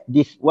OrcaFlat,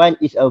 this one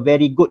is a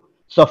very good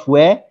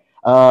software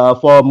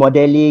for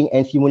modeling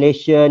and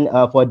simulation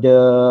for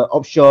the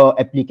offshore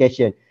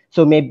application.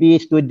 So maybe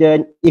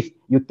student, if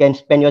you can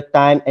spend your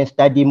time and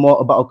study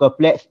more about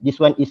OrcaFlat, this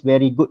one is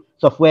very good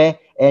software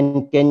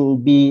and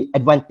can be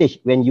advantage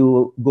when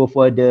you go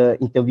for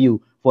the interview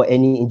for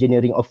any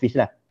engineering office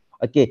lah.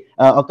 Okay,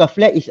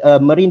 OrcaFlat is a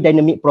marine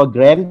dynamic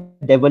program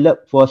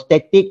developed for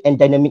static and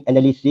dynamic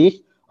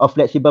analysis of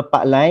flexible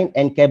pipeline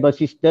and cable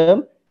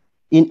system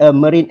in a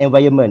marine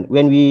environment.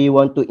 When we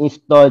want to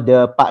install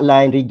the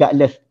pipeline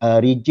regardless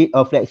rigid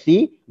or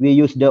flexi, we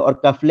use the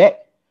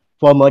OrcaFlat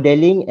for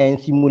modeling and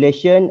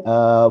simulation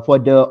for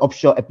the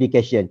offshore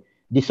application.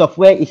 The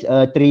software is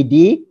a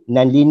 3D,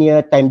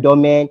 non-linear, time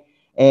domain,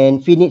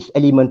 and finite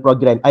element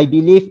program. I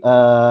believe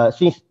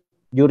since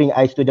during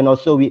I student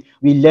also, we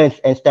learn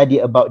and study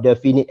about the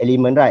finite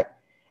element, right?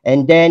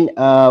 And then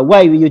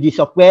why we use this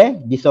software?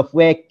 This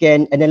software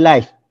can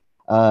analyze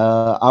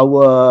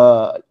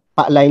our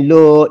pipeline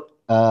load,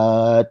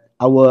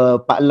 our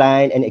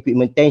pipeline and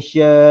equipment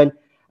tension,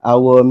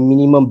 our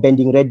minimum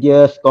bending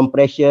radius,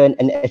 compression,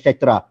 and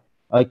etc.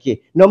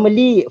 Okay,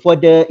 normally for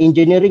the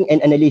engineering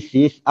and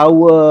analysis,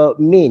 our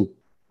main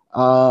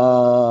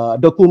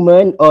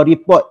document or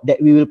report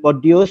that we will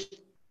produce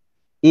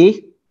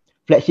is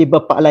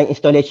flexible pipeline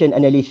installation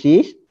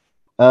analysis.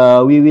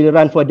 We will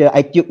run for the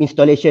iTube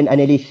installation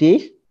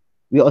analysis.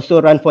 We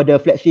also run for the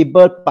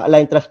flexible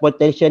pipeline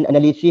transportation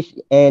analysis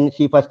and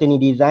sea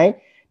fastening design.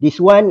 This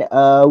one,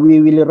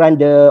 we will run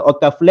the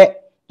OrcaFlat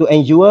to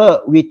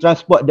ensure we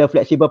transport the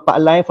flexible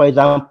pipeline, for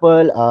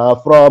example,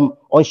 from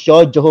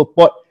onshore Johor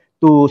Port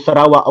to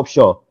Sarawak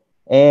offshore.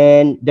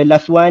 And the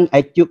last one,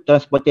 iTube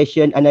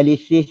transportation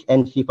analysis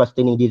and sea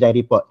fastening design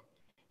report.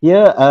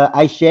 Here,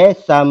 I share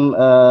some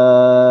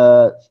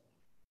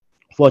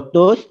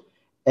photos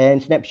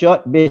and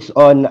snapshot based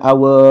on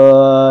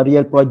our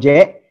real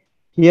project.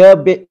 Here,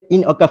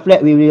 in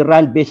OrcaFlat, we will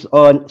run based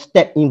on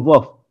step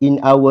involved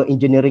in our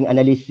engineering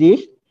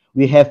analysis.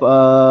 We have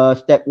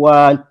step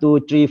 1,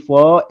 2, 3,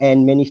 4,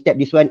 and many steps.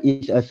 This one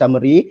is a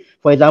summary.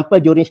 For example,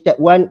 during step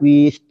 1,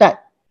 we start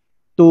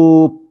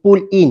to pull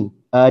in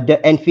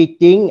the end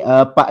fitting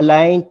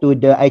pipeline to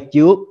the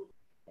iTube.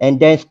 And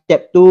then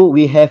step 2,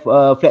 we have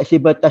a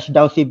flexible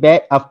touchdown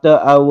seabed after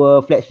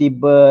our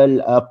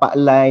flexible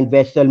pipeline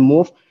vessel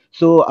move.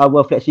 So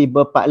our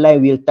flexible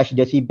pipeline will touch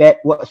the seabed,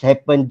 what's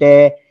happened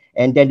there.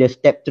 And then the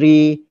step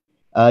 3,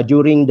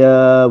 during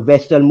the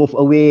vessel move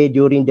away,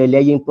 during the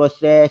laying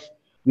process,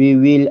 we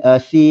will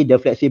see the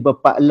flexible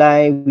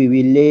pipeline, we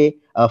will lay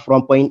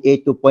from point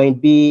A to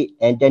point B,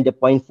 and then the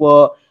point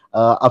 4,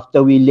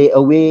 after we lay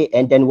away,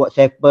 and then what's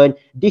happened.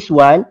 This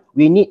one,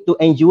 we need to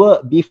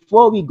ensure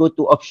before we go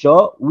to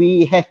offshore,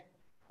 we have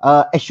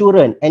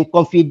assurance and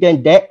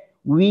confident that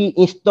we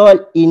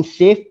install in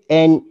safe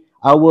and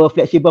our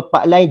flexible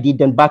pipeline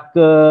didn't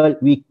buckle,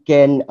 we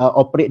can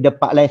operate the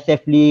pipeline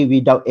safely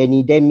without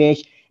any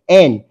damage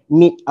and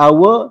meet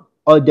our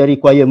all the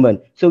requirement.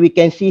 So we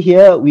can see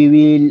here, we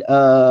will,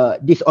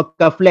 this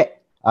OrcaFlat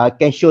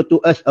can show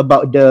to us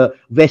about the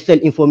vessel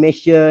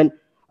information,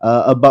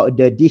 about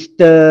the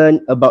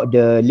distance, about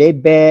the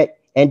layback,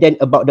 and then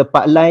about the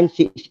pipeline,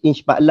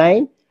 6-inch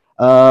pipeline,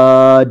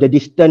 the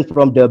distance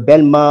from the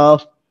bell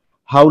mouth,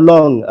 how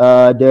long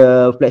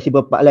the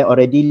flexible pipeline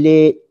already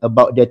laid,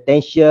 about the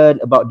tension,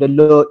 about the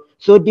load.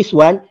 So this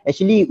one,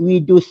 actually, we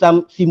do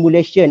some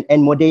simulation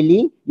and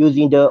modeling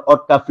using the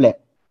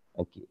OrcaFlat.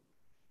 Okay.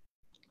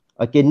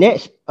 Okay,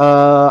 next,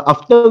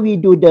 after we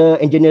do the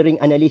engineering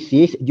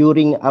analysis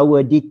during our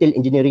detailed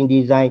engineering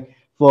design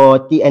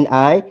for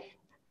TNI,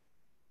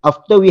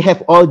 after we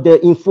have all the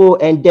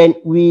info and then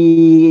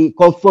we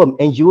confirm,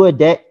 ensure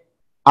that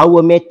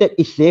our method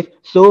is safe,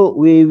 so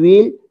we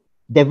will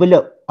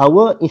develop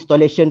our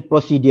installation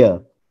procedure.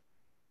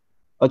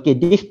 Okay,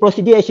 this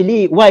procedure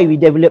actually, why we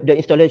develop the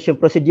installation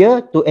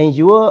procedure? To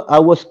ensure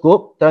our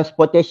scope,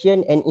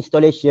 transportation and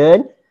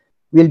installation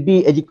will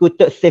be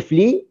executed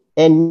safely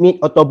and meet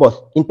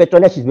autobos. In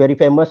Petronas is very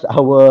famous,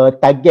 our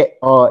target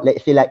or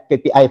let's say like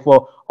KPI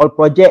for all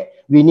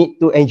project, we need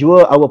to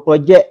ensure our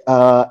project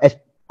as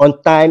on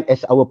time,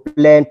 as our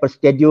plan per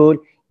schedule,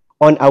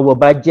 on our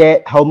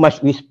budget, how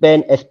much we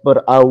spend as per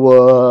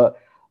our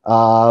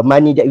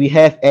money that we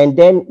have, and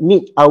then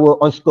meet our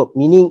on scope,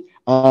 meaning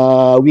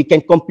we can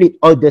complete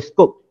all the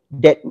scope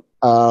that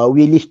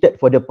we listed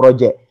for the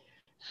project.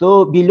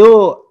 So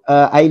below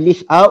I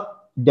list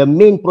out the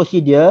main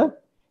procedure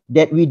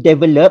that we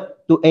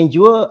develop to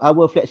ensure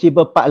our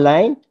flexible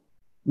pipeline,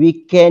 we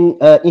can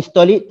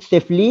install it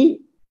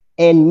safely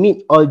and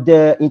meet all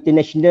the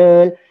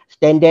international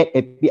standard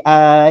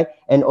API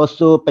and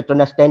also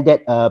Petronas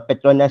standard,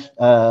 Petronas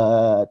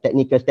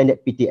technical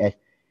standard PTS.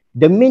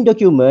 The main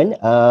document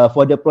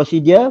for the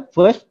procedure,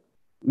 first,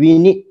 we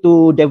need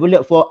to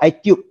develop for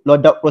ICIW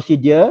loadout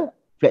procedure,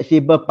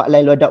 flexible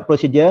pipeline loadout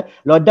procedure.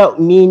 Loadout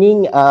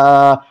meaning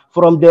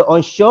from the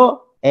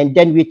onshore and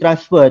then we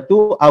transfer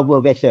to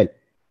our vessel.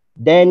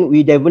 Then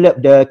we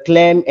develop the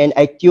clamp and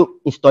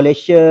ICIW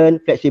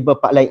installation, flexible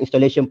pipeline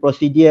installation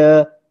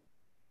procedure.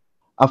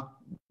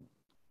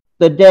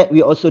 After that,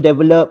 we also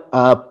develop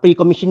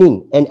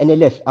pre-commissioning and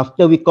analysis.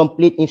 After we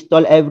complete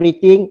install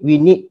everything, we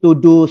need to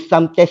do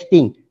some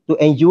testing to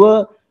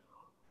ensure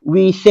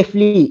we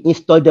safely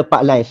install the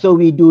pipeline. So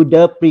we do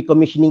the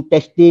pre-commissioning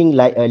testing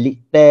like a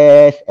leak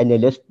test,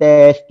 analysis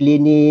test,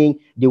 cleaning,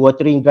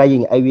 dewatering,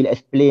 drying. I will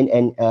explain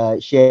and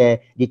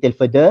share detail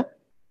further.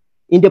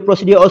 In the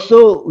procedure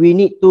also, we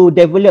need to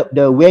develop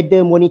the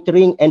weather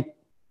monitoring and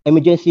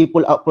emergency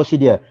pull-out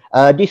procedure.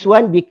 This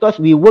one because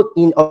we work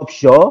in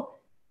offshore,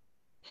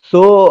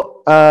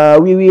 so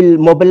we will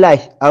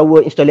mobilize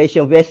our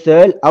installation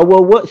vessel.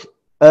 Our works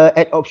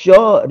at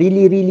offshore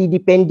really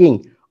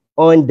depending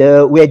on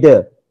the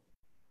weather.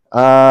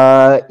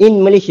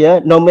 In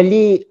Malaysia,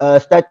 normally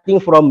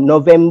starting from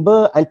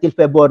November until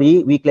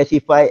February, we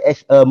classify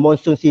as a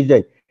monsoon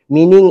season,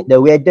 meaning the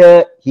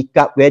weather,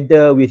 hiccup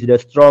weather with the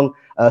strong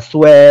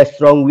swell,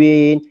 strong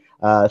wind.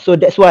 So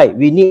that's why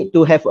we need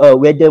to have a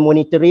weather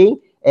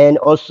monitoring and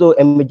also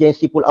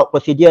emergency pull-out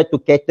procedure to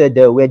cater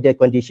the weather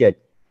condition.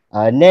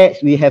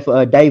 Next, we have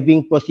a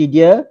diving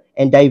procedure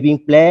and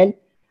diving plan.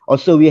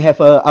 Also, we have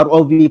a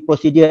ROV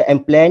procedure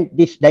and plan.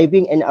 This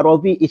diving and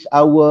ROV is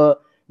our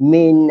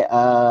main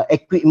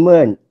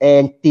equipment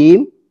and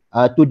team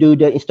to do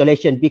the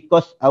installation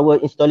because our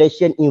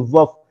installation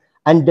involve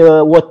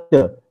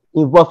underwater,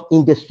 involved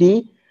in the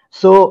sea.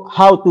 So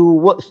how to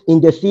work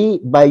in the sea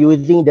by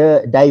using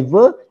the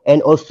diver and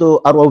also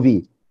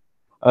ROV.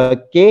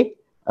 Okay.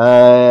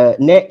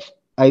 Next,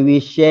 I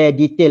will share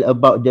detail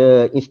about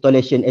the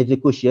installation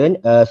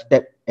execution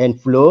step and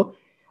flow.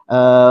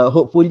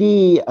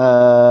 Hopefully,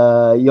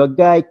 your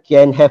guy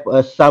can have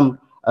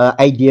some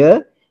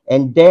idea,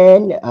 and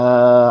then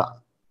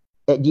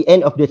at the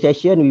end of the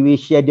session, we will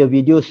share the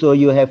video so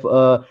you have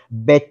a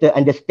better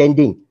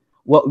understanding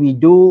what we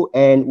do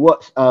and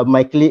what's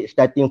my colleague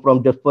starting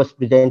from the first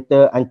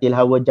presenter until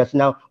Hawa just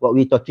now, what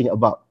we're talking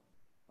about.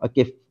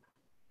 Okay.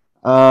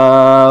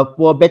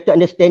 For better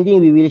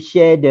understanding, we will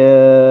share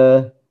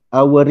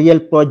our real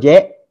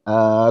project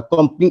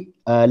complete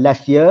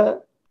last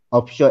year,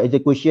 offshore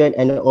execution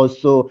and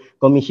also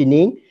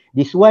commissioning.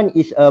 This one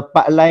is a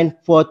pipeline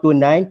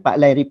 429,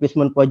 pipeline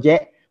replacement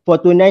project.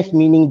 429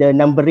 meaning the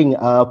numbering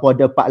for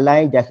the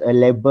pipeline, just a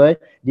label.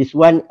 This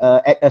one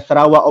at a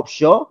Sarawak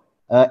offshore,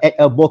 at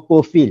a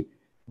Boko field.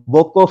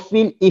 Boko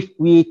field, if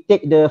we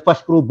take the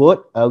fast crew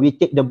boat, we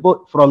take the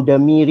boat from the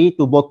Miri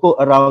to Boko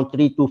around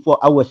 3 to 4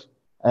 hours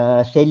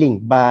sailing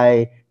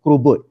by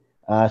crew boat.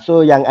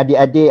 So yang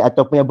adik-adik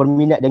ataupun yang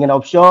berminat dengan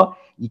offshore,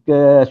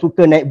 jika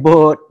suka naik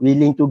boat,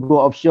 willing to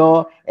go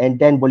offshore, and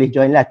then boleh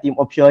join lah team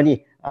offshore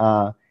ni.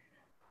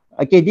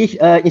 Okay, this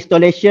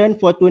installation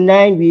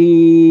 429, we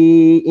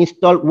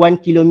install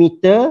 1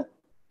 kilometer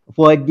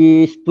for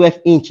this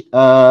 12-inch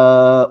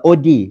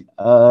OD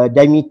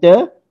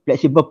diameter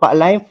flexible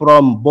pipeline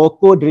from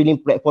Boko drilling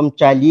platform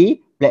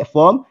Charlie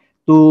platform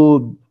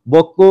to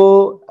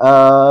Boko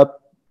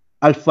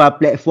Alpha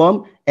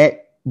platform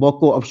at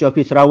Boko Offshore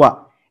Field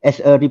Sarawak as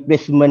a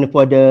replacement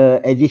for the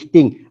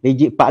existing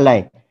rigid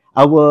pipeline.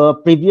 Our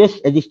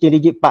previous existing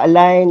rigid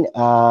pipeline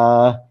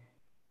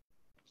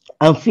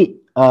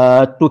unfit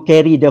to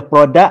carry the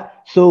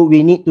product, so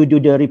we need to do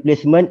the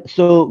replacement.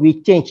 So we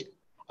change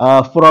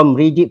from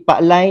rigid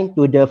pipeline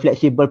to the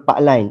flexible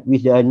pipeline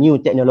with the new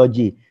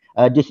technology.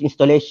 This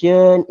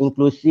installation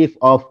inclusive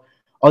of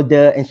all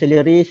the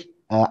ancillaries,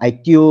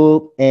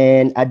 ICIW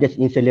and other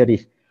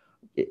ancillaries.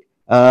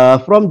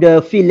 From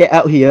the field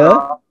layout here.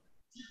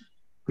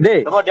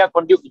 Okay.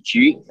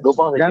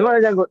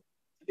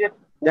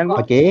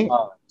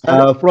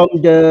 From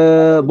the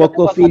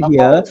Boko field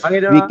here,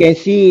 we can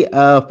see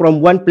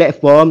from one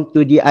platform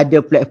to the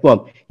other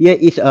platform. Here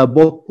is a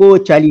Boko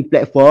Charlie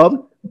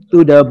platform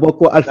to the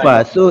Boko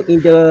Alpha. So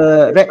in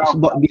the red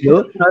spot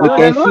below, you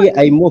can see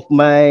I move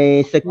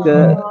my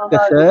cursor.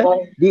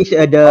 This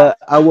is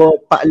our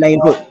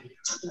pipeline road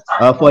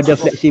for the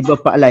flexible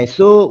pipeline.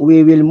 So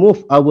we will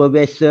move our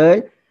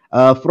vessel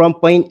from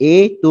point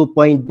A to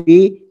point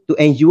B to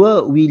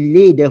ensure we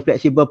lay the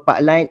flexible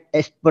pipeline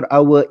as per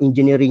our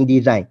engineering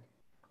design.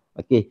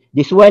 Okay,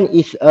 this one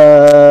is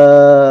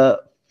a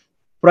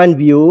front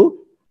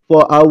view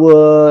for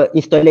our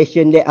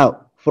installation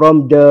layout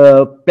from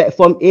the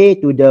platform A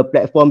to the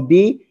platform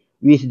B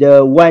with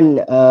the one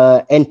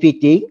end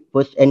fitting,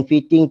 first end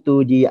fitting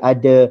to the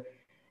other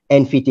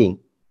end fitting.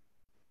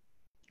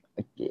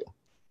 Okay.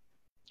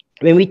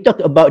 When we talk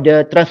about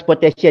the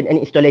transportation and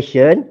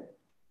installation,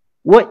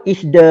 what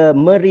is the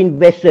marine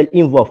vessel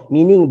involved?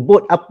 Meaning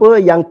boat apa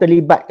yang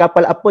terlibat,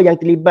 kapal apa yang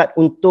terlibat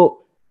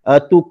untuk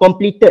to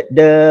completed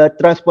the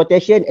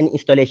transportation and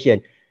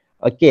installation.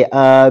 Okay,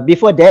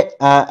 before that,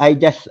 I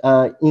just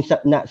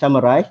nak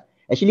summarize.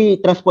 Actually,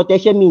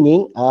 transportation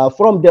meaning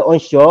from the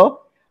onshore,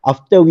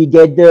 after we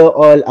gather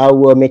all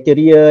our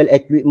material,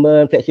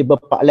 equipment, flexible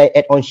pipeline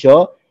at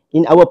onshore,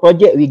 in our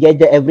project, we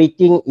gather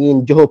everything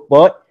in Johor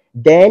Port,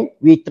 then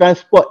we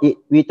transport it,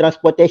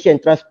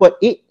 transport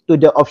it to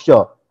the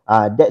offshore.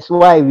 That's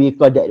why we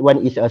call that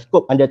one is a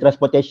scope under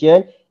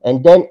transportation.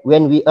 And then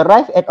when we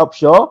arrive at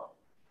offshore,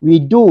 we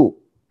do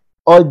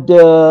all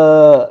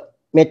the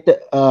method,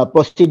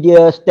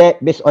 procedure step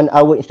based on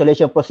our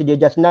installation procedure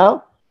just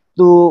now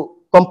to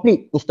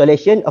complete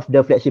installation of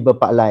the flexible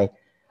pipeline.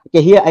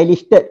 Okay, here I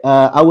listed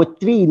our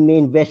three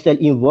main vessel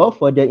involved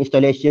for the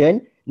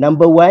installation.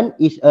 Number one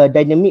is a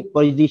dynamic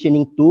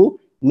positioning 2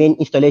 main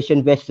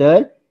installation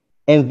vessel,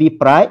 MV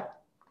Pride.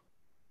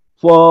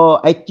 For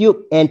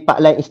I-tube and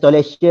pipeline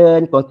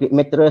installation, concrete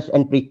mattress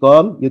and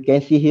precom, you can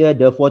see here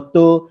the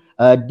photo.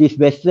 This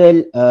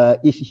vessel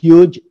is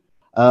huge.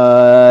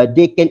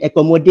 They can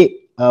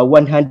accommodate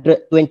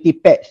 120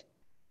 packs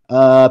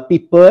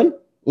people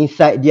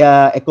inside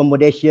their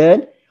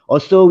accommodation.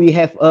 Also, we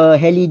have a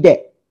heli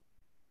deck.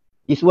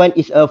 This one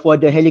is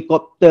for the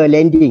helicopter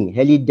landing,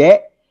 heli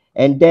deck.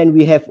 And then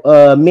we have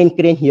a main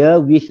crane here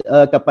with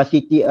a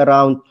capacity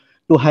around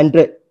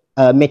 200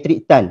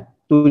 metric ton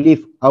to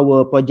lift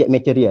our project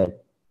material.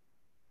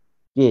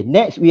 Okay,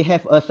 next we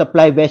have a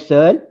supply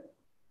vessel,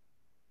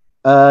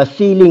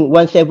 Sea-Link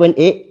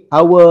 178.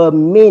 Our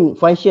main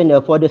function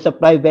for the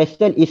supply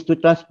vessel is to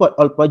transport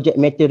all project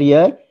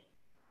material.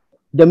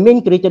 The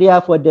main criteria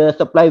for the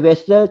supply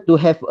vessel to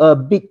have a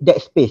big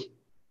deck space.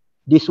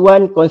 This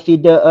one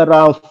consider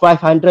around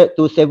 500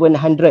 to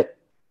 700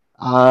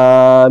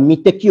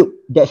 meter cube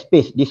deck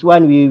space. This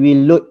one we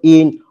will load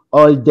in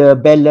all the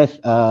balance,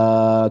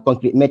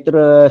 concrete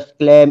mattress,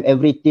 clamp,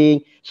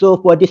 everything. So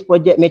for this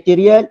project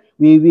material,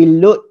 we will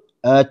load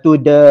to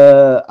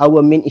our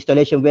main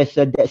installation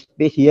vessel deck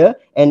space here,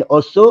 and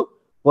also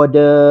for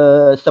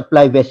the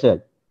supply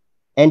vessel.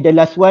 And the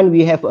last one,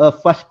 we have a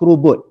fast crew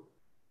boat.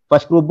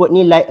 Fast crew boat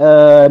ni like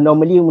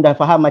normally mudah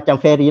faham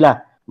macam ferry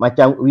lah.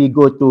 Macam we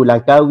go to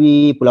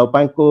Langkawi, Pulau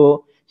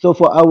Pangkor. So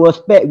for our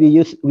spec,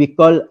 we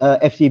call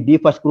FCB,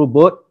 fast crew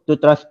boat, to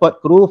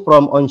transport crew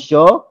from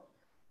onshore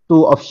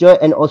to offshore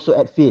and also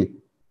at field.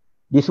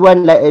 This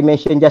one, like I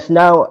mentioned just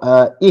now,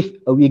 if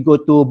we go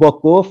to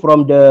Boko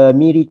from the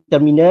Miri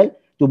terminal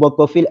to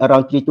Boko field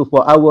around 3 to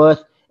 4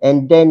 hours,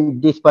 and then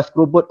this fast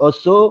crew boat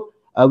also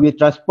will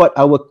transport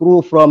our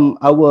crew from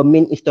our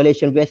main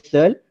installation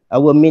vessel,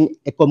 our main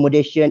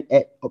accommodation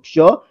at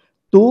offshore,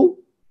 to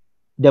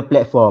the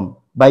platform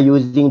by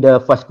using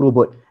the fast crew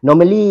boat.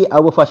 Normally,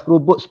 our fast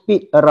crew boat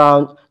speed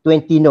around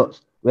 20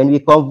 knots. When we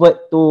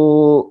convert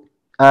to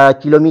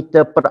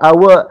kilometer per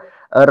hour,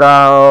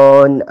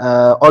 around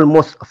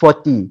almost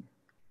 40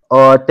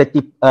 or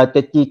 30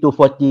 to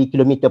 40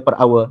 kilometer per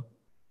hour.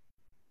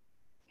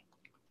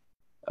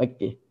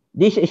 Okay,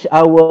 this is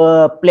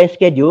our plan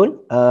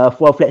schedule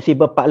for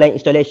flexible pipeline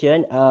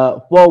installation.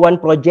 For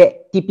one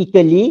project,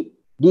 typically,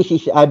 this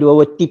is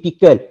our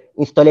typical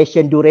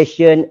installation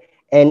duration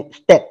and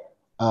step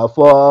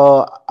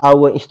for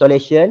our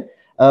installation.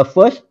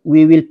 First,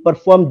 we will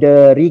perform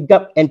the rig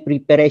up and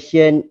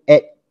preparation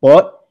at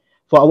port.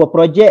 For our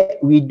project,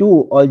 we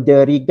do all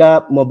the rig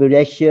up,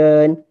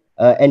 mobilization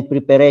and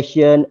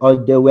preparation, all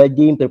the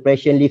welding,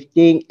 preparation,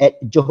 lifting at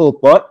Johor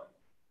Port.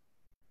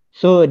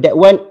 So that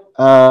one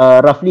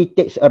roughly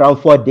takes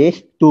around 4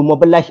 days to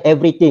mobilize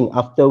everything.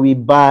 After we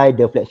buy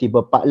the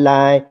flexible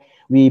pipeline,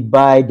 we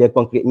buy the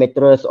concrete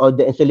mattress, all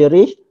the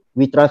ancillaries,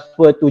 we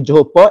transfer to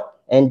Johor Port,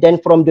 and then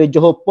from the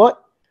Johor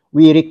Port,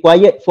 we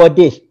required 4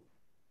 days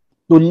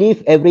to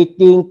lift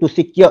everything, to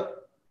secure,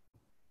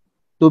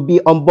 to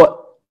be on board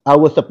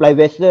our supply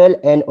vessel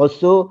and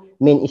also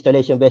main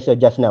installation vessel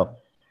just now.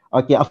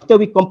 Okay, after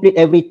we complete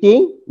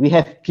everything, we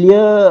have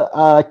clear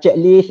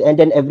checklist and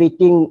then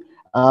everything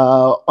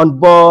on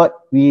board.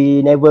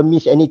 We never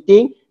miss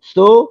anything.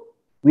 So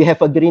we have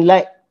a green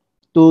light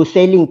to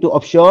sailing to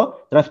offshore,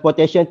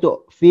 transportation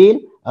to field.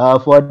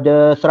 For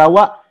the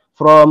Sarawak,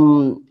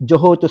 from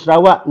Johor to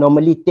Sarawak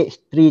normally takes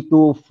 3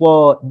 to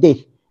 4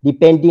 days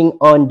depending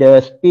on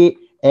the speed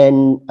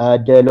and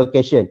the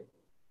location.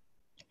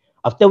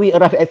 After we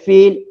arrive at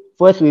field,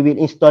 first we will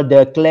install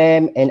the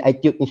clamp and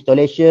I-tube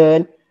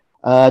installation.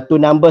 2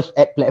 numbers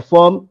at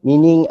platform,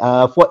 meaning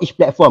for each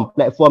platform.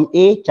 Platform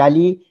A,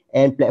 Charlie,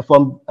 and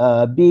platform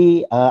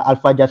B,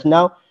 Alpha just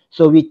now.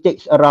 So we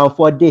takes around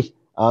 4 days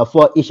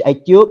for each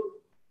I-tube.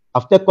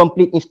 After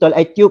complete install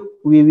I-tube,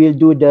 we will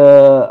do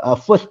the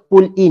first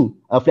pull-in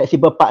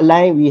flexible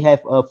pipeline. We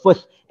have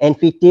first end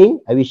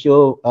fitting. I will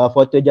show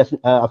photo just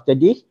after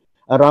this.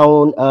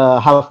 Around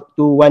half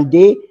to 1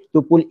 day to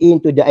pull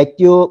into the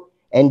I-tube.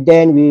 And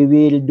then we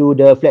will do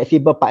the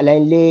flexible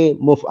pipeline lay,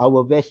 move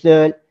our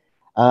vessel.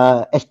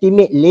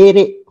 Estimate lay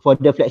rate for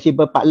the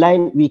flexible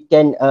pipeline, we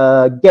can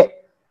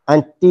get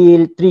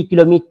until 3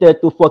 km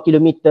to 4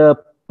 km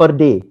per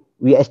day.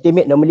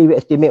 Normally we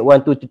estimate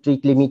 1 to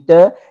 3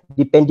 kilometer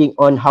depending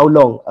on how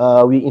long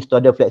we install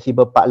the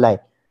flexible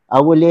pipeline.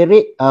 Our lay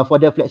rate for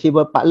the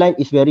flexible pipeline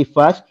is very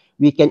fast.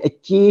 We can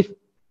achieve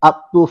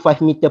up to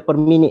 5 meter per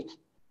minute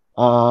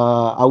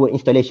our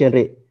installation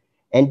rate.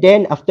 And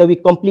then after we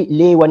complete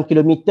lay 1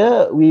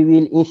 kilometer, we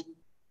will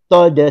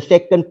install the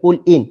second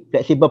pull-in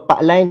flexible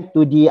pipeline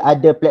to the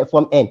other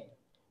platform end.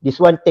 This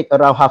one take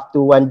around half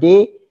to 1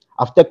 day.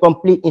 After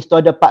complete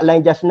install the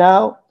pipeline just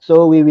now,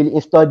 so we will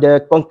install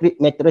the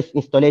concrete mattress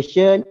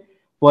installation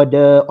for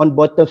the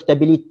on-bottom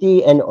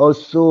stability and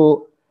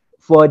also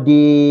for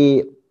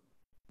the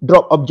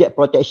drop object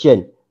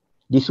protection.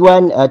 This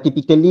one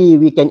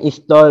typically we can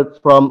install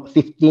from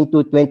 15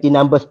 to 20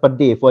 numbers per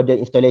day for the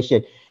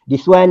installation.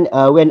 This one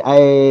when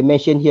I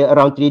mentioned here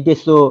around 3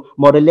 days, so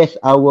more or less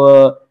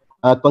our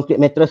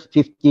concrete mattress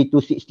 50 to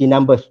 60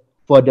 numbers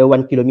for the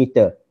 1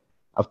 kilometer.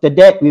 After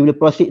that, we will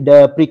proceed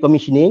the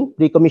pre-commissioning.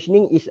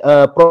 Pre-commissioning is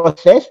a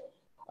process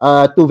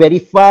to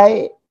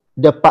verify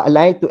the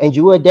pipeline to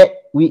ensure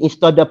that we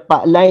install the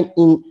pipeline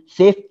in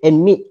safe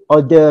and meet all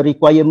the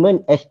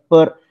requirement as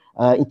per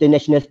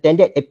international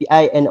standard,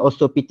 API and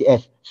also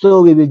PTS.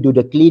 So we will do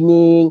the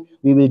cleaning,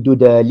 we will do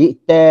the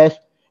leak test,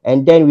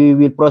 and then we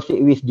will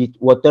proceed with the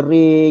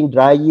watering,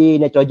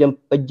 drying, nitrogen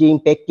purging,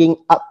 packing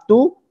up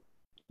to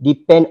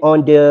depend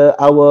on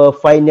our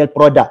final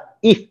product.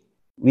 If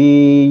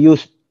we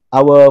use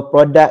our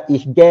product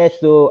is gas,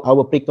 so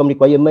our pre-com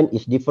requirement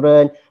is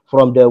different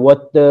from the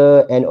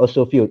water and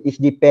also fuel. It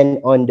depends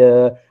on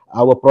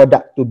our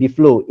product to be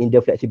flow in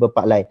the flexible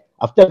pipeline.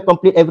 After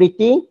complete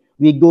everything,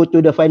 we go to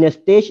the final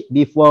stage.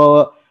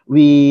 Before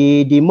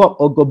we demob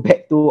or go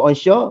back to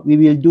onshore, we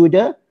will do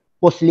the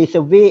post-lay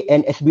survey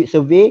and as-built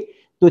survey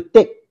to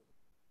take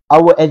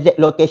our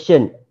exact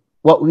location,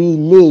 what we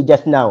lay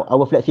just now,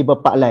 our flexible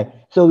pipeline.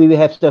 So we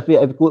will have survey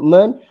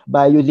equipment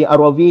by using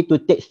ROV to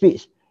take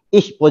speeds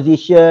each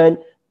position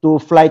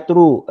to fly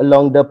through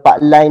along the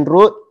pipeline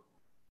road.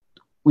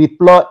 We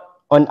plot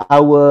on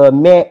our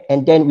map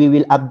and then we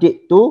will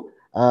update to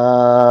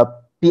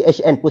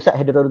PHN, Pusat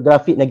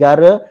Hidrografi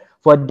Negara,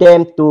 for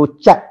them to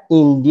chart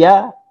in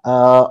their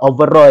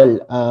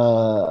overall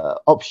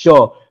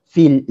offshore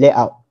field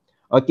layout.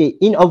 Okay,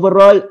 in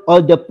overall, all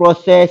the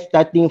process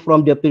starting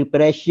from the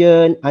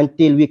preparation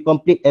until we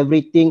complete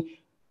everything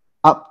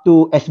up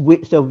to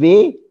as-built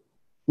survey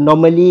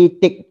normally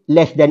take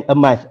less than a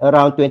month,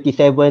 around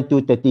 27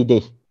 to 30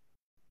 days.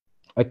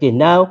 Okay,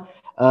 now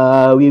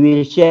we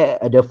will share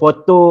the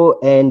photo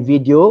and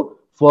video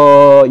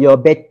for your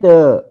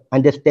better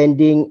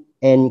understanding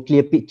and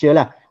clear picture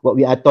lah, what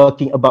we are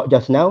talking about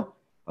just now.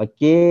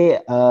 Okay,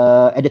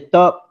 at the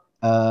top,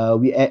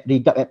 we at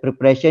regard at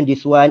preparation,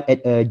 this one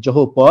at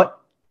Johor Port.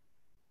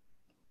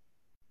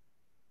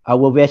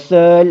 Our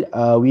vessel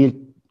will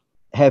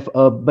have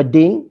a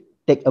berthing,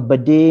 take a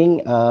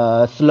berthing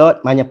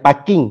slot, maknanya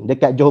parking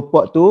dekat Johor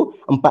Port tu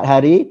 4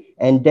 hari,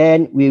 and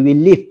then we will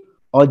leave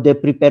all the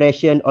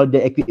preparation, all the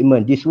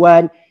equipment. This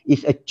one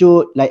is a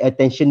chute like a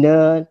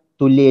tensioner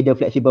to lay the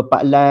flexible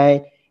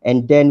pipeline,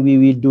 and then we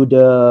will do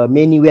the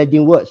many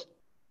welding works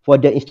for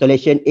the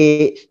installation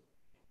aids.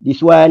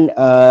 This one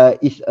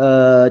is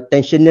a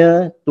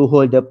tensioner to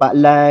hold the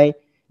pipeline.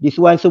 This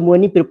one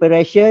semua ni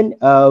preparation,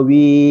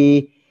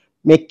 we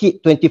make it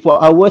 24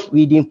 hours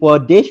within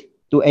 4 days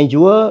to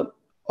ensure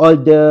all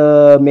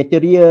the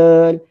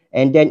material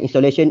and then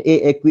installation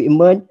aid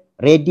equipment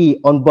ready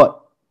on board.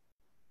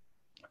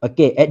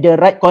 Okay, at the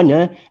right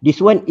corner,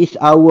 this one is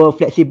our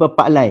flexible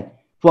pipeline.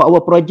 For our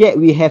project,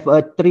 we have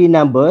 3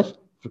 numbers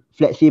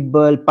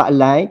flexible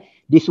pipeline.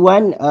 This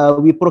one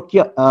we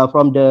procure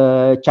from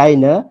the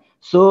China.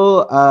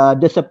 So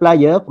the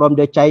supplier from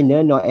the China,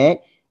 NOAD,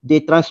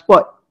 they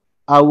transport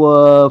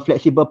our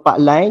flexible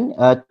pipeline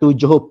to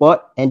Johor Port,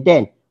 and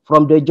then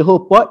from the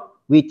Johor Port,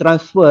 we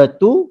transfer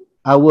to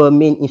our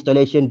main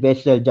installation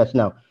vessel just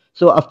now.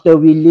 So after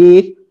we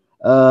leave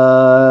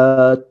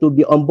to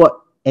be on board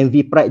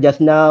MV Pride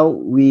just now,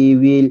 we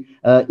will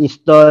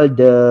install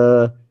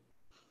the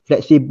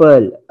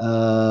flexible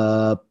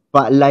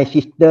pipeline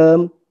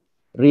system,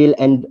 reel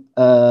and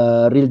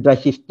reel drive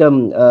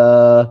system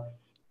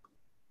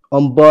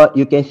on board.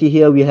 You can see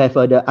here we have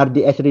the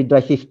RDS reel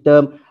drive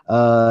system.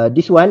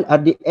 This one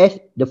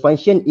RDS, the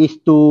function is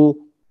to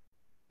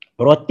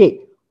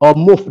rotate or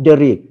move the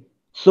reel.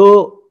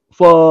 So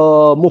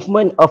for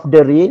movement of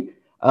the reel,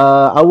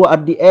 our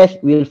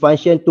RDS will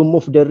function to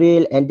move the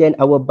reel, and then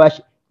our barge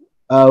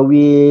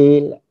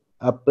will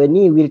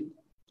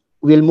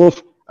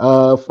move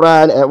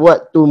front and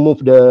what to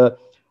move the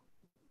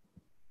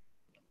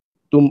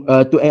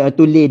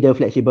to lay the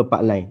flexible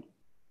pipeline.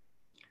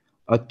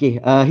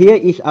 Okay, here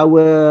is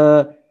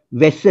our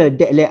vessel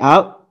deck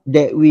layout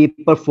that we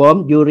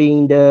perform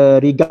during the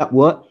regard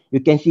work. You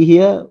can see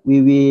here we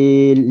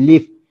will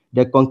lift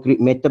the concrete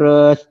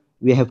mattress.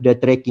 We have the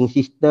tracking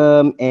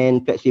system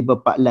and flexible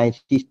pipeline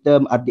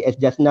system,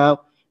 RDS just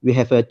now. We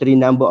have a 3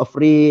 number of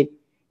reel.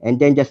 And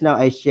then just now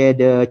I share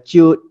the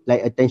chute,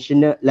 like a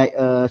tensioner, like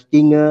a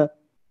stinger.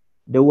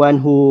 The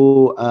one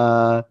who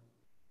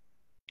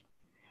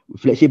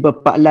flexible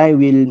pipeline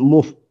will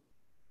move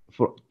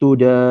to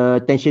the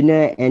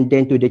tensioner and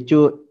then to the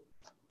chute.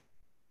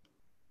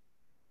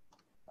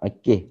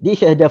 Okay,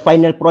 this is the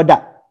final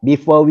product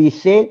before we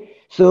say.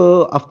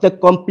 So after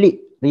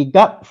complete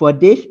regard for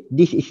this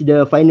is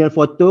the final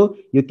photo.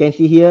 You can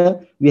see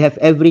here we have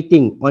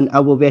everything on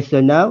our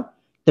vessel now.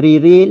 3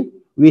 reel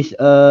with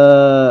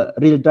a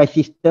reel drive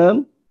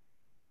system,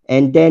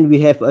 and then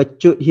we have a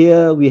chute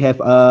here. We have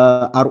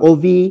a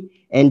ROV,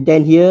 and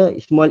then here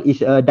small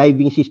is a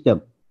diving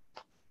system.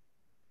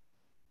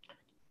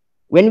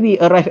 When we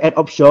arrive at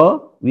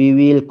offshore, we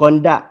will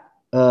conduct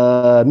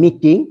a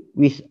meeting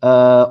with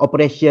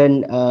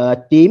operation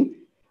team.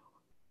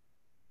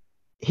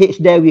 Heads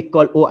there we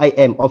call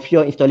OIM,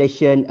 Offshore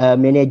Installation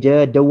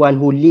Manager, the one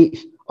who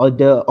leads all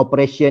the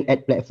operation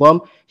at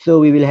platform.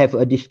 So we will have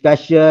a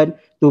discussion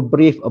to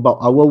brief about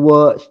our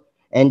works,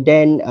 and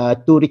then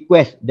to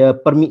request the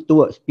permit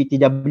to work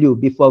PTW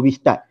before we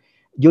start.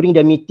 During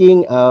the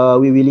meeting,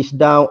 we will list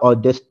down all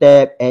the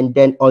steps and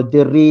then all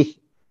the risks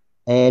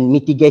and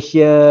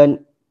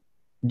mitigation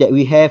that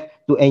we have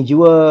to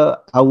ensure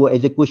our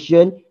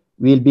execution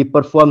will be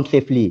performed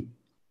safely.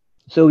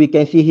 So we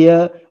can see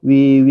here,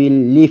 we will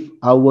lift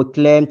our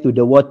clamp to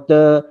the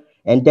water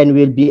and then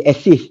will be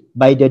assisted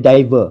by the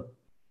diver.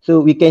 So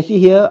we can see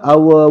here,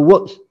 our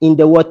works in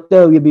the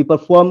water will be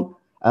performed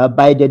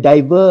by the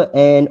diver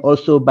and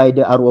also by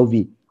the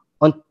ROV.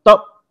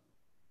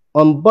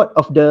 On board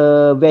of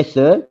the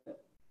vessel,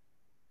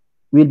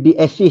 will be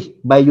assisted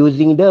by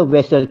using the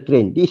vessel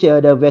crane. This is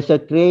the vessel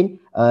crane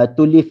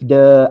to lift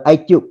the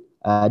I-tube.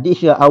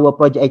 This is our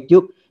project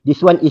I-tube.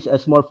 This one is a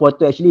small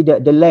photo. Actually,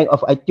 the length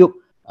of I-tube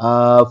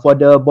for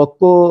the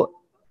Boko,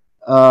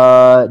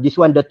 this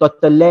one, the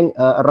total length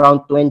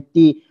around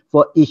 20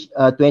 for each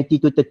 20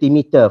 to 30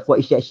 meter.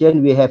 For each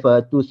section, we have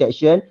 2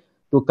 sections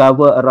to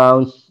cover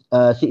around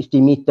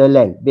 60 meter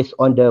length based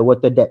on the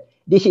water depth.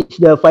 This is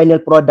the final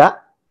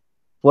product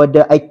for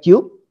the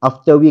I-tube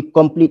after we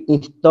complete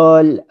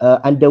install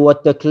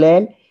underwater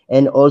clamp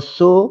and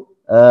also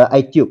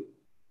I-tube.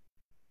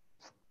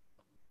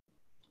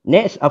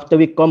 Next, after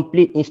we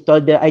complete install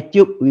the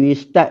I-tube, we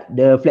start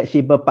the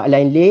flexible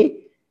pipeline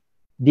lay.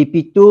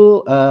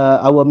 DP2,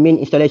 our main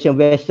installation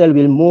vessel,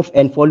 will move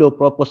and follow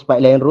proposed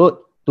pipeline route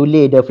to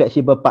lay the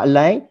flexible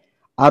pipeline.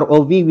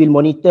 ROV will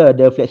monitor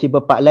the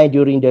flexible pipeline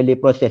during the lay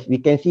process. We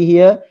can see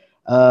here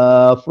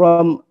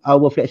from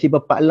our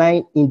flexible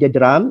pipeline in the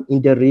drum,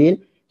 in the reel.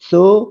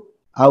 So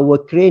our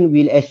crane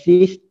will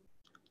assist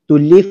to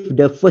lift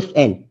the first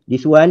end.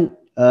 This one,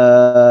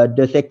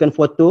 the second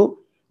photo,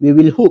 we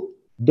will hook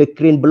the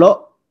crane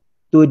block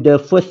to the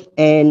first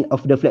end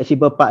of the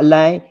flexible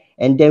pipeline,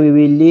 and then we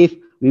will lift.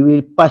 We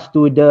will pass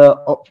to the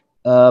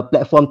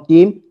platform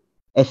team,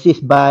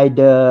 assist by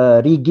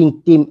the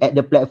rigging team at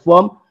the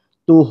platform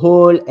to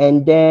hold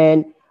and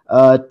then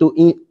to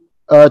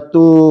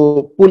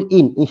pull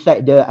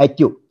inside the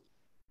I-tube.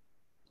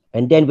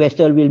 And then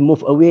vessel will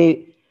move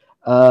away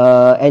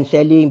and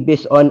sailing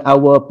based on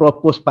our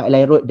proposed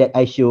pipeline route that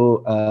I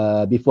show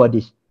before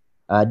this.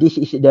 This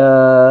is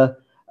the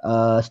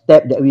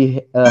step that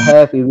we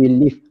have. We will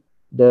lift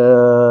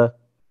the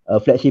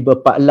flexible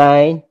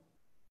pipeline.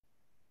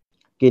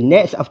 Okay,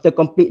 next, after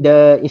complete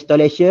the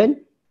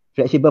installation,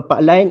 flexible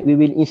pipeline, we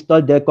will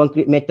install the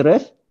concrete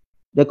mattress.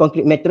 The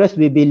concrete mattress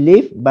will be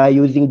lifted by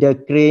using the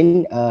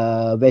crane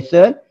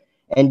vessel,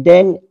 and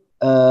then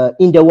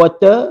in the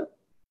water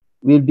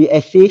will be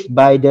assisted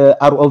by the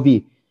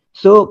ROV.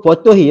 So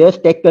photo here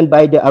is taken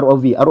by the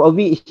ROV. ROV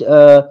is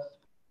a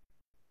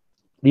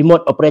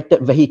remote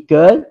operated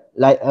vehicle,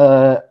 like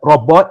a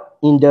robot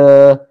in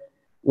the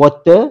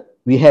water.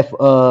 We have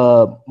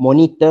a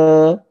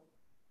monitor,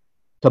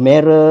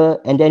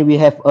 kamera, and then we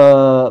have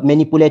a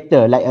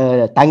manipulator, like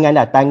a tangan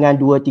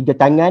 2-3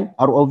 tangan,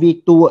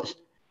 ROV towards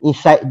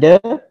inside the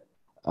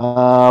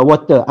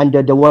water, under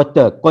the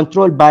water,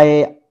 controlled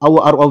by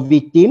our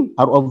ROV team,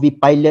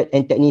 ROV pilot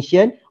and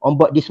technician. On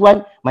board this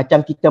one,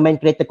 macam kita main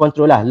kereta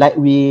control lah, like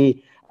we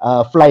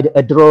fly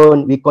a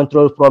drone, we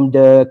control from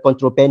the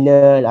control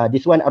panel.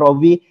 This one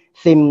ROV,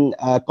 same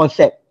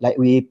concept, like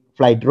we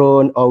fly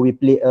drone or we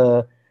play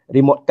a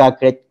remote car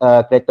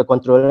kereta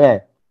control.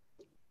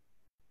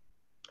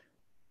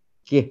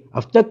 Okay,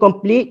 after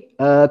complete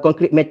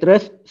concrete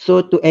mattress,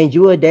 so to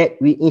ensure that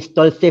we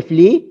install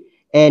safely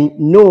and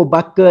no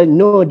buckle,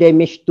 no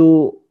damage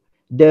to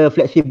the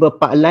flexible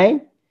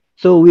pipeline,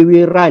 so we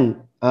will run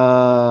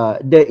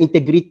the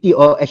integrity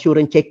or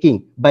assurance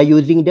checking by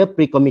using the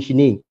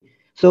pre-commissioning.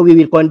 So we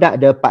will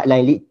conduct the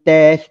pipeline leak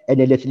test,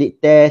 analysis leak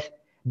test,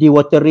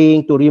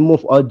 dewatering to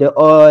remove all the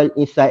oil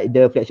inside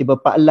the flexible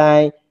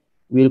pipeline.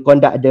 We'll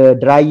conduct the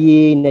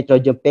drying,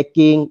 nitrogen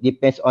packing,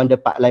 depends on the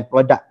pipeline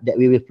product that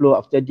we will flow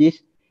after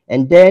this.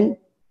 And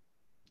then,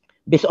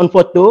 based on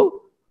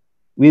photo,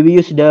 we will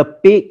use the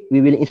pick,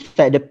 we will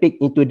insert the pick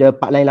into the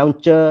pipeline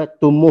launcher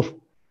to move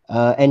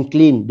and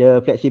clean the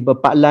flexible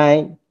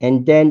pipeline.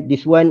 And then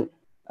this one,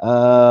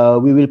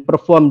 we will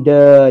perform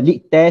the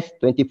leak test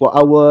 24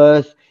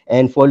 hours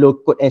and follow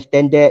code and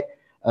standard,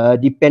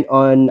 depend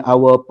on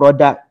our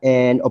product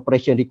and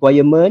operation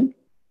requirement.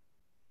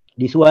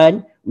 This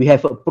one, we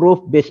have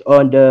approved based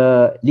on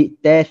the lead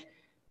test.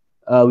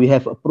 We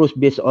have approved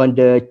based on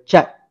the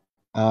chart,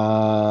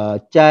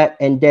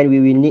 and then we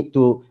will need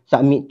to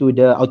submit to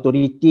the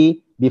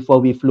authority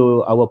before we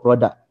flow our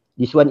product.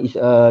 This one is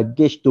a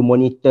gauge to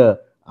monitor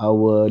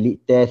our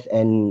lead test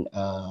and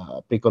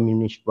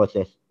pre-commission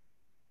process.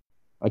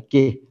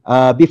 Okay,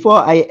 before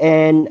I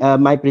end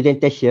my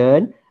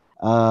presentation,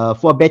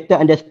 for better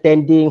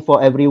understanding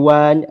for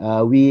everyone,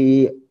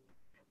 we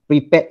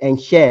prepared and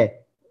share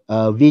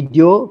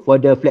video for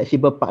the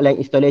flexible pipeline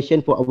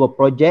installation for our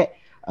project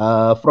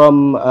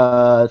from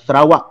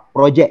Sarawak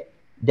project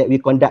that we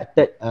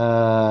conducted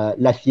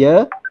last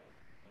year.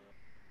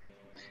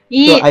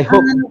 Yeah, so I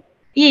hope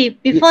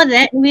before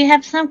that, we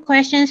have some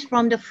questions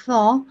from the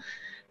floor.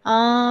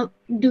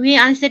 Do we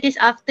answer this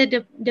after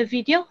the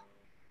video?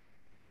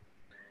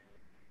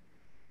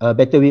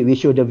 Better we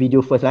show the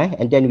video first,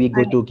 and then we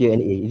go to Q&A.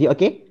 Is it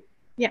okay?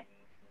 Yeah.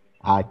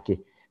 Okay.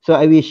 So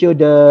I will show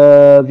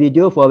the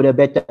video for the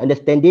better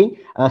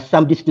understanding.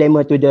 Some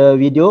disclaimer to the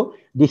video.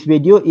 This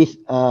video is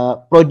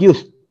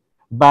produced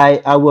by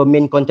our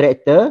main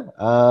contractor,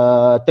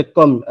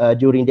 Tekkom,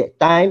 during that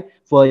time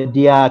for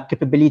their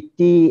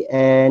capability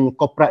and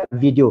corporate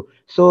video.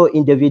 So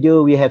in the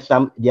video, we have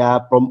some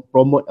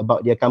promote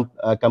about their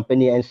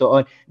company and so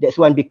on. That's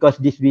one because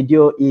this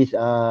video is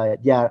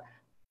their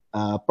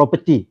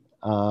property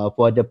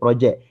for the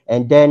project,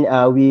 and then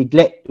we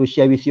glad to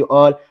share with you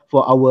all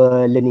for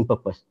our learning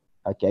purpose.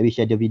 Okay, I will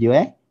share the video.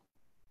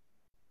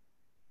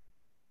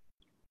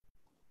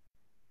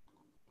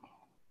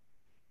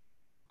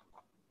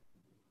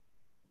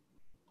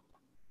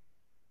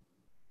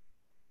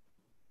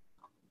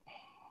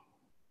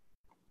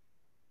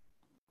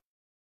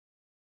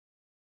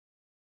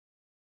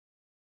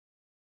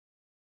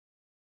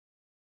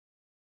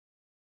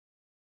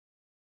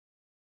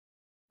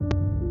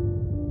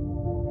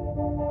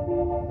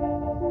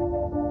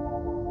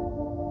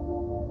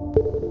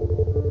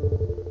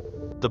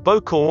 The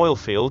Bokor oil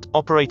field,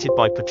 operated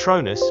by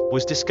Petronas,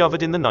 was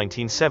discovered in the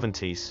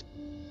 1970s.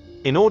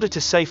 In order to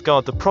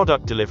safeguard the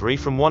product delivery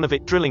from one of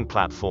its drilling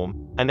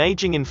platform, an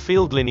aging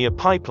in-field linear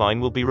pipeline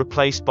will be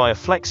replaced by a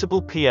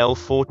flexible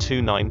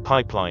PL429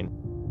 pipeline.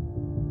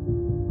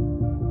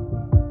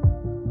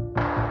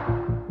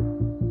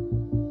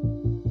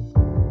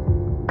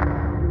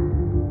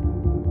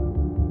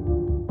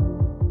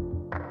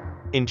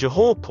 In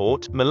Johor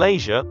Port,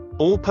 Malaysia,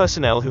 all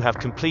personnel who have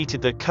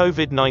completed the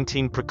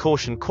COVID-19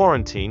 precaution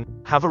quarantine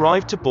have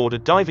arrived to board a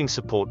diving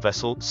support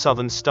vessel,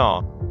 Southern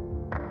Star.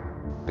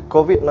 The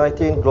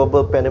COVID-19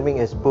 global pandemic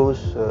has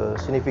posed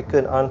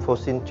significant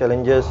unforeseen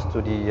challenges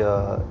to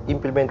the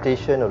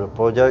implementation of the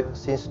project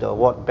since the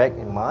award back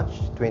in March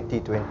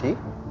 2020.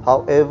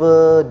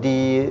 However,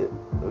 the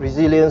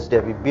resilience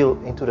that we built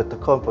into the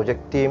Tekkom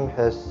project team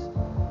has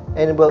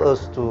enable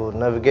us to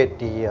navigate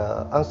the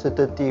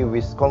uncertainty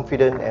with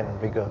confidence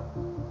and rigor.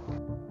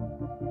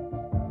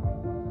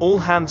 All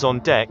hands on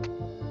deck,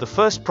 the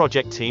first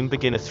project team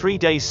begin a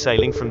 3-day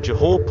sailing from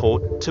Johor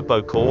Port to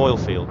Bokor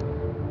oilfield.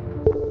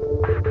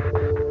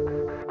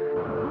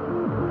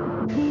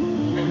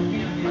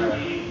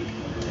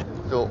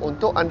 So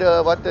untuk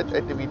underwater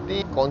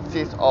activity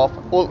consists of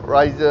old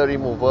riser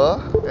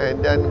remover, and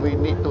then we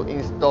need to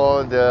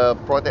install the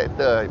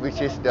protector,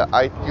 which is the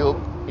I-tube,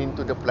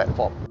 into the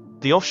platform.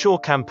 The offshore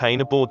campaign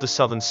aboard the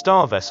Southern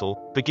Star vessel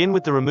begin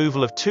with the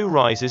removal of 2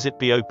 risers at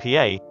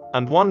BOPA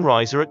and 1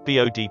 riser at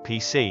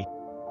BODPC.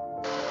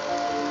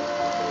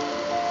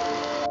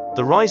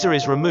 The riser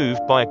is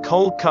removed by a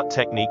cold cut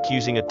technique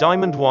using a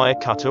diamond wire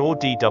cutter or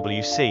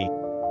DWC.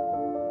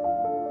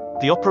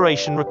 The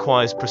operation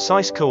requires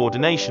precise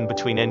coordination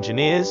between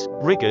engineers,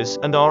 riggers,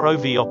 and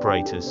ROV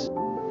operators.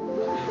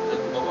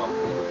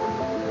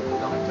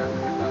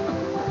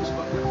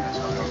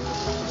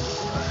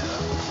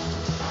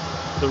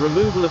 The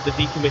removal of the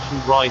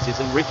decommissioned risers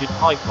and rigid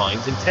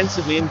pipelines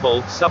intensively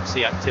involved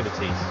subsea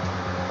activities.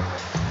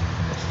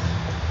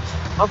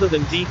 Other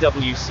than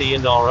DWC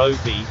and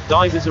ROV,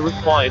 divers are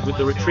required with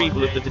the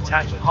retrieval of the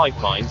detached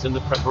pipelines and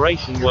the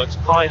preparation works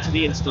prior to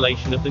the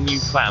installation of the new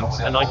clamps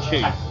and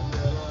I-tube.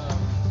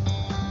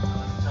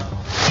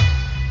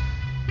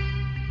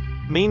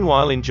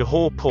 Meanwhile in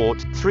Johor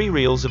Port, 3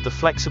 reels of the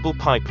flexible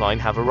pipeline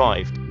have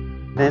arrived.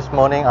 This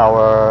morning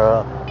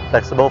our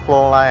flexible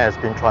flow line has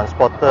been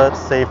transported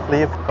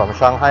safely from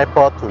Shanghai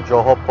Port to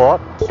Johor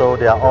Port. So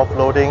they are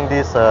offloading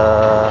this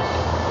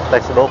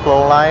flexible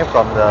flow line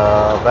from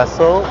the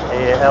vessel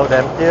AAL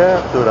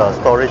Dampier to the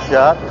storage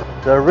yard.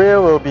 The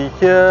reel will be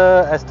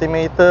here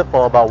estimated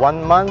for about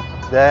 1 month.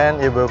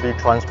 Then it will be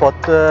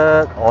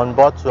transported on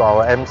board to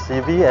our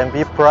MCV,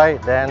 MV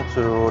Pride, then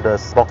to the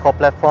Bokor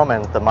platform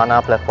and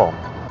Temana platform.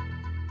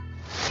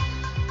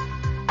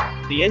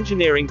 The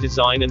engineering,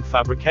 design and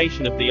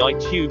fabrication of the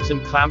I-tubes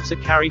and clamps are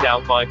carried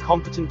out by a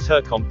competent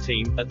Turcom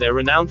team at their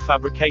renowned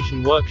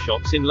fabrication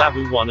workshops in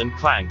Labu 1 and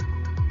Klang.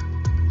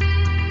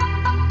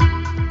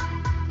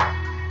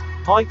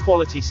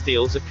 High-quality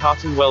steels are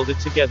cut and welded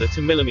together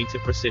to millimeter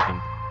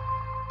precision.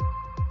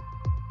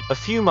 A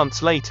few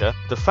months later,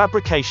 the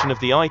fabrication of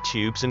the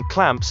I-tubes and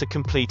clamps are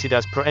completed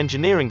as per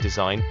engineering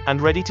design,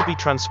 and ready to be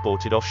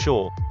transported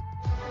offshore.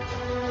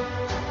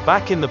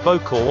 Back in the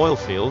Bokor oil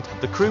field,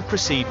 the crew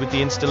proceed with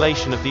the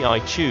installation of the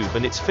I-tube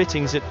and its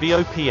fittings at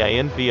BOPA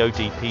and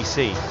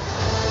BODPC.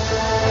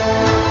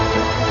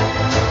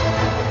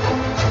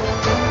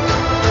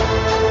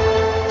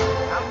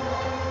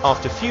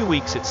 After a few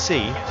weeks at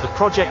sea, the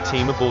project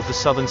team aboard the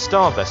Southern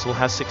Star vessel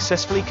has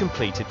successfully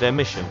completed their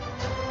mission.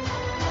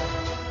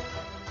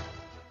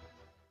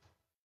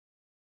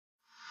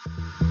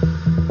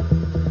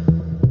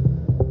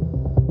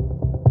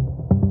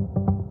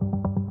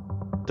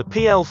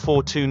 The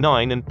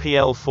PL429 and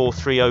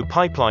PL430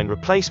 pipeline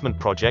replacement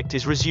project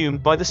is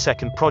resumed by the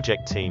second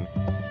project team.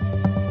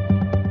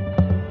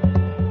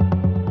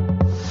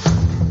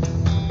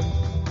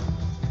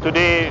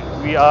 Today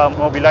we are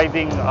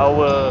mobilizing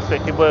our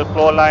flexible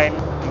floor line,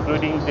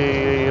 including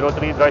the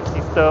rotary drive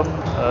system,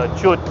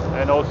 chute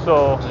and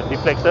also the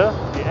deflector,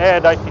 the air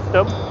dive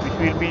system, which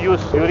will be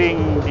used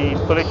during the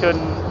installation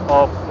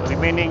of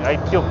remaining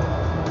I-tube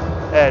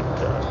at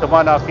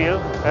Temana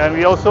field. And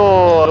we also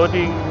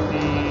loading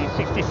the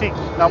 66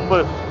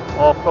 numbers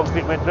of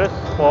concrete mattress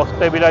for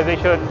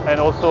stabilization and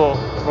also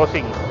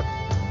crossing.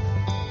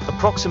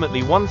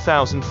 Approximately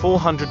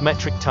 1,400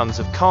 metric tons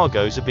of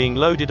cargoes are being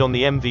loaded on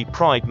the MV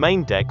Pride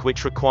main deck,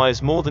 which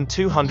requires more than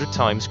 200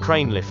 times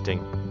crane lifting.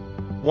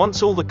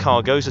 Once all the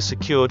cargoes are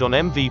secured on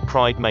MV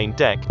Pride main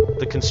deck,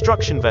 the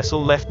construction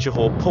vessel left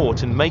Johor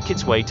port and make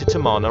its way to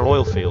Temana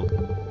oil field.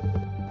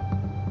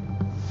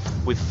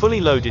 With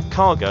fully loaded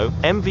cargo,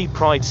 MV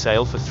Pride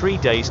sailed for 3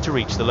 days to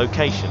reach the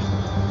location.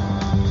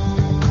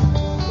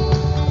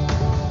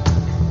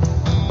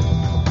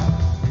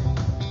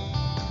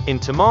 In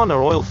Temana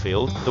oil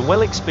field, the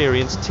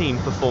well-experienced team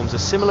performs a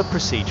similar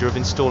procedure of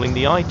installing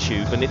the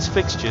I-tube and its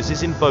fixtures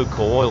as in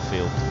Bokor oil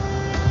field.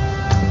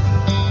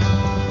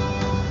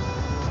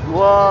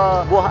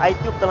 Dua buah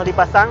I-tube telah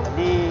dipasang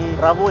di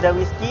Bravo dan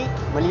Whiskey,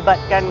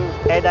 melibatkan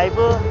air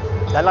diver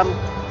dalam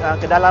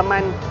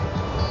kedalaman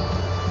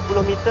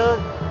 10 meter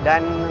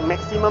dan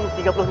maksimum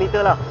 30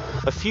 meter lah.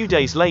 A few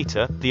days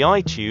later, the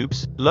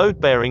I-tubes,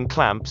 load-bearing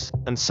clamps,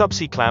 and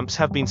subsea clamps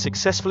have been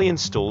successfully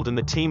installed and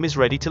the team is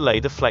ready to lay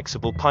the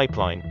flexible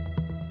pipeline.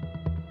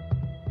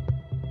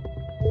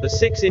 The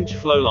 6-inch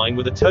flowline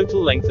with a total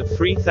length of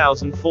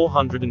 3,410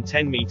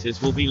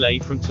 meters will be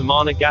laid from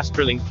Temana gas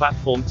drilling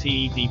platform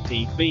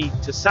TEDP-B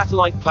to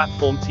satellite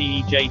platform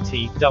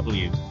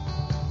TEJT-W.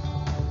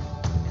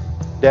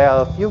 There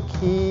are a few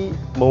key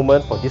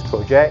moments for this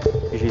project,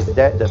 which is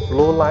that the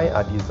flow line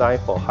are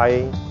designed for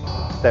high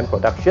STEM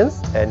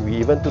productions, and we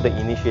even took the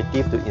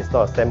initiative to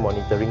install a STEM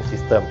monitoring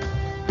system,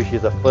 which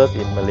is the first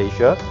in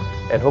Malaysia,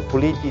 and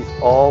hopefully this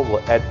all will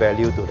add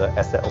value to the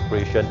asset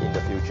operation in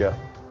the future.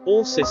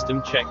 All system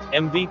checked,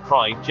 MV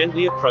Pride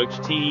gently approached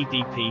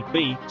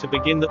TEDP-B to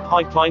begin the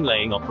pipeline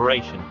laying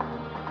operation.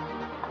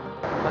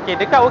 Okey,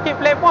 dekat working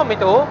platform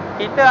itu,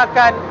 kita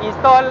akan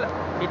install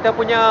kita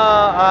punya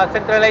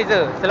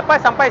centralizer.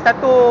 Selepas sampai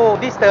satu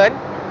distance,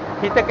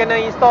 kita kena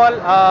install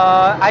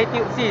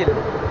I-tube seal.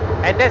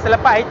 And then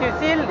selepas I-tube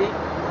seal,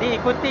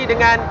 diikuti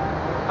dengan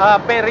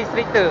pan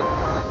restrictor.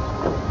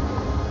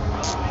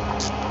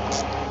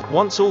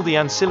 Once all the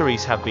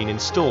ancillaries have been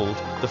installed,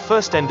 the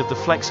first end of the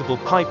flexible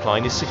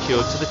pipeline is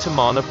secured to the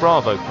Temana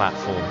Bravo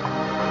platform.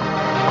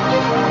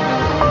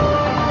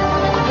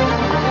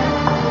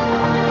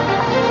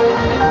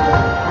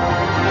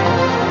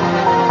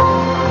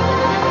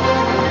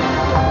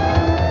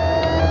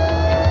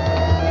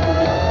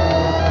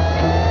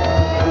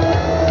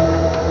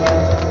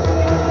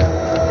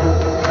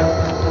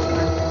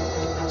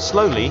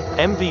 Slowly,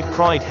 MV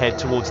Pride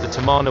head towards the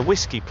Temana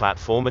Whiskey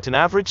platform at an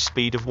average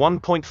speed of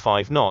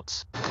 1.5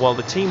 knots, while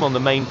the team on the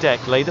main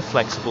deck lay the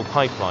flexible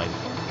pipeline.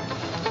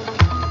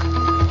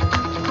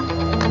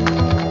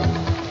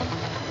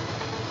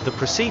 The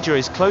procedure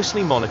is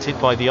closely monitored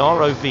by the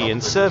ROV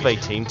and survey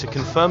team to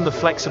confirm the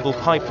flexible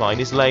pipeline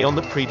is lay on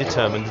the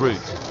predetermined route.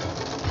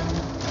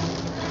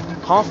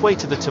 Halfway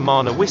to the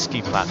Temana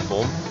Whiskey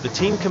platform, the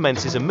team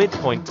commences a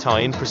midpoint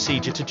tie-in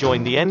procedure to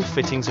join the end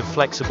fittings of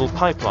flexible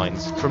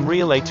pipelines, from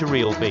reel A to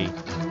reel B.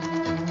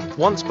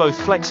 Once both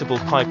flexible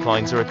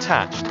pipelines are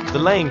attached, the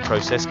laying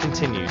process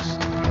continues.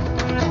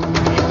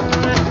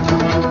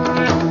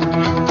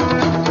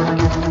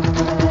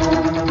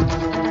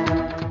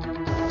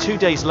 Two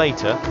days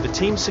later, the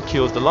team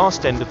secured the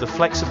last end of the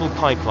flexible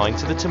pipeline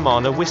to the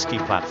Temana Whiskey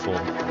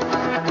platform.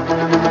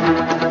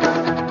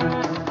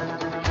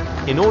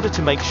 In order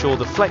to make sure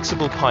the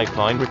flexible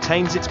pipeline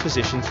retains its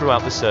position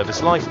throughout the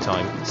service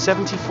lifetime,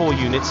 74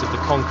 units of the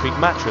concrete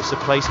mattress are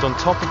placed on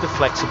top of the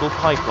flexible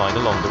pipeline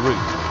along the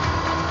route.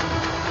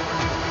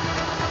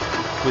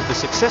 With the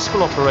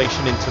successful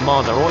operation in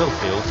Temana oil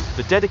field,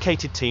 the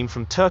dedicated team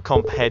from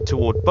Turcomp head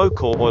toward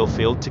Bokor oil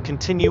field to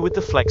continue with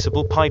the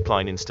flexible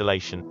pipeline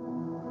installation.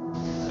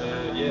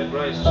 Yeah,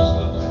 Bryce just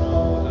let us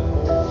know that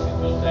it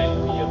will take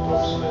me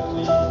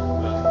approximately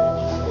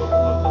maybe 1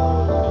 hour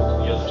to go to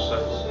the other side.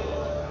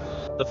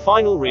 The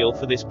final reel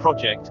for this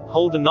project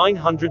hold a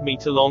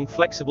 900-meter-long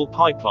flexible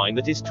pipeline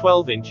that is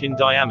 12-inch in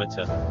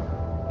diameter.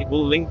 It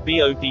will link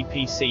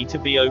BODPC to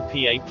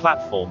BOPA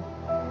platform.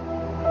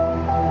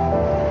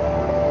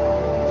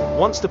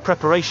 Once the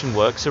preparation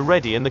works are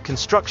ready and the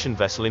construction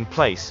vessel in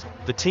place,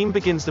 the team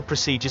begins the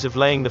procedures of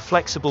laying the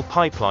flexible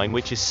pipeline,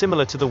 which is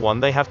similar to the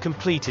one they have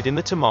completed in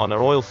the Tamana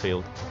oil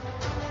field.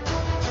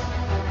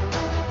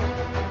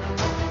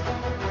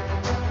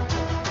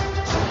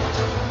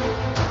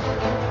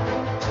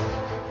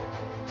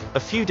 A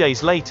few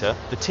days later,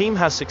 the team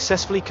has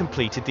successfully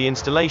completed the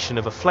installation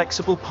of a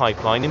flexible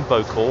pipeline in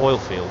Bokor oil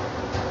field.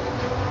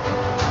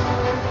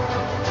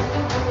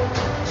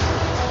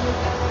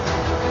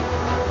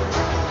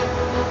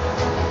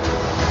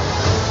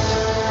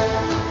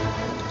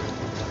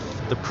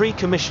 The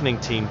pre-commissioning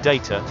team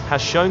data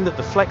has shown that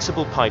the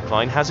flexible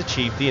pipeline has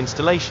achieved the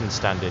installation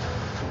standard.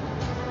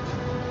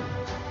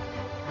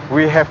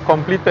 We have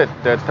completed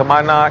the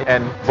Tamana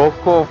and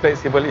Bokor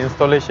flexible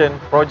installation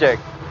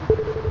project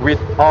with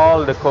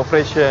all the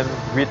cooperation,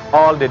 with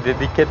all the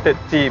dedicated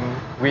team,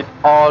 with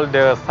all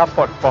the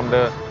support from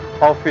the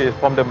office,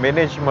 from the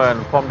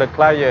management, from the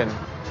client.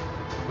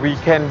 We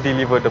can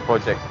deliver the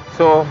project.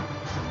 So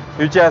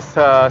you just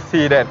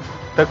see that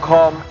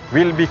TECOM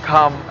will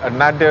become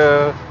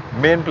another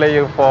main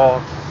player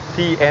for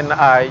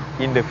TNI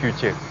in the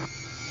future.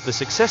 The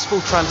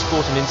successful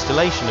transport and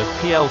installation of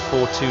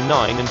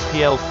PL429 and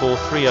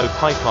PL430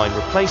 pipeline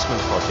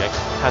replacement project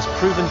has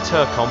proven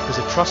TECOM as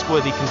a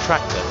trustworthy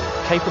contractor,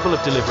 capable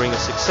of delivering a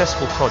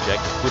successful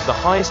project with the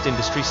highest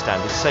industry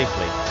standards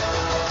safely.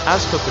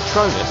 As for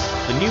Petronas,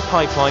 the new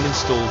pipeline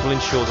installed will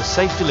ensure the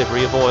safe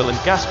delivery of oil and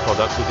gas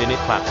products within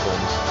its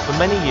platforms for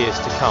many years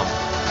to come.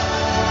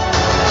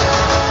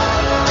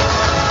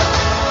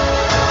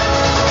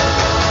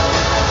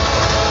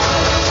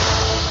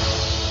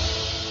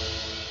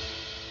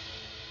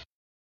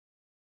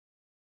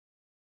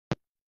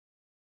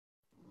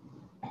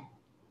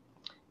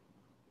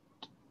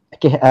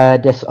 Okay,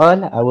 that's all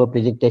our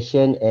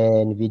presentation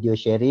and video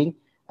sharing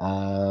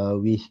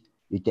with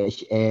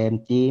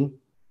UTHM team.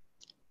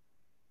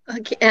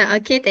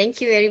 Okay, thank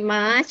you very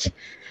much.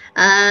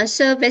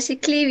 So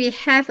basically we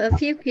have a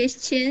few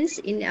questions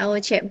in our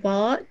chat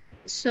board.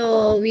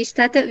 So we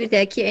started with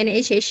the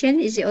Q&A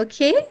session. Is it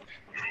okay?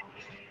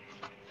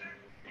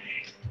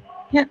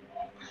 Yeah.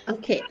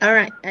 Okay, all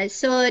right.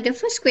 So the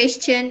first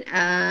question,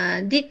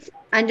 did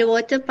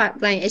underwater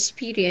pipeline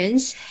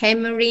experience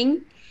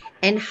hammering,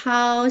 and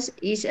how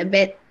is a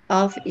bed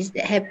of is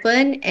that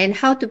happen, and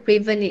how to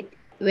prevent it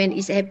when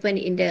it's happen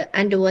in the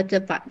underwater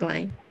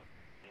pipeline?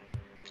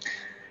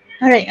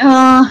 All right.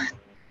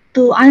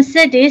 To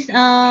answer this,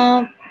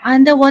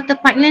 underwater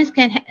pipelines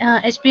can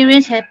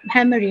experience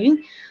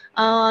hammering.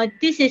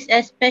 This is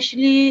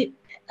especially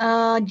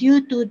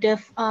due to the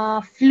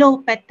flow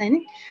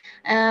pattern.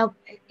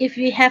 If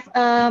we have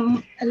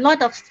a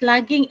lot of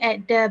slugging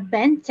at the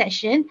bend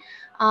section,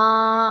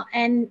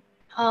 and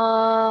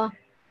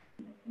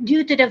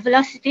due to the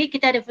velocity,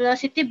 kita ada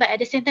velocity, but at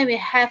the same time we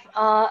have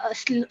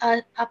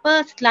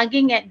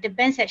slugging at the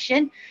bend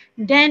section,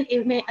 then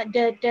it may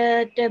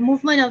the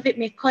movement of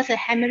it may cause a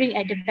hammering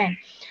at the bend.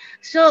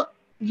 So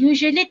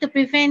usually to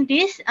prevent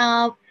this,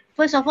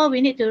 first of all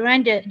we need to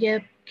run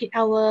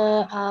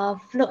our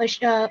flow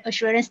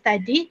assurance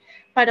study.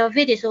 Part of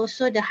it is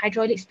also the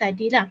hydraulic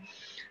study lah.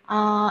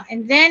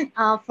 And then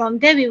from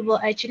there we will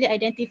actually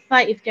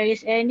identify if there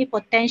is any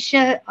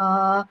potential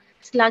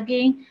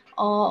slugging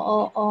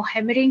or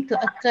hammering to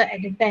occur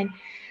at the bend.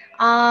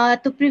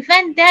 To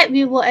prevent that,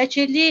 we will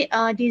actually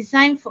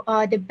design for,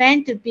 the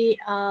bend to be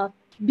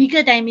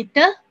bigger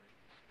diameter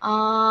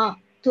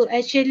to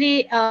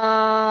actually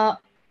to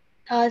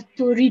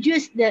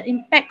reduce the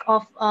impact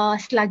of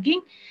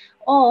slugging,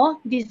 or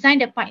design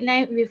the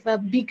pipeline with a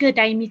bigger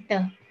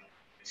diameter.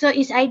 So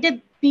it's either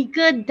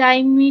bigger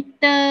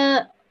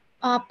diameter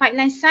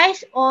pipeline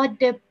size or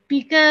the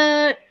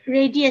bigger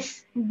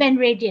radius, bend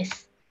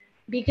radius,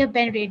 bigger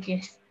bend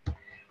radius.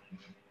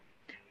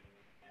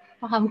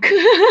 Faham ke?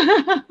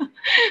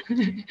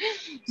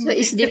 So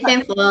it's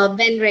different for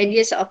bend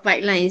radius of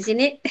pipeline,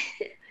 isn't it?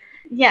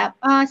 Yeah,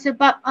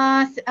 sebab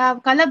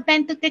kalau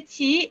bend tu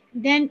kecil,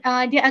 then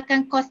dia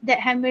akan cause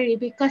that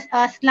hammering, because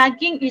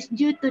slugging is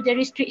due to the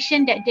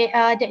restriction that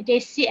they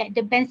see at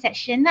the bend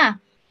section lah.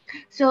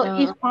 So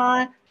if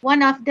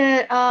one of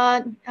the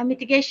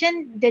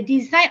mitigation, the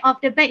design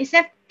of the bend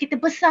itself, kita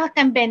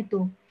besarkan bend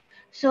tu.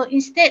 So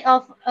instead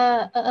of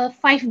a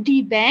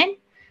 5D bend,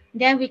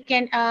 then we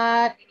can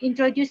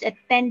introduce a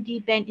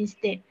 10D bend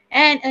instead.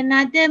 And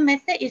another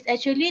method is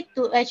actually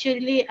to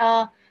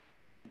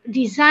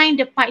design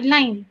the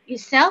pipeline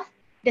itself,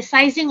 the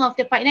sizing of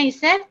the pipeline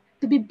itself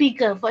to be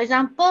bigger. For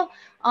example,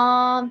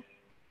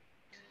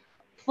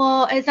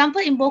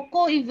 in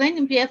Bokor, even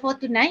in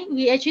PL429,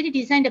 we actually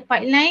designed the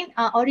pipeline.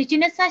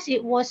 Original size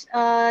it was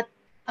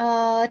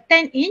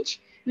 10-inch.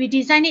 We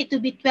designed it to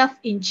be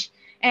 12-inch.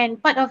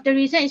 And part of the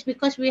reason is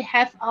because we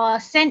have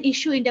sand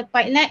issue in the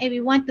pipeline and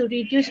we want to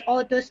reduce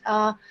all those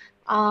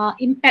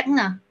impact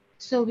lah.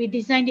 So we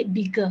designed it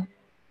bigger.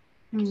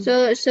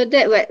 So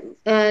that what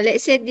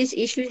let's say this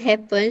issue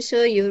happens,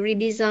 so you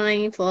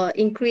redesign for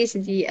increase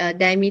the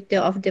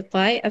diameter of the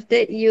pipe.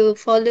 After that, you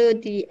follow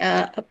the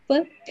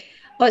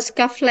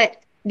Oscar flat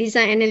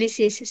design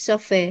analysis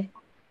software.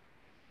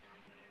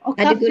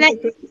 Oka flat,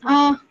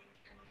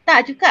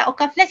 tak juga.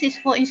 Oka flat is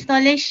for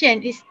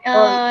installation. It's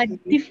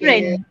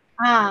different.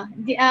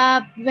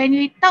 When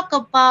we talk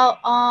about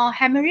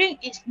hammering,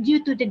 it's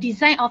due to the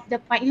design of the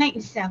pipeline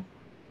itself.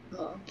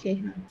 Oh, okay.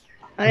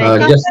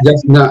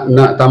 Just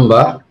nak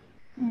tambah,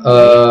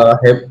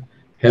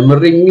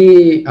 hammering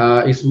ni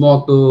is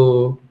more to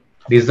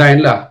design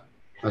lah.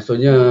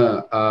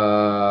 Maksudnya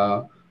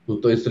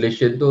untuk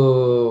installation tu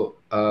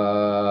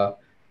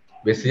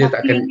biasanya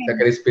takkan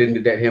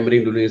experience that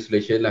hammering during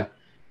installation lah.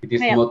 It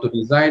is more to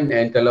design,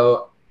 and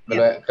kalau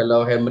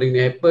hammering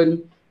ni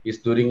happen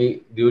is during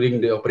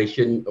the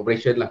operation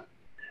lah.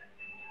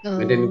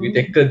 And then we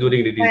tackle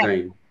during the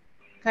design.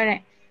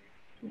 Correct.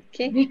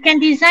 Okay. We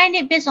can design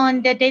it based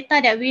on the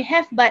data that we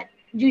have, but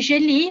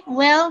usually,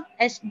 well,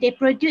 as they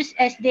produce,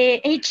 as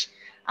they age,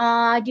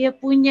 dia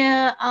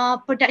punya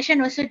production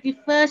also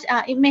differs.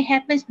 It may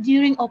happen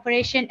during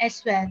operation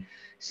as well.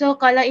 So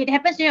kalau it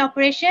happens during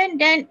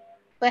operation, then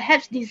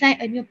perhaps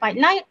design a new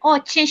pipeline or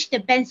change the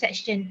bend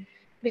section.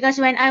 Because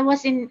when I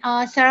was in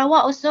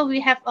Sarawak also, we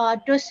have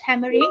those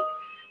hammering.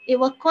 It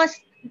will cause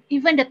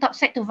even the top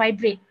side to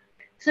vibrate.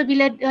 So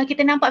bila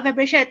kita nampak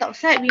vibration at top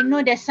side, we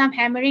know there's some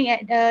hammering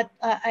at the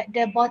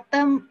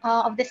bottom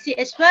of the seat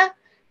as well.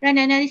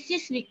 Run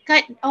analysis, we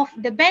cut off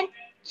the bend,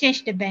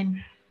 change the bend.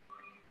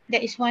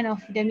 That is one of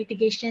the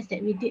mitigations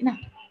that we did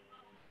now.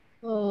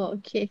 Oh,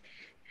 okay.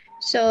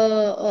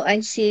 So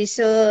I see.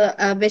 So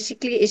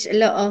basically, it's a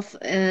lot of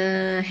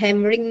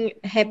hammering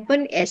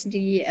happen as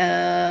the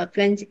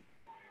plant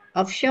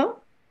offshore.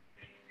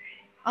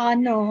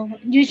 No,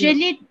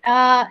 usually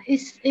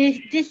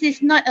this is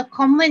not a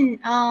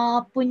common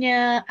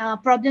punya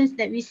problems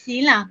that we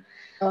see lah.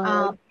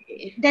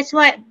 That's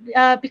why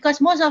because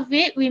most of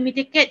it we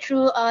mitigate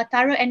through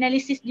thorough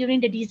analysis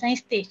during the design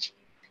stage.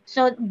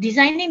 So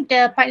designing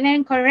the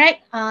pipeline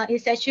correct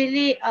is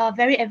actually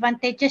very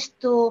advantageous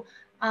to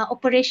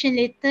operation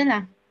later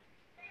lah.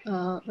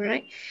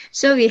 Alright.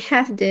 So we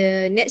have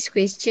the next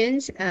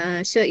questions.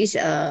 So it's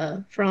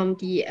from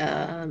the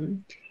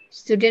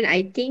student,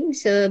 I think.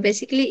 So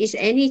basically, is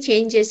any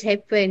changes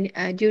happen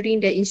during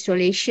the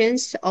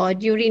installations or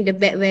during the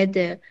bad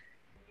weather?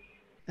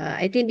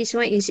 I think this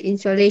one is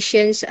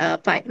installations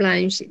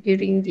pipelines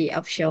during the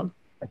offshore.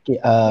 Okay.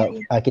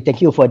 Okay.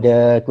 Thank you for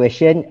the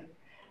question.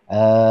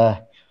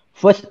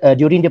 First,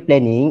 during the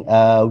planning,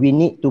 we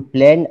need to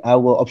plan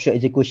our offshore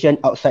execution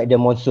outside the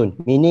monsoon.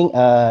 Meaning,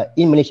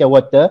 in Malaysia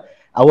water,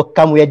 our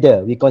calm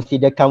weather, we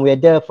consider calm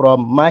weather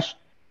from March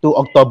to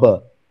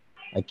October.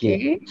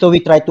 Okay. So we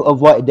try to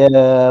avoid the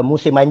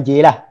musim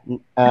banjir lah,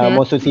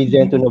 monsoon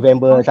season to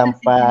November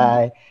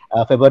sampai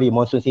February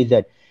monsoon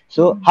season.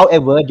 So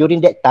however during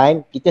that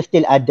time kita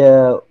still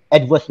ada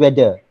adverse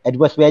weather.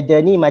 Adverse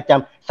weather ni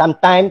macam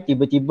sometimes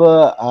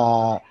tiba-tiba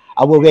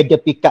our weather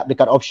pick up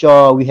dekat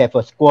offshore, we have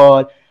a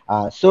squall.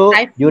 So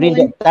during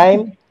that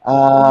time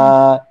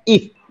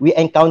if we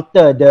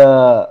encounter the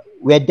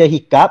weather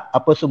hiccup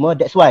apa semua,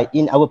 that's why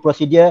in our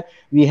procedure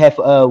we have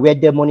a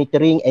weather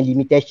monitoring and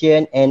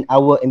limitation and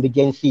our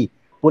emergency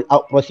pull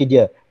out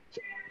procedure.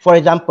 For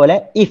example,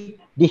 if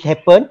this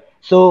happen,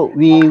 so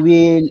we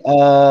will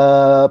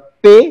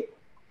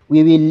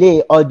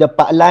lay all the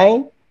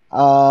pipeline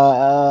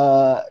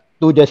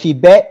to the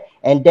seabed,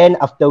 and then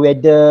after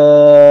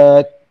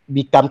weather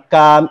become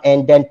calm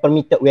and then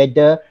permitted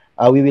weather,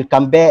 we will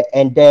come back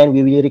and then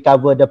we will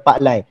recover the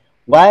pipeline.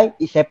 Why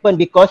it's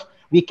happened? Because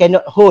we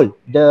cannot hold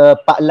the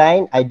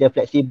pipeline either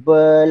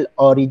flexible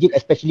or rigid,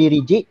 especially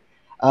rigid,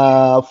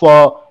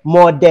 for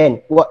more than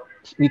what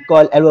we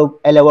call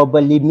allowable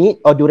limit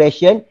or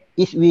duration.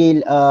 It will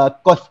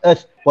cause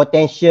us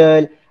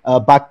potential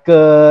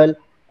buckle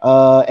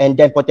and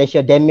then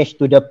potential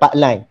damage to the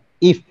pipeline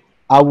if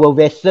our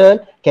vessel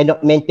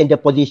cannot maintain the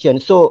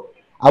position. So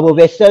our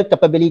vessel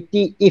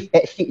capability, if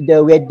exceed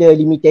the weather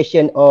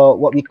limitation or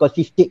what we call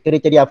seismic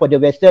criteria for the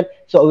vessel,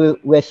 so our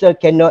vessel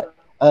cannot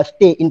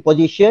stay in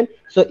position,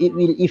 so it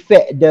will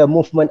affect the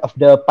movement of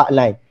the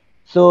pipeline.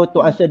 So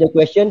to answer the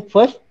question,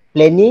 first,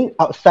 planning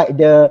outside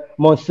the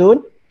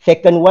monsoon.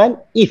 Second one,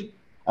 if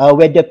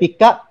weather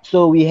pick up,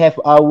 so we have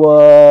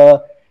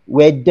our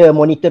weather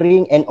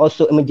monitoring and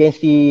also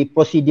emergency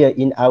procedure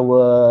in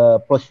our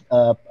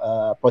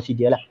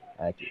procedure lah.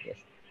 Okay, yes.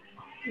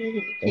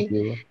 Thank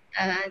you.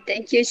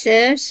 Thank you,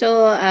 sir.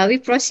 So we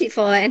proceed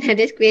for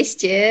another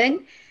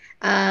question.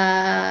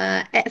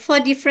 For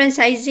different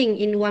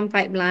sizing in one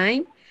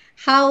pipeline,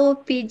 how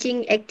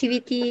pigging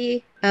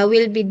activity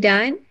will be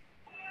done,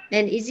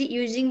 and is it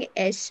using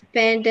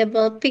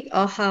expandable pig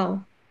or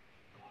how?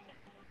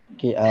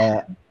 Okay.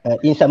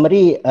 In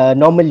summary,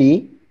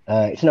 normally,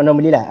 it's not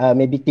normally lah.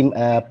 Maybe team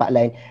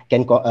pipeline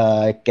can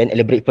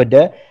elaborate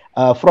further.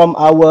 From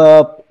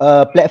our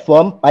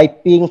platform,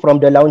 piping from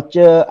the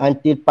launcher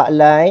until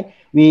pipeline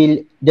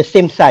will the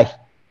same size.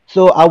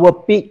 So our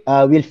peak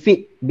will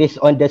fit based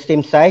on the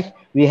same size.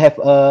 We have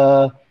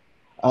a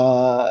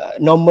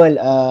normal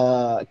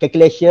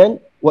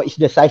calculation. What is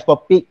the size for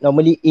peak?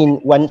 Normally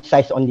in one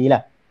size only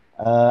lah.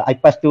 I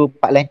pass to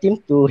Pak Lai team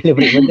to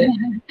elaborate further.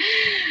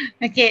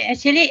 Okay,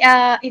 actually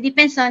it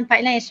depends on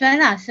pipeline as well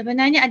lah.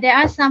 Sebenarnya there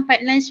are some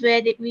pipelines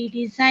where we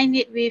design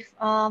it with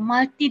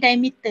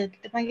multi-diameter.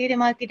 Kita panggil dia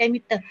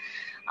multi-diameter.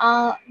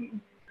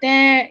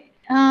 There,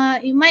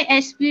 in my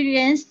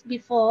experience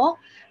before,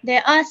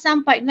 there are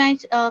some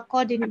pipelines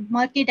called the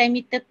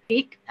multi-diameter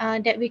pick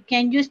that we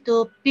can use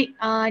to pick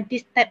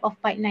this type of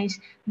pipelines.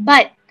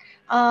 But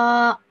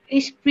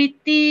it's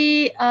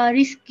pretty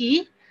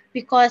risky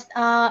because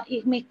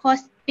it may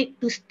cause peak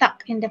to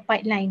stuck in the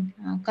pipeline.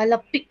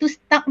 Kalau peak to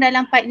stuck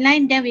dalam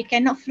pipeline, then we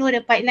cannot flow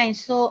the pipeline.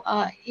 So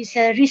it's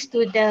a risk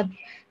to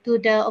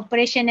the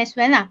operation as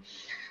well lah.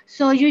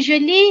 So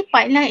usually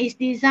pipeline is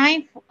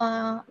designed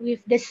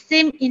with the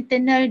same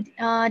internal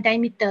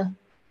diameter.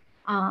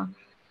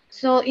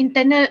 So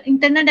internal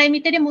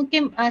diameter dia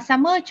mungkin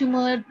sama,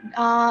 cuma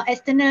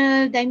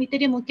external diameter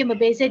dia mungkin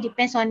berbeza,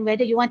 depends on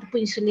whether you want to put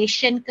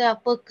insulation ke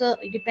apa ke,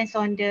 it depends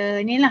on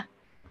the ni lah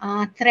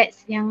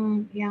threads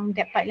yang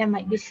that pipeline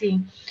might be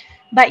seeing.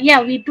 But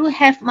yeah, we do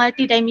have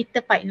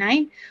multi-diameter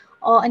pipeline.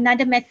 Or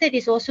another method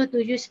is also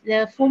to use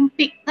the foam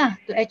pick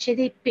to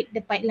actually pick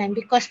the pipeline,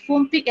 because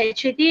foam pick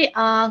actually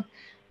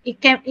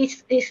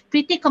it's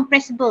pretty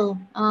compressible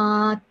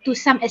to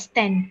some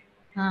extent.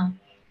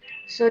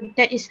 So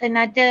that is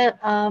another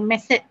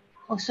method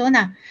also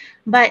nah.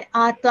 But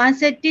to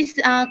answer this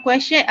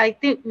question, I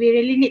think we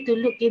really need to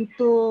look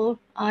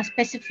into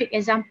specific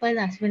example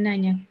lah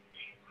sebenarnya.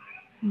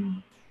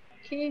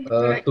 Okay.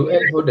 To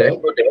add for that,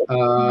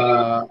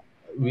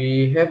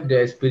 we have the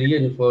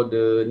experience for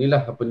the ni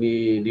lah apa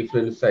ni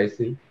different size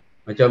ni.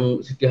 Macam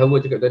Siti Hawa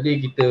cakap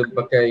tadi, kita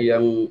pakai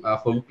yang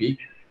foam pick.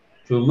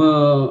 Cuma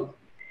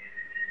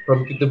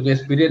from kita punya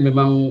experience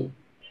memang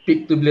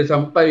pick tu bila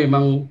sampai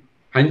memang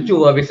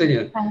hancur lah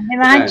biasanya.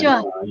 Memang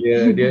hancur.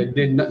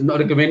 Dia not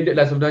recommended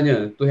lah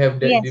sebenarnya to have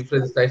that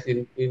different size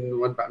in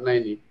one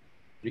pipeline ni.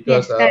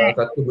 Because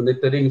satu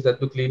monitoring,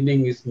 satu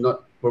cleaning is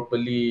not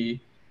properly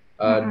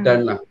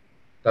done lah.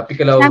 Tapi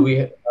kalau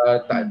we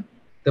tak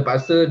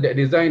terpaksa that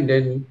design,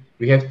 then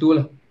we have to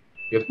lah.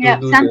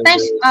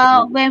 Sometimes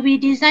when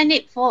we design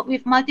it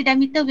with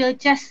multi-diameter, we'll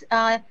just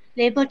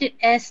label it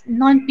as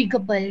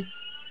non-piggable.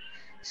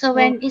 So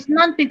when it's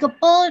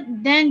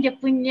non-piggable, then dia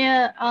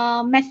punya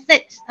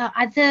methods,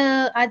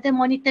 other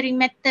monitoring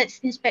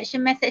methods,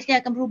 inspection methods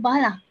dia akan berubah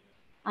lah.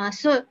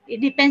 So it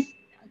depends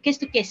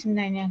case to case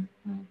sebenarnya.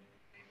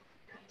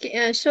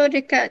 Okay, so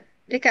dekat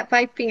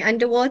piping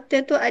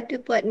underwater tu ada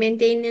buat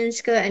maintenance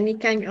ke any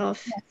kind of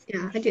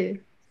ada?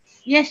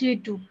 Yes, we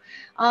do.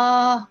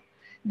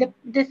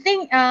 The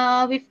thing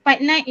with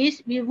pipeline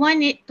is we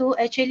want it to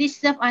actually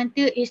serve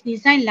until its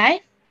design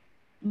life,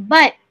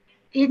 but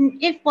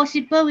if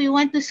possible we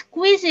want to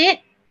squeeze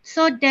it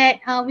so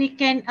that we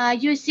can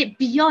use it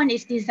beyond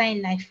its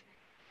design life.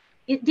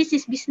 This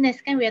is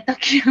business kan we are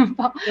talking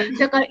about.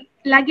 So kalau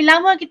lagi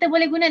lama kita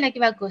boleh guna lagi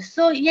bagus.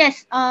 So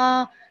yes,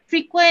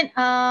 frequent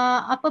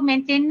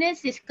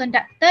maintenance is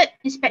conducted,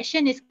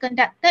 inspection is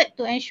conducted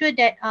to ensure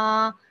that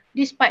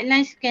these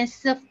pipelines can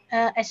serve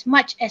as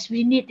much as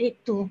we need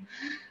it to.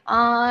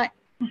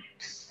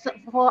 So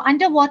for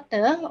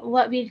underwater,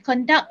 what we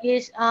conduct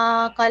is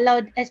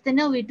kalau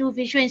external we do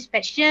visual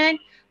inspection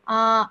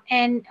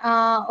and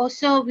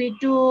also we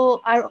do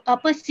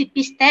CP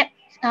step,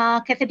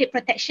 cathodic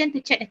protection,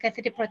 to check the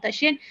cathodic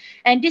protection,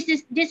 and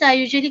these are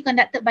usually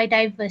conducted by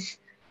divers.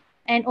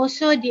 And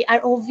also the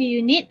ROV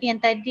unit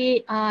yang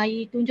tadi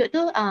tunjuk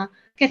tu,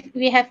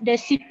 we have the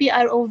CP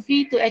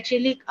ROV to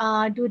actually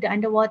do the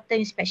underwater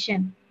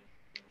inspection.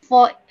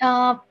 For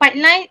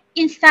pipeline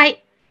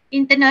inside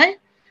internal,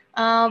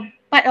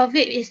 part of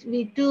it is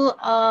we do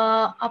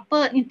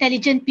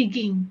intelligent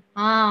pigging.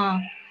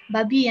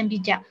 Babi yang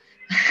bijak.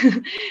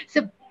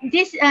 So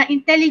this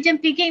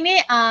intelligent pigging ni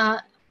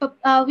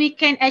we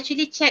can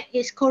actually check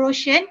its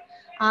corrosion,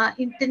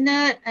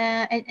 internal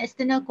and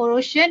external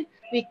corrosion.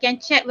 We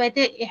can check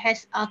whether it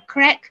has a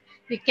crack.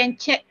 We can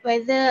check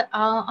whether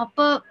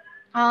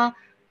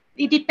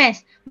it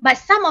depends. But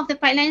some of the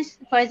pipelines,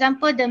 for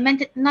example, the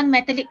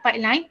non-metallic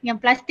pipeline,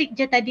 yang plastik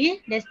je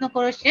tadi, there's no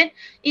corrosion.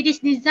 It is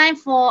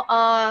designed for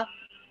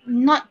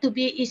not to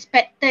be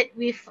inspected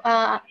with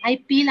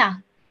IP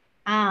lah.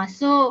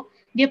 So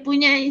dia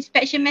punya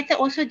inspection method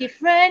also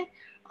different.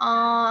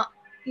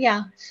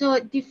 So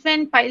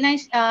different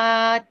pipelines,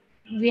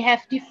 we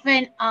have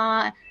different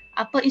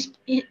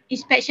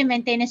inspection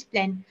maintenance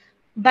plan.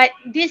 But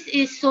this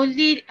is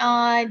solely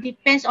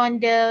depends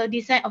on the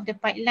design of the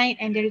pipeline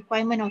and the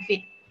requirement of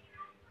it.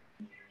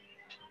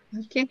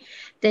 Okay,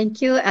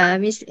 thank you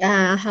Miss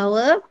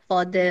Hawa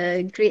for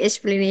the great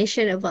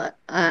explanation about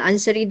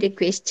answering the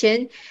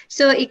question.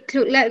 So it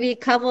look like we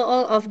cover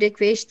all of the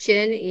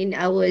question in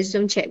our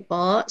Zoom chat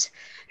box.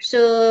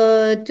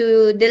 So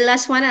to the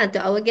last one, to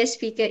our guest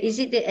speaker,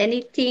 is it there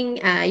anything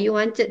you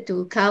wanted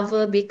to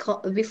cover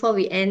before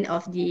we end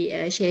of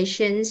the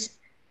sessions?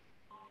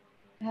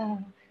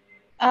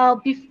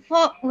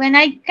 before when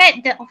I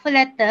get the offer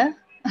letter,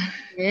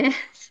 Yes.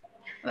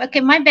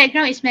 okay, my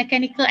background is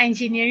mechanical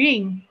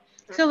engineering.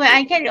 So when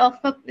I get the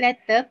offer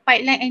letter,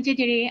 pipeline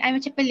engineering, I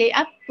macam pelik,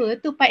 apa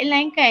tu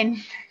pipeline kan?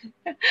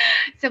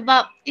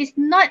 Sebab it's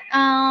not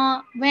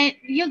when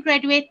you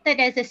graduated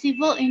as a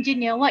civil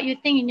engineer, what you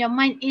think in your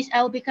mind is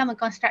I will become a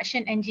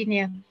construction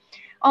engineer.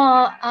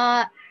 Or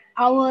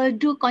I will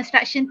do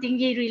construction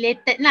tinggi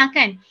related lah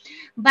kan.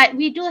 But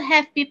we do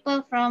have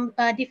people from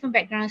different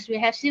backgrounds. We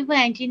have civil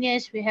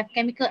engineers, we have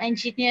chemical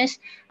engineers,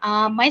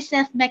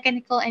 myself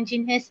mechanical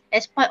engineers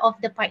as part of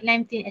the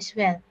pipeline team as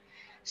well.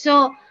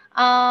 So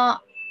my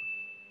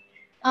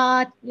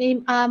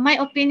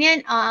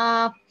opinion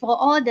for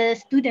all the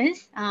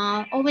students,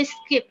 always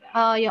keep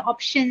your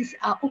options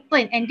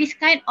open, and this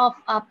kind of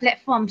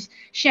platforms,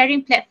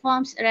 sharing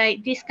platforms, right,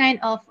 this kind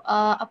of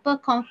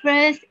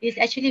conference is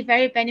actually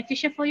very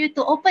beneficial for you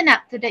to open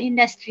up to the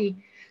industry.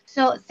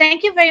 So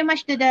thank you very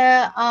much to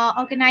the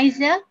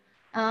organizer,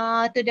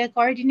 to the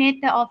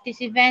coordinator of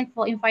this event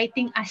for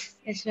inviting us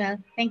as well.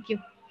 Thank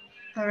you.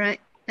 All right.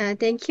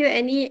 Thank you.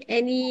 Any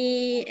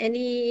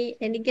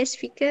guest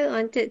speaker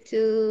wanted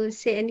to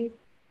say any?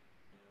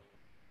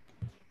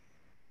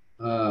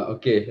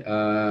 Okay.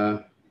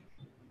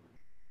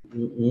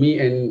 Me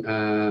and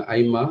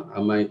Aima,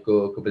 my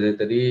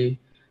co-presenter tadi,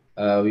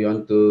 we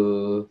want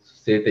to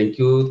say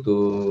thank you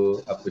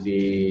to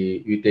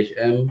the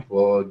UTHM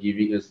for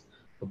giving us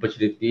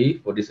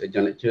opportunity for this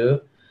adjunct lecture,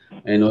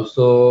 and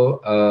also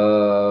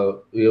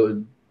we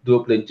do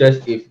apologize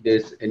if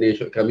there's any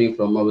shortcoming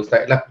from our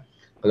side lah.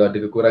 Kalau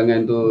ada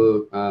kekurangan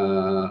tu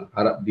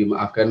harap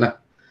dimaafkan lah.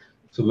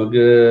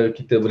 Semoga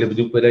kita boleh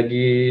berjumpa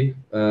lagi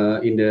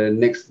in the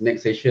next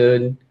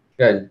session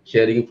kan,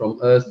 sharing from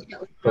us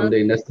from the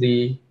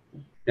industry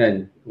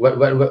kan. What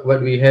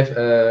we have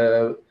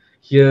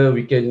here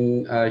we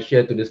can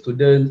share to the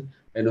students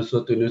and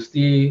also to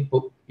university.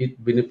 Hope it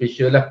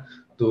beneficial lah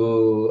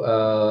to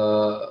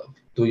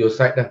your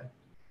side lah.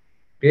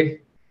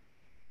 Okay.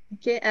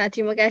 Okay,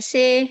 terima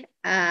kasih.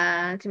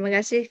 Terima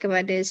kasih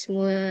kepada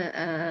semua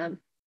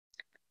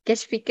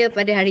guest speaker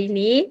pada hari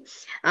ini.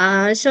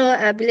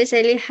 Bila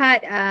saya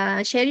lihat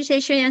sharing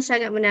session yang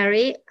sangat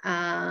menarik,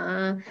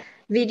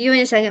 video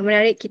yang sangat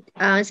menarik,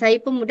 saya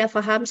pun mudah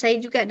faham. Saya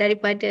juga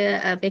daripada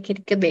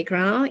mechanical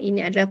background.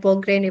 Ini adalah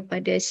program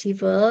daripada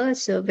civil.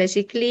 So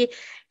basically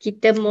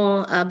kita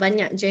mau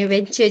banyak joint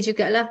venture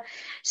jugalah.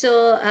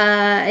 So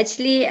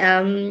actually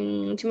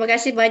terima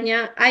kasih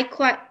banyak. I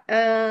quite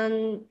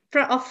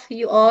proud of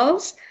you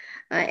all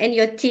and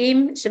your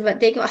team, sebab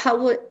tengok hard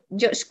work,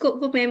 job scope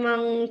pun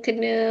memang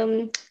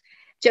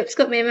job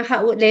scope memang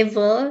hard work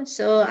level.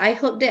 So I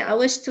hope that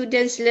our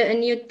students learn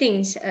new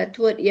things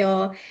toward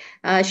your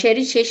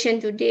sharing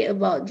session today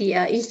about the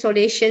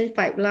installation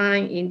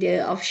pipeline in the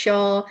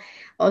offshore,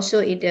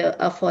 also in the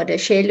for the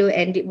shallow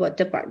and deep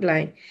water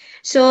pipeline.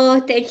 So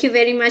thank you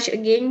very much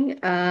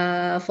again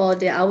for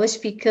our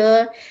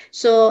speaker.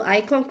 So I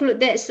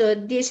conclude that. So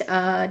this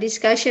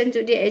discussion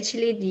today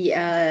actually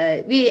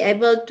we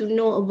able to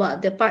know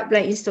about the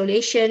pipeline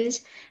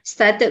installations.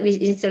 Started with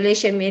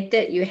installation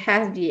method. You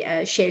have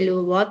the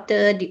shallow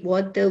water, deep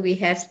water. We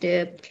have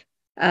the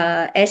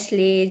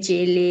S-lay,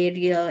 J-lay,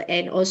 reel,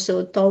 and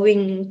also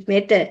towing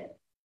method.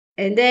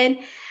 And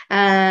then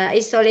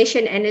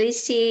installation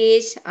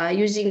analysis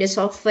using the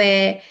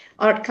software,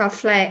 outcome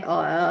flag,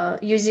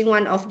 or using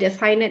one of the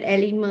finite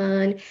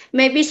element.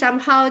 Maybe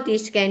somehow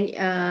this can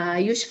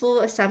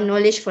useful some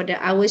knowledge for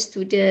our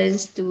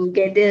students to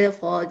gather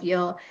for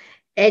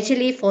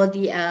for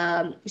the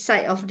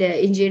side of the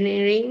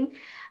engineering,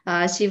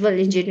 civil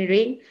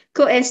engineering.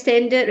 Code and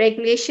standard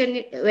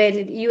regulation,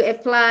 when you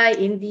apply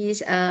in this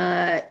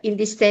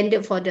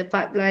standard for the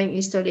pipeline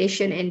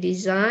installation and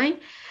design.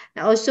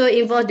 Also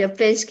involve the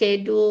plan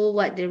schedule,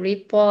 what the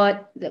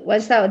report,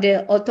 what's out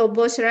the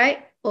autobus,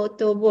 right?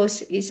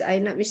 Autobus is,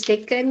 I'm not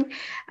mistaken,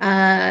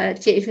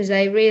 Cik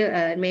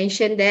Husairil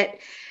mentioned that.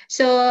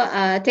 So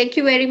thank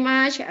you very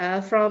much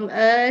from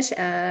us.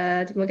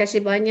 Terima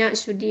kasih banyak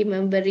sudi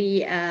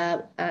memberi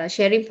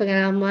sharing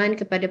pengalaman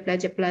kepada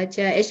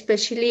pelajar-pelajar,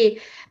 especially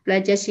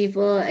pelajar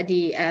civil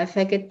di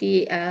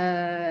faculty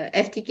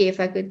FTK,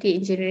 Faculty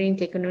Engineering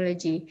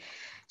Technology.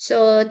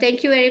 So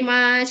thank you very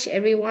much,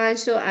 everyone.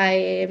 So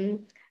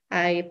I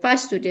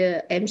pass to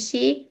the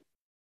MC.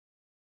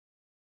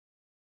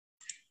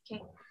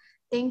 Okay.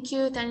 Thank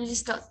you,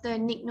 Tanjis Dr.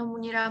 Nikno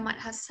Munira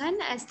Ahmad Hassan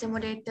as the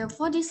moderator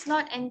for this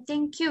slot, and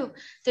thank you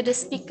to the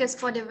speakers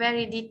for the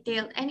very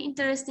detailed and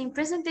interesting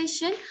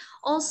presentation.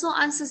 Also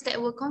answers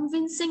that were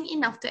convincing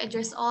enough to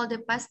address all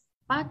the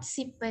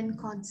participant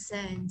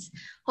concerns.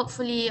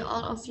 Hopefully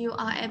all of you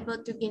are able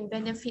to gain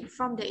benefit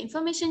from the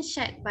information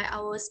shared by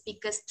our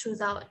speakers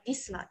throughout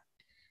this slot.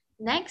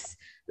 Next,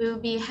 we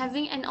will be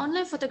having an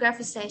online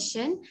photography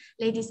session.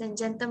 Ladies and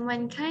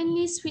gentlemen,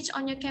 kindly switch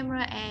on your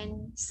camera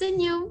and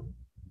senyum.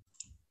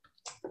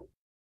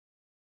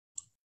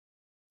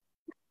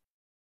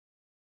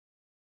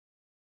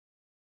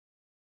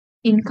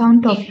 In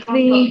count of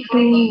 3,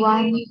 2,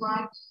 1.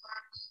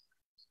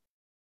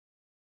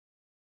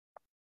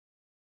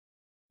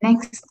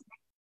 Next.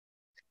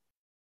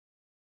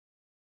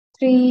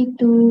 3,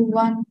 2,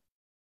 1.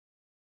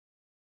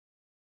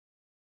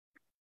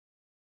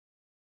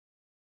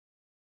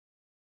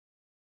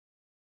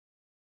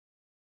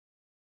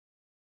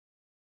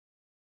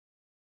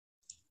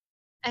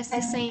 As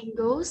the saying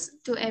goes,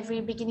 to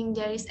every beginning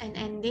there is an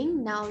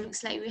ending. Now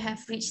looks like we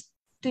have reached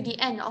to the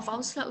end of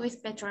our slot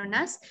with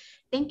Petronas.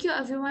 Thank you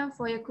everyone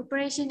for your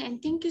cooperation,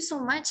 and thank you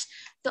so much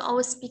to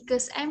our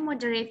speakers and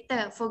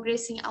moderator for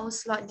gracing our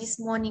slot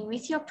this morning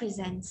with your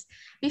presence.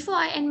 Before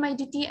I end my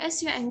duty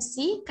as your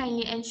MC,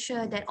 kindly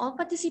ensure that all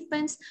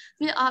participants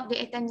fill up the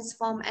attendance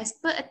form as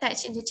per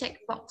attached in the check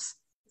box,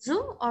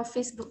 Zoom or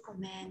Facebook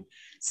comment.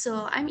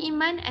 So I'm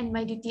Iman, and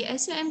my duty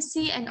as your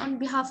MC, and on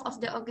behalf of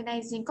the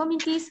organizing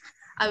committees,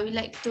 I would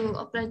like to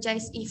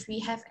apologize if we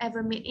have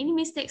ever made any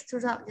mistakes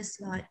throughout the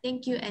slot.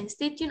 Thank you, and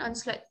stay tuned on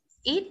slot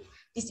 8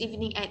 this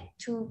evening at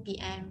 2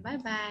 p.m.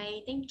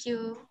 Bye-bye. Thank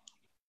you.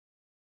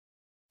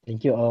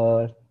 Thank you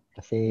all.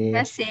 Terima kasih.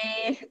 Terima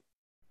kasih.